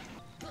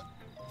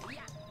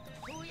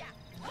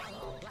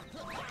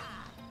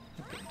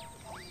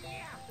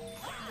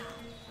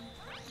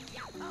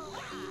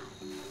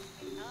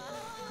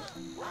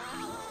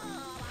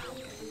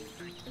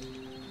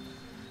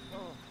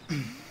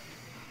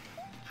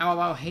 Ow,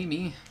 ow, hey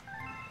me.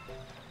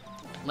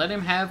 Let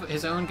him have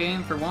his own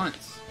game for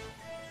once.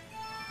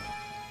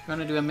 If you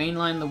want to do a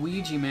mainline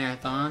Luigi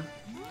marathon,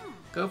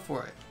 go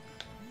for it.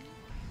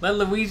 Let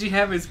Luigi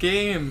have his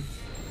game.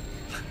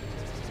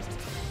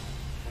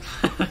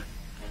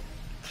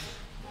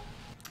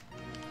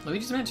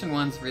 Luigi's Mansion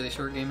 1's a really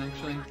short game,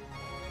 actually.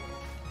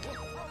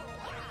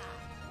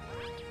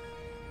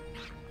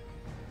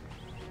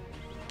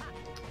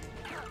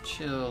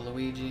 Chill,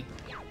 Luigi.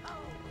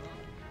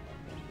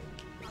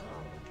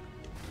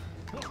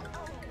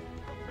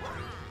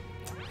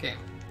 Okay,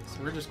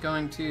 so we're just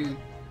going to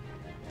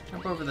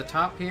jump over the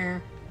top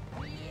here.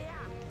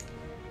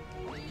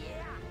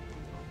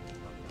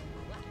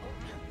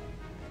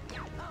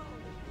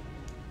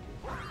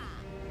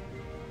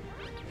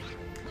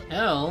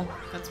 L?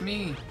 That's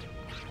me.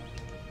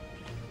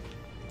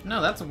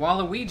 No, that's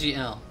Waluigi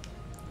L.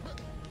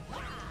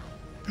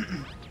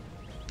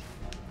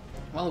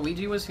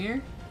 Waluigi was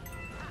here?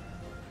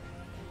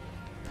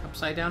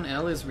 Upside down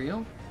L is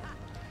real?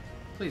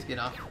 Please get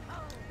off.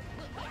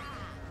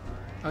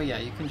 Oh yeah,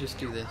 you can just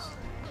do this.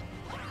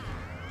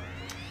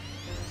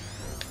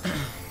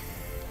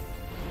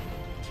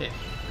 Okay,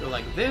 go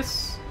like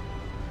this,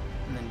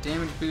 and then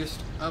damage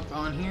boost up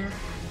on here.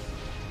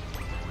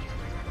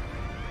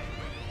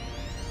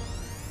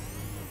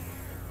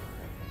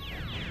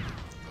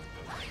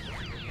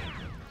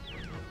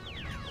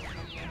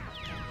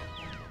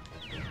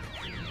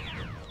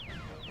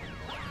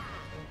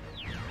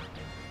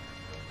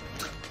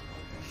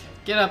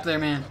 Get up there,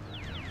 man.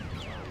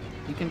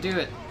 You can do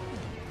it.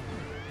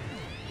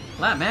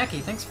 Lat Mackie,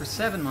 thanks for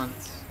 7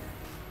 months.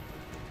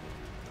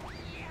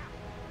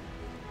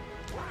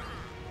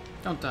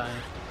 Don't die.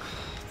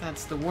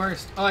 That's the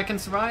worst. Oh, I can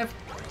survive?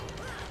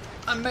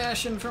 I'm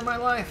mashing for my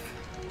life.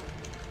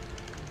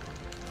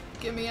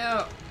 Get me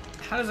out.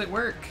 How does it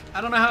work?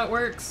 I don't know how it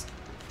works.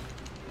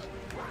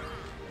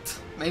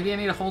 Maybe I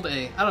need to hold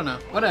A. I don't know.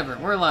 Whatever.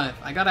 We're alive.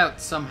 I got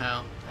out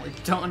somehow. I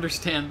don't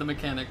understand the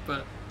mechanic,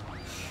 but...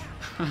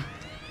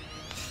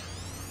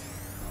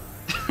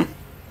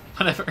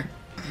 Whatever.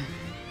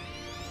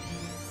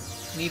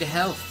 Need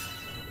health.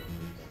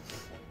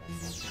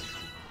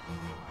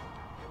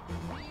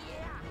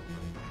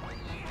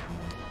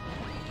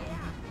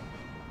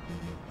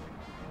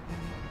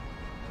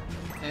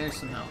 There's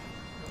some help.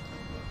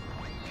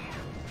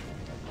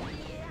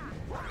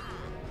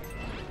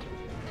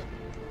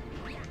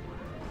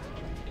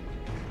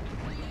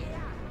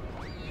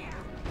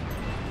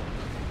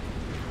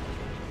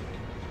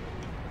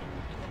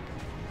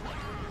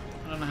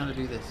 I don't know how to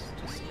do this.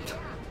 Just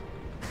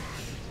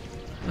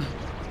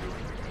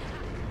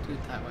do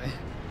it that way.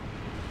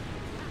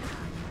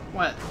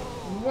 What?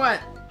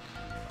 What?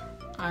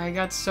 I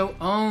got so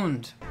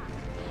owned.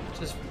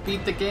 Just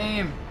beat the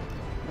game.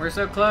 We're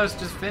so close.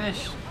 Just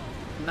finish.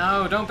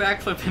 No, don't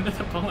backflip into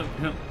the bullet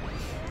bill.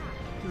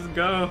 Just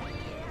go.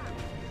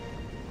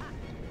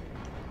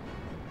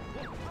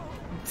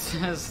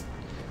 Just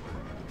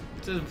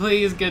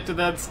please get to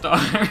that star.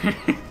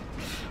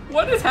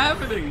 What is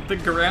happening? The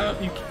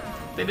ground.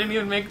 They didn't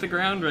even make the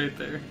ground right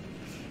there.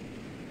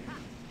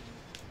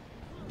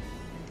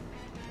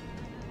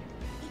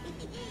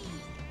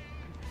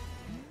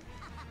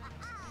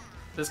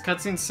 This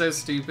cutscene's so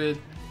stupid.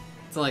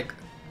 It's like,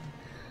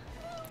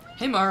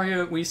 hey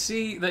Mario, we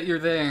see that you're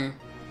there.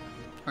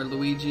 Or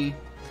Luigi.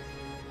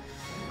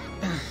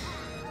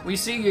 We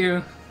see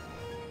you.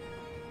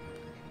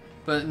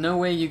 But no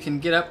way you can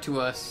get up to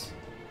us.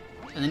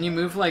 And then you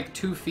move like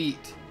 2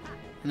 feet.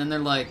 And then they're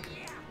like,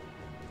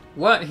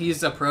 what?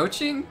 He's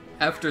approaching?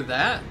 After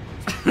that?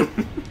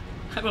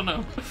 I don't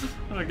know.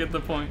 I don't get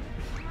the point.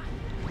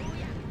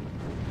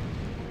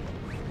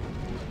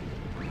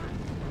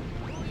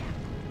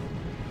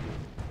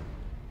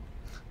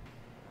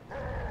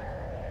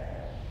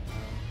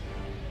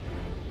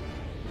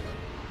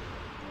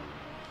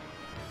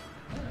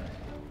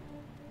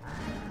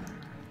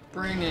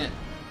 Bring it.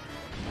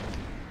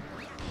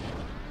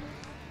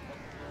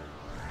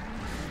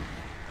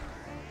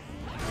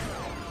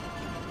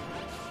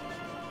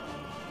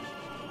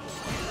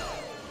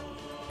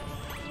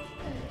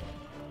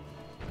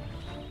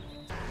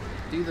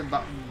 Do the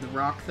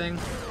rock thing.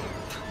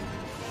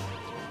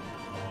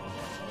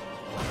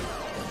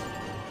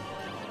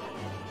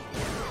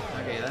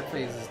 Okay, that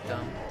phase is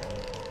dumb.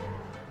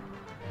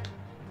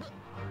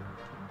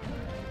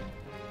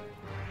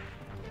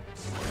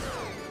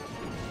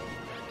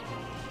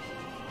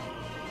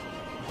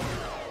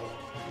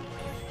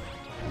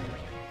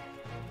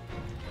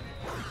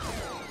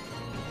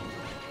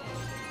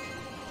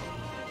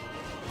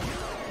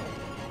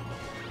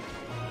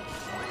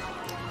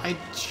 I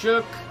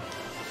shook.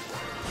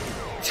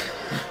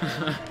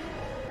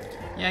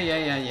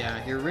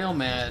 Yeah. You're real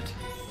mad.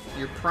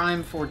 You're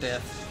primed for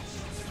death.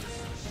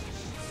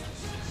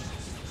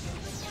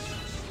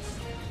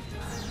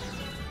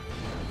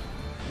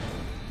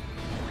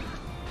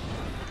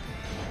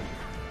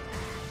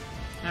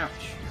 Ouch.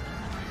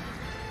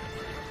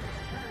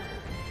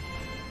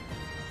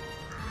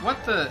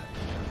 What the?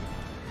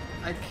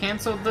 I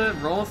canceled the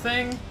roll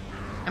thing?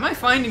 Am I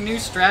finding new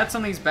strats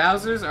on these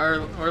Bowsers?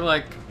 Or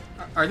like,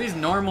 are these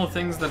normal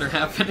things that are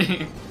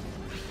happening?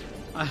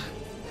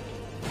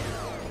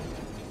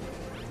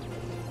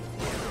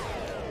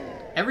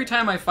 Every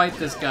time I fight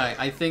this guy,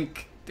 I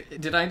think,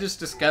 did I just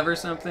discover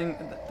something?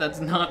 That's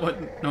not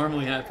what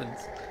normally happens.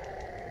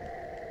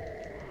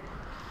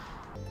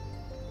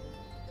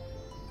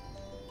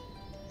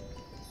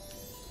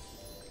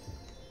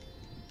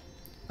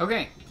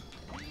 Okay.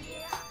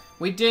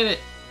 We did it.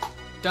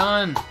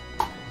 Done.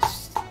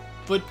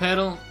 Foot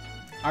pedal.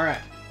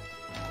 Alright.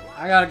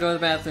 I gotta go to the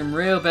bathroom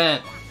real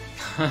bad.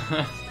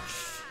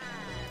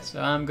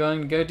 So I'm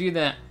going to go do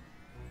that.